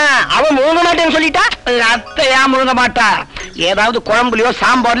 அவன் முழுங்க மாட்டேன்னு சொல்லிட்டா அத்தையா முழுங்க மாட்டா. ஏதாவது குழம்புலயோ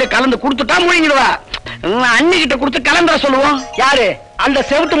சாம்பார்லயோ கலந்து கொடுத்துட்டா முழுங்கிடுவா. அன்னிக்கிட்ட கொடுத்து கலந்துட சொல்லுவோம். யாரு? அந்த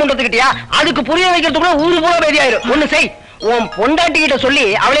செவிட்டு முண்டத்துக்கிட்டியா? அதுக்கு புரிய வைக்கிறதுக்குள்ள ஊரு பூரா பேதி ஆயிரும். ஒண்ணு செய், உன் பொண்டாட்டி கிட்ட சொல்லி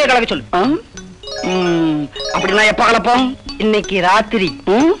அவளையே கலக்க சொல்லு. அப்படின்னா எப்ப கலப்போம்? இன்னைக்கு ராத்திரி.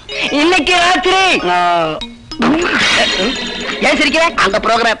 இன்னைக்கு ராத்திரி. ஏன் சிரிக்கிற? அந்த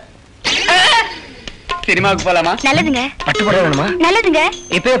ப்ரோகிராம். சினிமாவுக்கு போலாமா? நல்லதுங்க. பட்டு போட வேணுமா? நல்லதுங்க.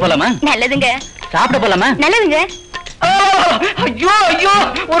 இப்பவே போலாமா? நல்லதுங்க. சாப்பிட போலாமா? நல்லதுங்க. ஐயோ ஐயோ,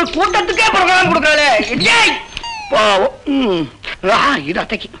 ஒரு கூட்டத்துக்கே ப்ரோகிராம் கொடுக்கறாளே. இது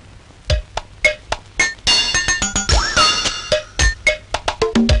அத்தைக்கு.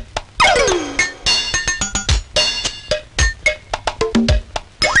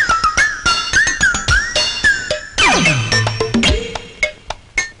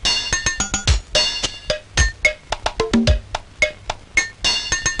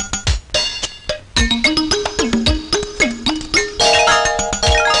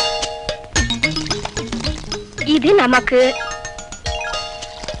 இது நமக்கு,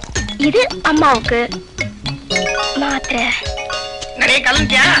 இது அம்மாவுக்கு மாத்திரை. நிறைய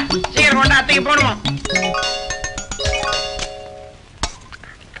கலந்தியா? சீக்கிரம் கொண்டு அத்தைக்கு போடுமா?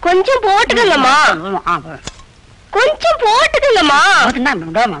 கொஞ்சம் போட்டுக்கங்கம்மா, கொஞ்சம் போட்டுக்கங்கம்மா.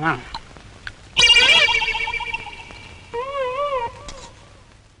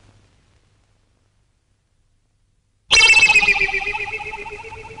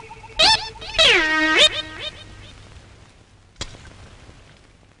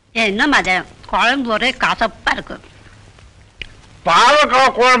 என்ன மத குழம்பு ஒரே கசப்பா இருக்கு.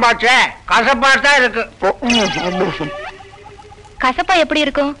 பாவக்காய் குழம்பாச்சே, கசப்பாத்தான் இருக்கு. கசப்பா எப்படி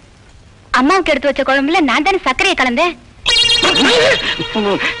இருக்கும்? அம்மாவுக்கு எடுத்து வச்ச குழம்புல நான் தானே சர்க்கரையை கலந்தேன்.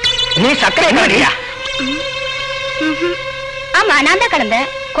 நீ சர்க்கரை கலந்தியா? ஆமா, நான் தான் கலந்தேன்.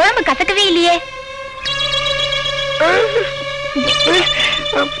 குழம்பு கசக்கவே இல்லையே.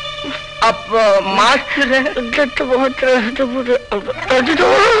 அப்போ மாத்திரை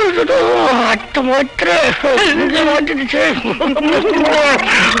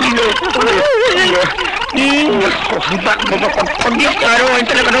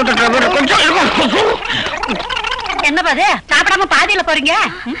என்ன பாது சாப்பிடாம பாதியில போறீங்க?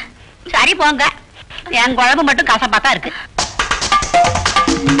 சரி போங்க, என் குழம்பு மட்டும் கசப்பாத்தான் இருக்கு.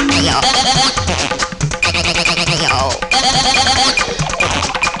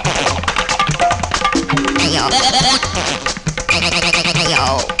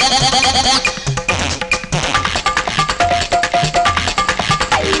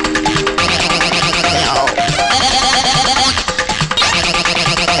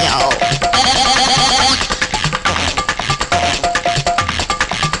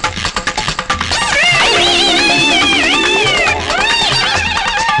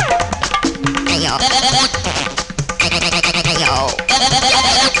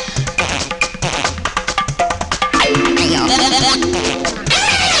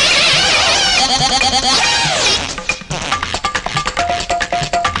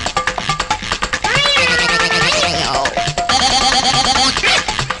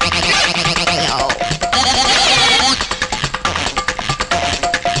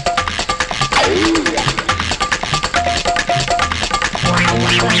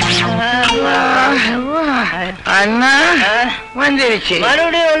 அண்ணா வந்துருச்சு,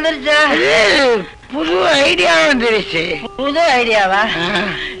 மறுபடியும் வந்துருச்சா? புது ஐடியா வந்துருச்சு. புது ஐடியாவா?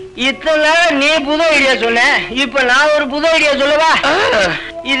 இத்தனை நீ புது ஐடியா சொன்ன, இப்ப நான் ஒரு புது ஐடியா சொல்லவா?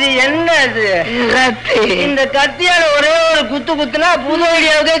 இது என்னது? கத்தி. இந்த கத்தியால ஒரே ஒரு குத்து குத்துனா புது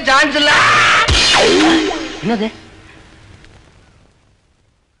ஐடியாவுக்கே சான்ஸ் இல்ல. என்னது?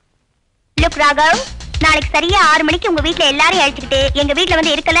 ராகவ், நாளைக்கு சரியா 6 மணிக்கு உங்க வீட்டுல எல்லாரையும் அழைச்சுக்கிட்டு எங்க வீட்டுல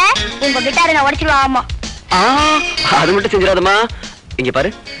வந்து இருக்கல, உங்க கிட்டாரை நான் உடைச்சிருவேன். ஆமா, அது மட்டும் செஞ்சிடாதமா. இங்க பாரு,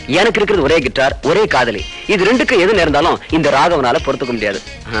 எனக்கு இருக்கிறது ஒரே கிட்டார், ஒரே காதலி. இது ரெண்டுக்கு எது நேர்ந்தாலும் இந்த ராகவனால பொறுத்துக்க முடியாது.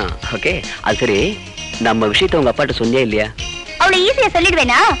 ஓகே, அது சரி, நம்ம விஷயத்தை உங்க அப்பாட்ட சொன்னியா இல்லையா? அவளை ஈஸியா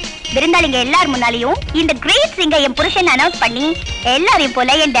சொல்லிடுவேனா? விருந்தாளிங்க எல்லார் முன்னாலையும் இந்த கிரேட் சிங்கர் என் புருஷன் அனௌன்ஸ் பண்ணி எல்லாரையும்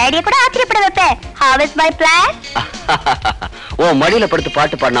போல என் டேடியை கூட ஆச்சரியப்பட வைப்பேன். How is my plan? ஓ, மடியில படுத்து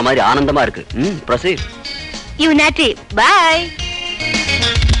பாட்டு பாடின மாதிரி ஆனந்தமா இருக்கு. proceed. You naughty. Bye.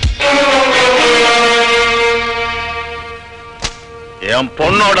 என்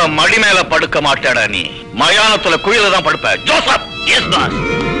பொண்ணோட மடி மேல படுக்க மாட்டேடா நீ. மயானத்துல குயில தான் படுப்ப. ஜோசப். S pass.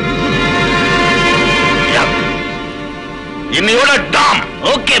 இன்னையோட டாம்.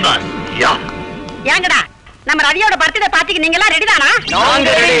 Okay pass. யா. ஏங்கடா நம்ம ரவியோட பர்த்டே பார்ட்டிக்கு நீங்க எல்லாம் ரெடி தானா?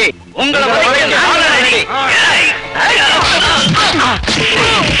 நாங்க ரெடி. உங்களை வரவேற்க நாங்க ரெடி.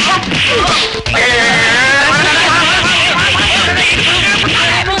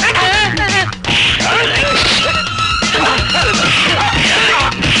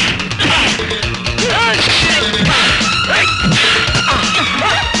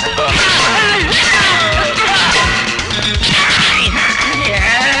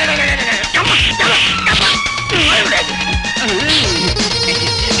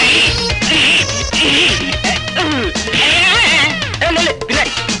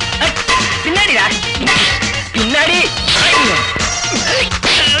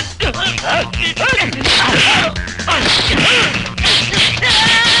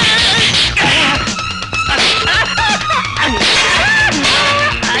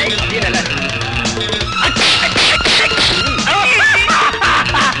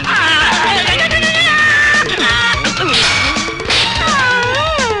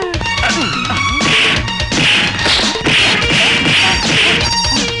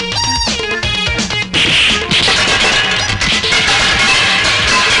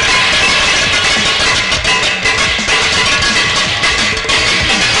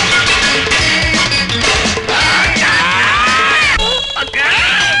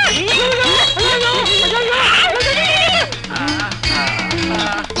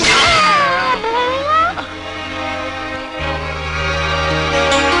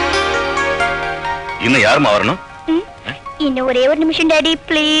 இன்னும் யாருமா வரணும்? இன்னும் ஒரே ஒரு நிமிஷம் டாடி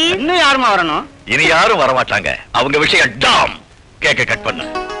ப்ளீஸ். இன்னும் யாருமா வரணும்? இனி யாரும் வரமாட்டாங்க. அவங்க விஷயம் டாம். கேக்க கட் பண்ணு.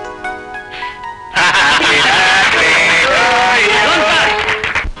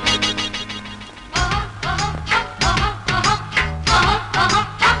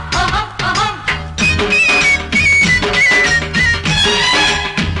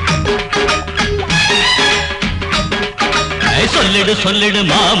 சொல்லிடு சொல்லிடு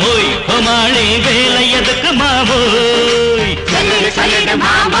மாமோய் கோமாளி வேலை எதுக்கு மாமோய்? சொல்லிடு சொல்லிடு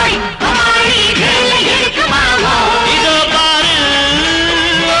மாமோய் கோமாளி வேலை எதுக்கு மாமோய்? இதோ பாரு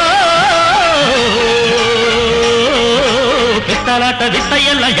பித்தலாட்ட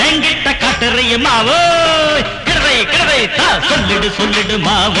வித்தையெல்லாம் என்கிட்ட காட்டுறிய மாவோய். கிடவை கிடவை தா. சொல்லிடு சொல்லிடு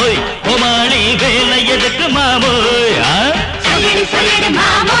மாமோய் கோமாளி வேலை எதுக்கு மாமோய்? சொல்லிடு சொல்லிடு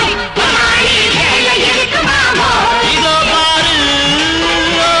மாமோய் கோமாளி வேலை எதுக்கு மாமோய்? இதோ பாரு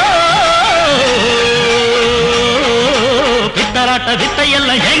பித்தலாட்ட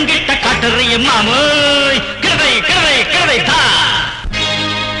வித்தையெல்லாம் என்கிட்ட காட்டுறிய மாமோய். கிடவை கிடவை கிடவை தா.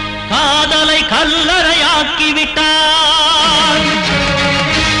 காதலை கல்லறையாக்கி விட்டான்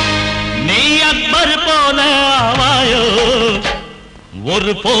நீ அக்பர் போல ஆவாயோ?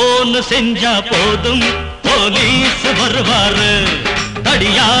 ஒரு போன் செஞ்சா போதும் போலீஸ் வருவாரு.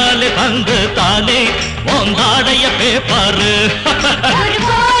 தடியாலே வந்து தானே ஓந்தாடைய பேப்பாரு. ஒரு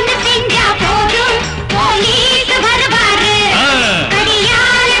போன் செஞ்சா போதும் போலீஸ் வருவாரு.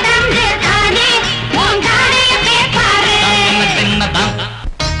 தடியாலே வந்து தானே ஓந்தாடைய பேப்பாரு. சின்னதான்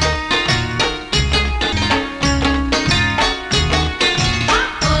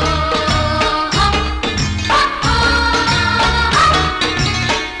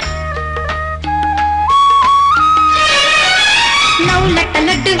லட்ட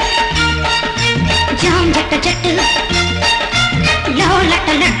லட்டு ஜாம் ஜட்ட ஜட்டு லவ்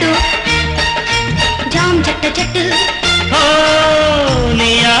லட்ட லட்டு ஜாம் ஜட்ட ஜட்டு.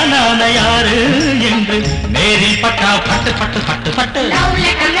 நீயா நான யாரு என்று நேரில் பட்டா பட்டு பட்டு பட்டு பட்டு. லவ்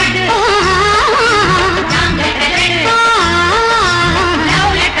லட்ட லட்டு ஜாம் ஜட்ட ஜட்டு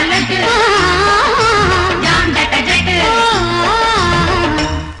லவ் லட்ட லட்டு ஜாம் ஜட்ட ஜட்டு.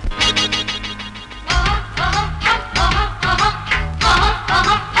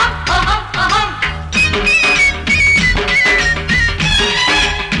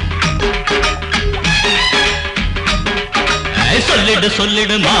 சொல்லிடு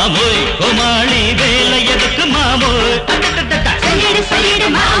சொல்லிடு மாமோய் கோமாளி வேலை எதுக்கு மாமோய்? சொல்லிடு சொல்லிடு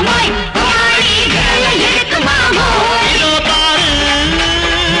மாமோய் கோமாளி வேலை எதுக்கு மாமோய்? இதோ பாரு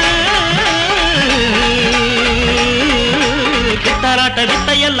கிட்டாராட்ட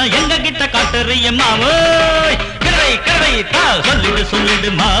வித்தையெல்லாம் எங்க கிட்ட காட்டுறிய மாமோய். கிடவை கிடவை தா. சொல்லிடு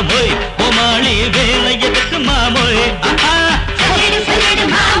சொல்லிடு மாமோய் கோமாளி வேலை எதுக்கு மாமோய்? சொல்லிடு சொல்லிடு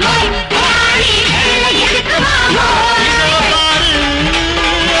மாமோய் கோமாளி வேலை எதுக்கு மாமோய்? இதோ பாரு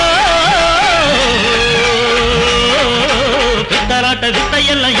கிட்டாராட்ட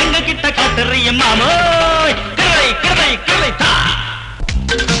வித்தையெல்லாம் எங்க கிட்ட காட்டுறிய மாமோய். கிடவை கிடவை கிடவை தா.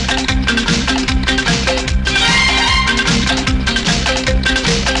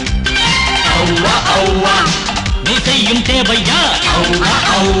 இசையும் தேவையா அவ்வா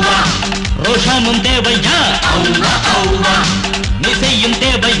அவ்வா ரோஷமும் தேவையா அவ்வா அவ்வா இசையும்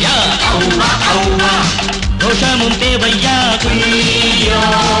தேவையா அவ்வா அவ்வா ரோஷமும் தேவையா குய்யா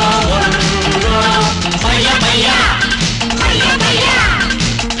பையா பையா பையா பையா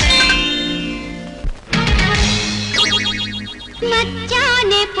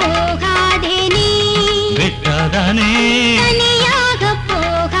மச்சானே போகாதே நீ விட்டாதானே தனியாக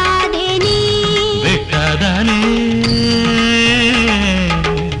போகாதே நீ விட்டாதானே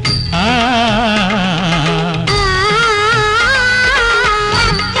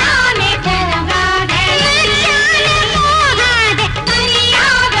மச்சானே போகாதே போகாதே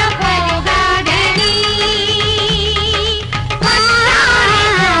தனியாக போகாதே நீ மச்சானே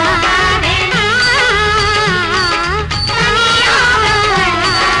போகாதே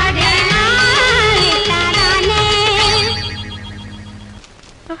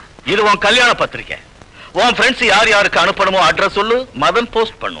இது உன் கல்யாண பத்திரிக்கை. உன் ஃப்ரெண்ட்ஸ் யார் யாருக்கு அனுப்பணுமோ அட்ரஸ் சொல்லு, மதன்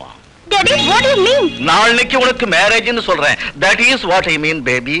போஸ்ட் பண்ணுவான். Daddy, what do you mean? நாளைக்கு உனக்கு மேரேஜ்னு சொல்றேன். That is what I mean,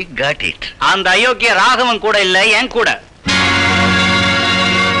 baby. Got it. அந்த அயோக்கிய ராகவன் கூட இல்ல, என் கூட.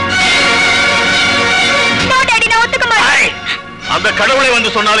 No, Daddy, நான் ஒத்துக்க மாட்டேன். அந்த கடவுளை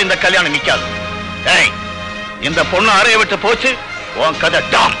வந்து சொன்னாலும் இந்த கல்யாணம் நிக்காது. ஏய், இந்த பொண்ணு அறைய விட்டு போச்சு, உன் கதை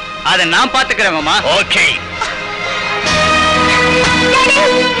டாம். அதை நான் பாத்துக்கிறேன் மாமா. ஓகே.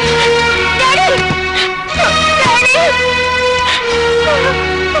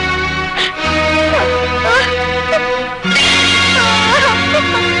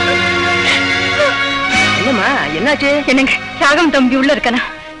 என்னம்மா என்னாச்சு? என்னங்க ராகம் தம்பி உள்ள இருக்கானா?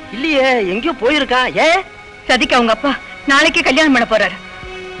 இல்லையே, எங்கேயோ போயிருக்கா. ஏன்? சதிக்கு அவங்க அப்பா நாளைக்கு கல்யாணம் பண்ண போறாரு.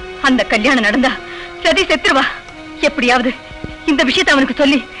 அந்த கல்யாணம் நடந்தா சதி செத்துருவா. எப்படியாவது இந்த விஷயத்தை அவனுக்கு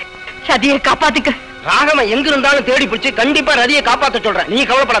சொல்லி சதியை காப்பாத்துக்க. ராகவன் எங்க இருந்தாலும் தேடி பிடிச்சு கண்டிப்பா ரதியை காப்பாத்த சொல்றேன். நீங்க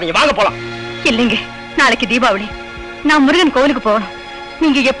கவலைப்படாதீங்க, வாங்க போலாம். இல்லைங்க, நாளைக்கு தீபாவளி, நான் முருகன் கோவிலுக்கு போகணும்.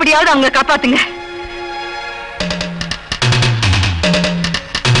 நீங்க எப்படியாவது அவங்களை காப்பாத்துங்க.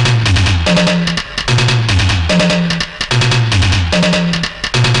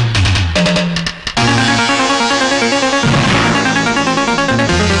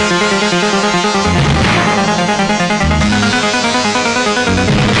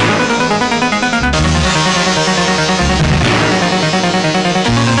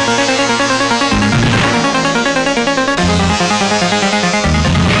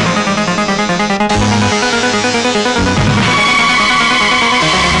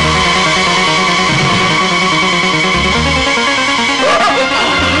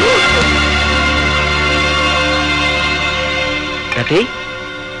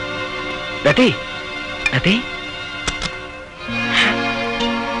 ரதி, ரதி,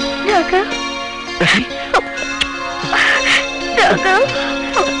 Raghav, Raghav,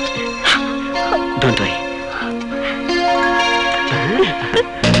 don't worry.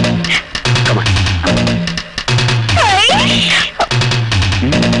 Come on.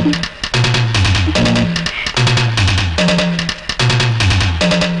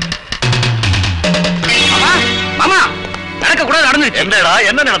 என்னடா,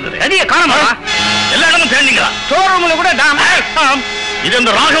 என்ன நடந்தது? ரதியை காணோமா? எல்லா இடமும் தேடிங்களா? ஷோரூம்ல கூட டாம். இது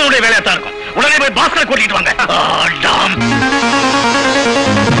இந்த ராகவனுடைய வேலையாத்தான் இருக்கும். உடனே போய் பாஸ்கரை கூட்டிட்டு வாங்க. டாம்.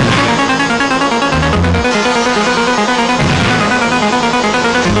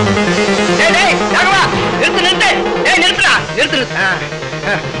 ராகவா, நிறுத்து நிறுத்து. நிறுத்துடா, நிறுத்து.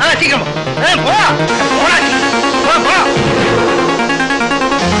 சீக்கிரம் போ. போடா, போ போ.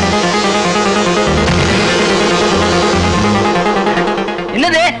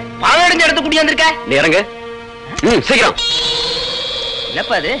 என்னது பாழடைஞ்ச இடத்து குட்டி வந்திருக்க? நீ இறங்க. சீக்கிரம்.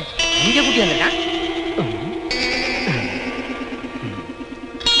 என்னப்பா அது இங்க குட்டி வந்திருக்கான்?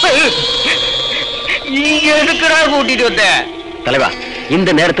 இங்க இருக்கிறா கூட்டிட்டு வந்த? தலைவா, இந்த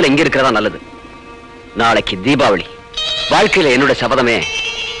நேரத்துல இங்க இருக்கிறதா நல்லது. நாளைக்கு தீபாவளி. வாழ்க்கையில என்னோட சபதமே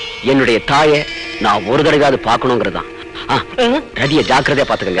என்னுடைய தாயை நான் ஒரு தடவையாவது பார்க்கணுங்கிறதுதான். ரதியை ஜாக்கிரதையா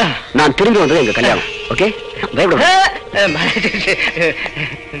பாத்துக்கங்க. நான் திரும்பி வந்தது எங்க கல்யாணம். ஓகே, பயப்பட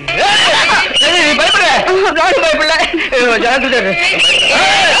பயப்படல.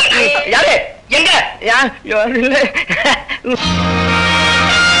 யாரு எங்க? யாரு இல்ல.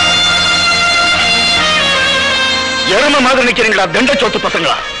 எரும மாதிரி நிக்கிறீங்களா தண்ட சொத்து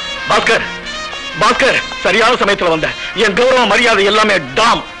பசங்களா? பாஸ்கர், பாஸ்கர், சரியான சமயத்துல வந்த. என் கௌரவ மரியாதை எல்லாமே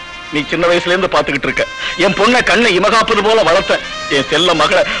டாம். நீ சின்ன வயசுல இருந்து பாத்துக்கிட்டு இருக்க. என் பொண்ணை கண்ணை இமகாப்பது போல வளர்த்த என் செல்ல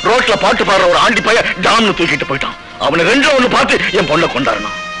மகளை ரோட்ல பாட்டு பாடுற ஒரு ஆண்டி பைய டாம்னு தூக்கிட்டு போயிட்டான். அவனை ரெண்டுல ஒண்ணு பார்த்து என் பொண்ணை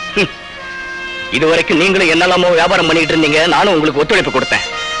கொண்டாடணும். இதுவரைக்கும் நீங்களும் என்னெல்லாமோ வியாபாரம் பண்ணிட்டு இருந்தீங்க. நானும் உங்களுக்கு ஒத்துழைப்பு கொடுத்தேன்.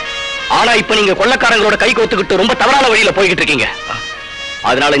 ஆனா இப்ப நீங்க கொள்ளக்காரங்களோட கை கோத்துக்கிட்டு ரொம்ப தவறான வழியில போய்கிட்டு இருக்கீங்க.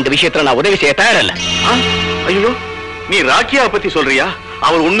 அதனால இந்த விஷயத்துல நான் உதவி செய்ய தயாரில்லை. ஐயோ, நீ ராக்கியா பத்தி சொல்றியா?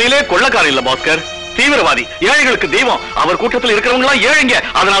 அவர் உண்மையிலே கொள்ளக்காரன் இல்ல பாஸ்கர், தீவிரவாதி, ஏழைகளுக்கு தெய்வம். அவர் கூட்டத்தில் இருக்கிறவங்க எல்லாம் ஏழைங்க,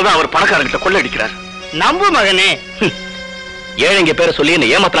 அதனாலதான் அவர் பணக்காரங்கிட்ட கொள்ளடிக்கிறார். நம்பு மகனே. ஏழைங்க பேரை சொல்லி என்ன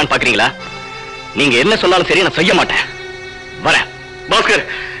ஏமாத்தலான்னு பாக்குறீங்களா? நீங்க என்ன சொன்னாலும் சரி, நான் செய்ய மாட்டேன். வரேன். பாஸ்கர்,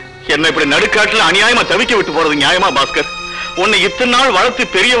 என்ன இப்படி நடுக்காட்டுல அநியாயமா தவிக்க விட்டு போறது நியாயமா பாஸ்கர்? உன்னை இத்தனை நாள் வளர்த்து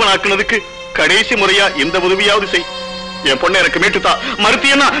பெரியவனாக்குனதுக்கு கடைசி முறையா இந்த உதவியாவது செய். என் பொண்ணை எனக்கு மீட்டுத்தா,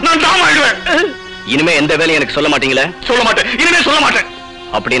 மறுத்தியன்னா நான் தான் ஆயிடுவேன். இனிமே எந்த வேலையும் எனக்கு சொல்ல மாட்டீங்களா? சொல்ல மாட்டேன், இனிமே சொல்ல மாட்டேன்.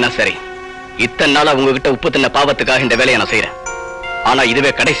 அப்படின்னா சரி. இத்தனை நாளா உங்ககிட்ட உப்பு தின்ன பாவத்துக்காக இந்த வேலையை நான் செய்யறேன். ஆனா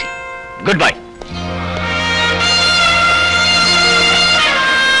இதுவே கடைசி. Good bye.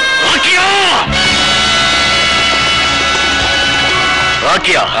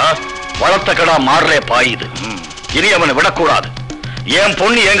 ராக்கியா, வளர்த்த கடா மாறலே பாயுது. இனி அவனை விடக்கூடாது. என்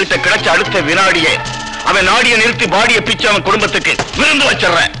பொண்ணு என்கிட்ட கிடைச்ச அடுத்த வினாடியே அவன் நாடிய நிறுத்தி பாடிய பிச்சு அவன் குடும்பத்துக்கு விருந்து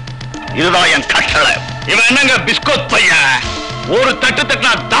வச்சிடறேன். இதுதான் என் கட்டளை. இவன் என்னங்க பிஸ்கோத் பையன், ஒரு தட்டு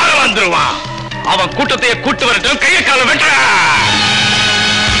தட்டினா தாரம் வந்துருவான். அவன் கூட்டத்தையே கூட்டு வரட்டும், கைய கால வெட்ட.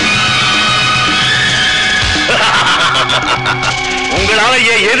 உங்களால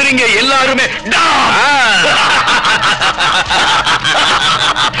என் எதிரிங்க எல்லாருமே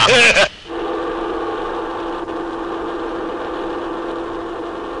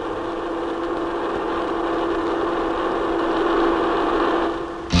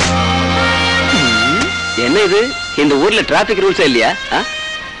என்ன இது? இந்த ஊர்ல டிராபிக் ரூல்ஸ் இல்லையா?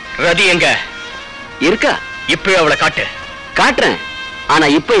 ரதி எங்க இருக்கா? இப்பவே அவளை காட்டு. காட்டுறேன், ஆனா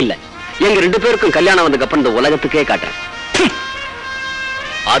இப்ப இல்ல. எங்க 2 பேருக்கும் கல்யாணம் வந்ததுக்கு அப்புறம் இந்த உலகத்துக்கே காட்டுறேன்.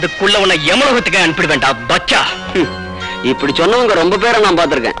 அதுக்குள்ள உன்னை யமலோகத்துக்கு அனுப்பிட வேண்டாம் பச்சா. இப்படி சொன்னவங்க ரொம்ப பேரை நான்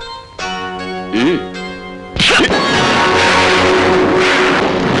பார்த்திருக்கேன்.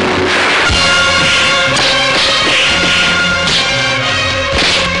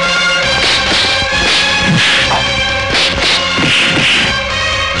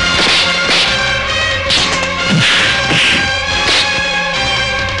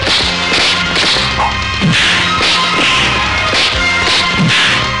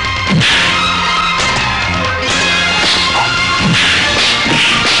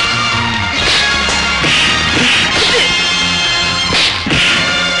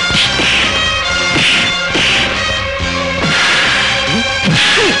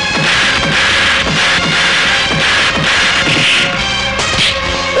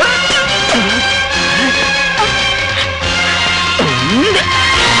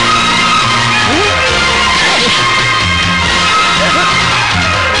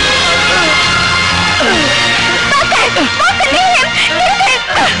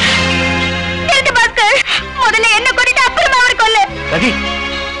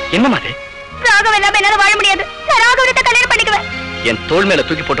 என் தோள் மேல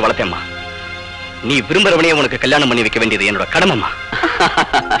தூக்கி போட்டு வளர்த்தேம்மா. நீ விரும்புறவனையே உனக்கு கல்யாணம் பண்ணி வைக்க வேண்டியது என்னோட கடமைமா.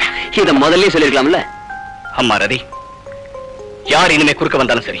 இத முதல்ல சொல்லிருக்கலாம்ல. அம்மா ரதி, யார் இனிமே குறுக்க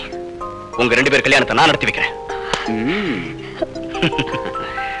வந்தாலும் சரி, உங்க 2 பேர் கல்யாணத்தை நான் நடத்தி வைக்கிறேன்.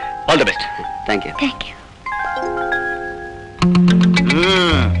 All the best. Thank you. Thank you.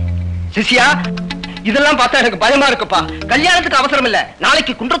 சிசியா, இதெல்லாம் பார்த்தா எனக்கு பயமா இருக்குப்பா. கல்யாணத்துக்கு அவசரம் இல்ல.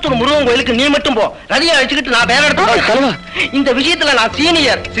 நாளைக்கு குன்றத்தூர் முருகன் கோயிலுக்கு நீ மட்டும் போ. ரதியை அழைச்சுக்கிட்டு நான் வேற இடத்துக்கு. இந்த விஷயத்துல நான்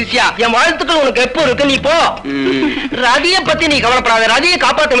சீனியர். சிசியா, என் வாழ்த்துக்கள் உனக்கு எப்போ இருக்கு, நீ போ. ரதிய பத்தி நீ கவலைப்படாத. ரதியை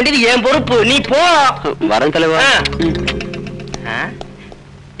காப்பாற்ற வேண்டியது என் பொறுப்பு. நீ போ. வரேன் தலைவா.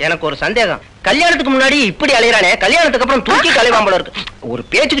 எனக்கு ஒரு சந்தேகம். கல்யாணத்துக்கு முன்னாடி இப்படி அலையறானே, கல்யாணத்துக்கு அப்புறம் தூக்கி கலைவாம்பல இருக்கு. ஒரு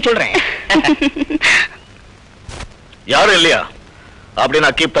பேச்சுக்கு சொல்றேன். யாரும் இல்லையா?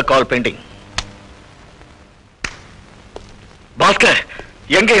 அப்படின்னா keep the call bending. Bhaskar,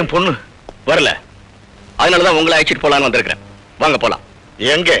 எங்க என் பொண்ணு? வரல. அதனாலதான் உங்களை அழைச்சிட்டு போலான்னு வந்திருக்கிறேன். வாங்க போலாம்.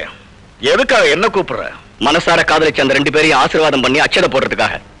 எங்க? எதுக்காக என்ன கூப்பிடுற? மனசார காதலிச்ச அந்த 2 பேரையும் ஆசீர்வாதம் பண்ணி அச்சத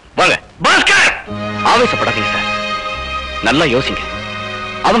போடுறதுக்காக. வாங்க. பாஸ்கர், ஆவேசப்படாதீங்க சார். நல்லா யோசிங்க.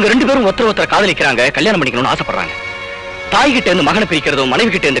 அவங்க 2 பேரும் ஒருத்தர் காதலிக்கிறாங்க, கல்யாணம் பண்ணிக்கணும்னு ஆசைப்படுறாங்க. தாய் கிட்ட இருந்து மகனை பிரிக்கிறதும்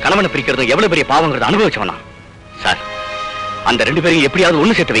மனைவி கிட்ட இருந்து கணவனை பிரிக்கிறதும் எவ்வளவு பெரிய பாவங்கிறத அனுபவிச்சவனா சார். அந்த 2 பேரையும் எப்படியாவது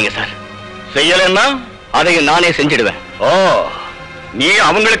ஒண்ணு சேர்த்து வைங்க சார். செய்யலன்னா அதையும் நானே செஞ்சிடுவேன். ஓ, நீ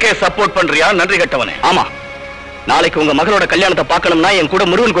அவங்களுக்கே சப்போர்ட் பண்றியா? நன்றி கட்டவனே. ஆமா, நாளைக்கு உங்க மகளோட கல்யாணத்தை பார்க்கணும்னா என் கூட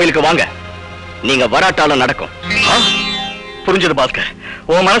முருகன் கோயிலுக்கு வாங்க. நீங்க வராட்டாலும் நடக்கும். புரிஞ்சது பாஸ்கர்,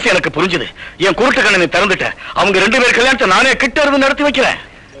 உன் மனசு எனக்கு புரிஞ்சது. என் குருட்டு கண்ணை திறந்துட்ட. அவங்க 2 பேர் கல்யாணத்தை நானே கிட்ட இருந்து நடத்தி வைக்கிறேன்.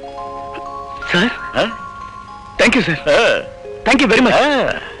 Sir, thank you sir. Thank you very much.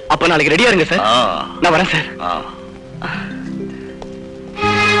 அப்ப நாளைக்கு ரெடியா இருங்க சார். நான் வரேன் சார்.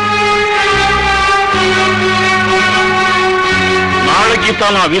 நாளைக்கு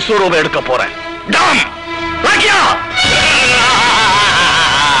தான் நான் விஸ்வரூபம் எடுக்க போறேன்.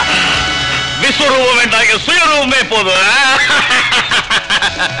 சொருவம் வேண்டாங்க, சுயரூபமே போதும்.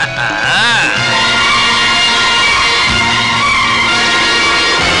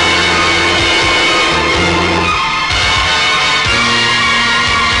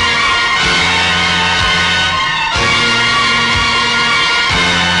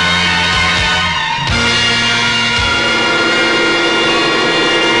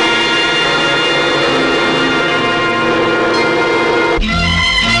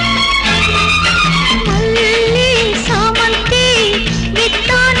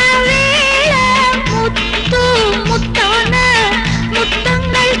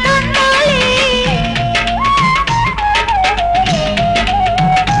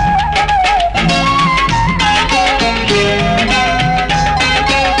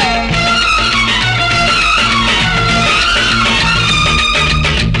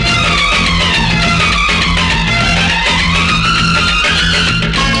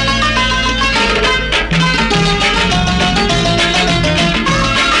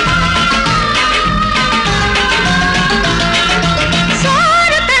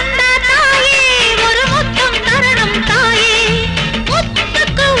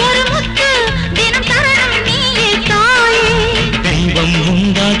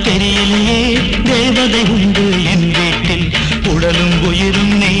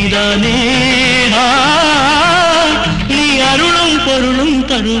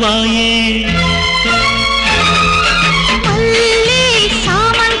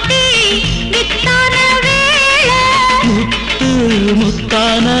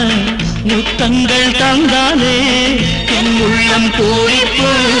 முத்தங்கள் தந்தாலே என் உள்ளம் பூரிப்பு,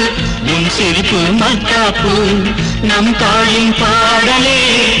 உன் சிரிப்பு மத்தாப்பு, நம் தாயின் பாடலே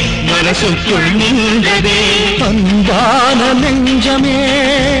மனசுக்குள் நின்றதே. அன்பான நெஞ்சமே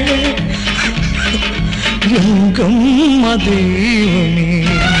எங்கும் மதேவமே.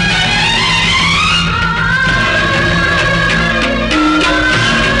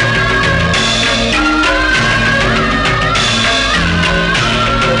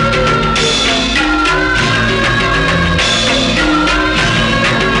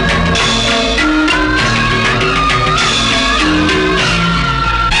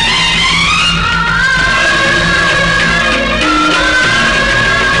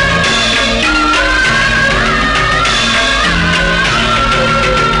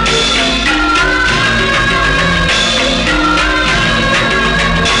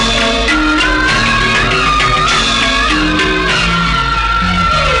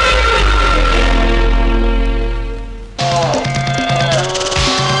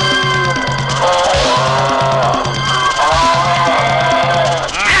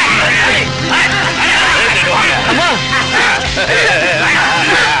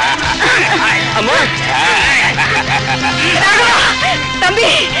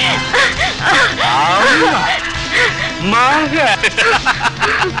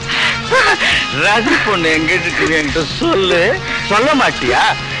 ராஜி பொண்ணு எங்க இருக்கு சொல்லு, சொல்ல மாட்டியா?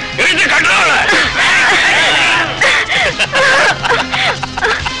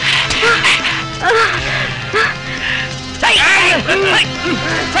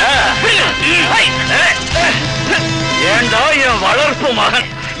 ஏண்டா என் வளர்ப்பு மகன்,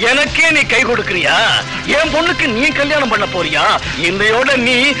 எனக்கே நீ கை கொடுக்கறியா? என் பொண்ணுக்கு நீ கல்யாணம் பண்ண போறியா? இன்னையோட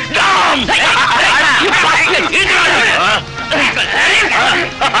நீ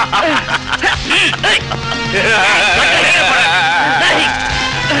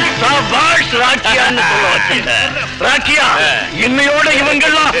ராக்கியான்னு சொல்ல வச்சீங்க. ராக்கியா, இன்னையோட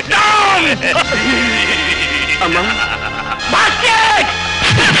இவங்கெல்லாம் அம்மா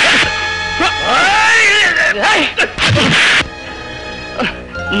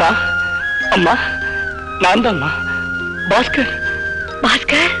அம்மா அம்மா நான் தான்மா பாஸ்கர்.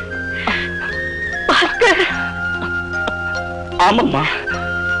 பாஸ்கர், பாஸ்கர். ஆமாம்மா.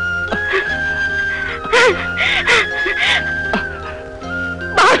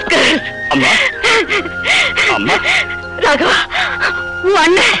 பாஸ்கர். அம்மா அம்மா. ராகவா, உன்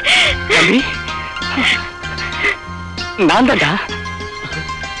அண்ணன். தம்பி, நான் தான்டா.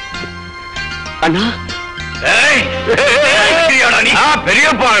 அண்ணா.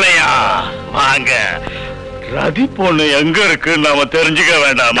 பெரியப்பாளையா வாங்க. ரதி பொண்ணு எங்க இருக்கு நாம தெரிஞ்சுக்க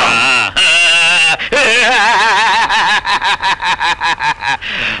வேண்டாமா?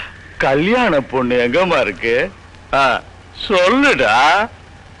 கல்யாண பொண்ணு எங்கம்மா இருக்கு? சொல்லுடா.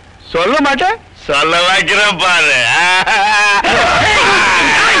 சொல்ல மாட்டேன், சொல்ல வைக்கிறேன் பாரு.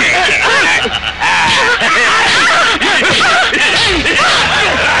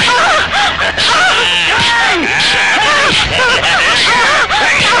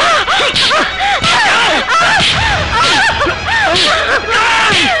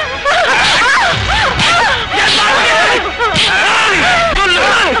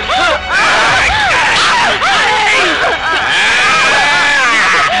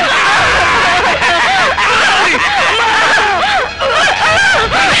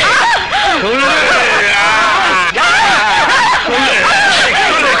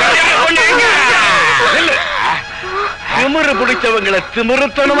 திமிரு பிடிச்சவங்களை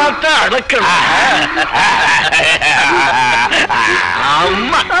திமிருத்தனமாத்தான் அடக்கணும்.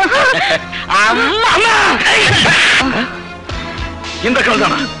 அம்மா அம்மா இந்த கால்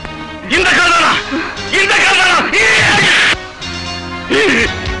தானா? இந்த கால் தானா? இந்த கால் தானா?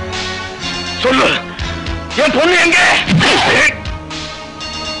 சொல்லு, என் பொண்ணு எங்க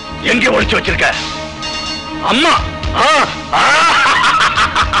எங்க ஒழிச்சு வச்சிருக்க? அம்மா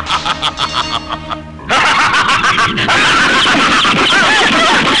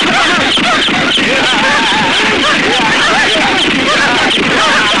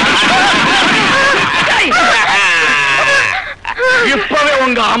இப்பவே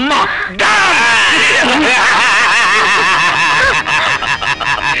உங்க அம்மா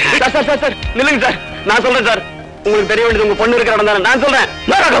சார் சார் சார் நில்லுங்க சார். நான் சொல்றேன் சார். உங்களுக்கு தெரிய வேண்டியது உங்க பொண்ணு இருக்கிற இடம் தானே. நான் சொல்றேன்.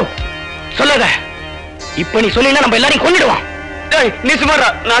 சொல்லாத. இப்ப நீ சொல்லினா நம்ம எல்லாரையும் கொன்னிடுவான். நீ சுமாரா.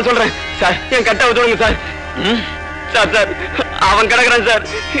 நான் சொல்றேன் சார். என் கட்ட விட்டுடுங்க சார். சார் சார் அவன் கிடக்குறான் சார்.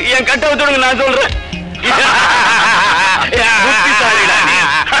 என் கட்ட விட்டுடுங்க. நான் சொல்றேன்.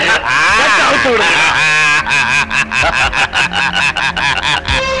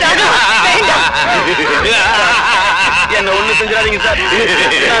 என்ன ஒண்ணு செஞ்சிடாதீங்க சார்.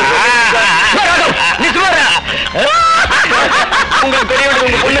 நீ சுமாரா. உங்களுக்கு தெரிய வேண்டியது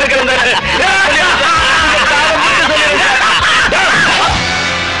உங்க பொண்ணு இருக்கிற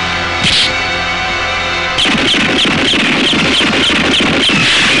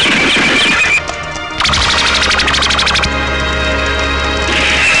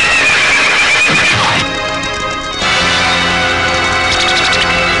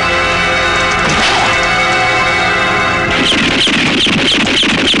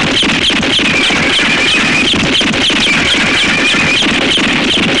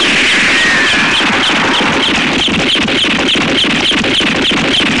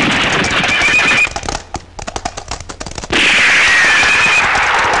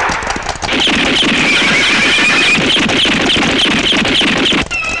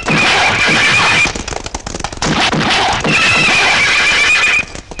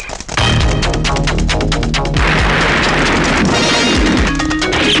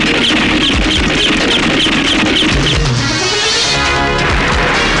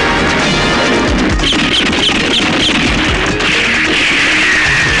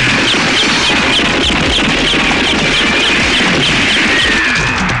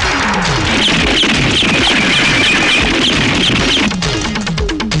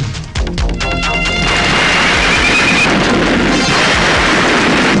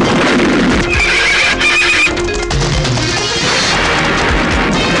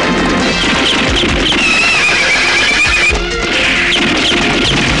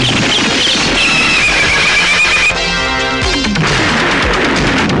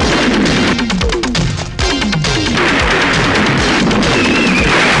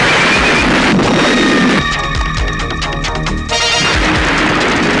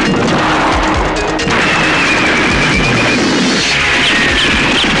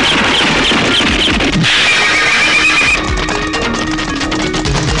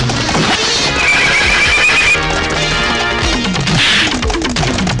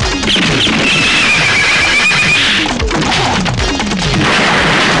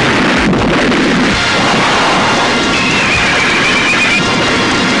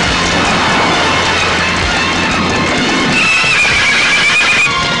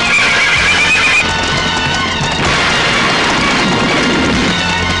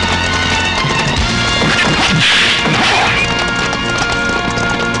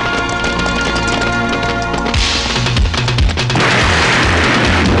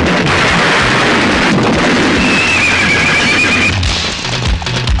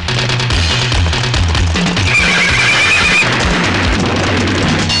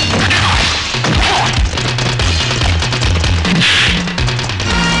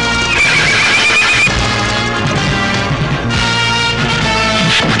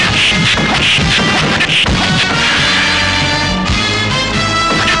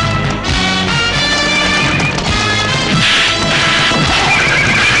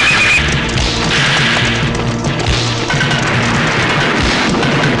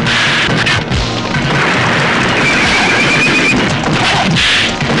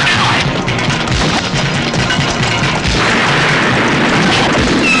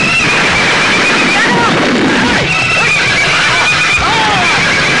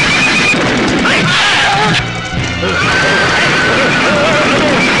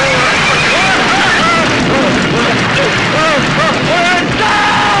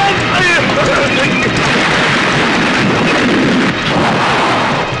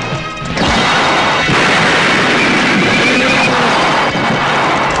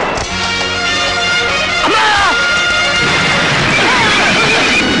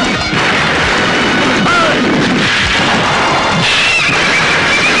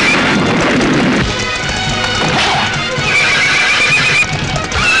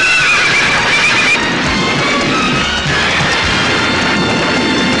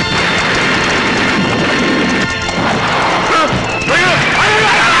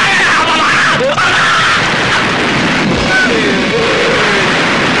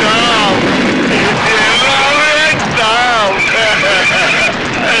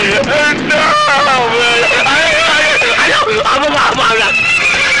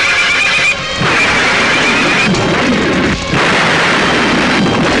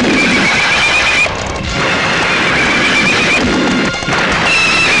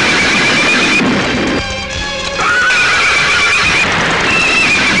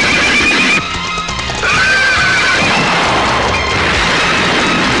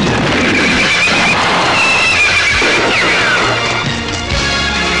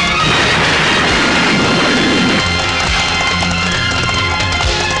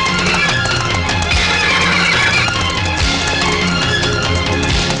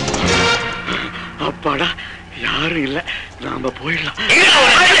ஒண்ணும் இல்ல, நாம போயிடலாம்.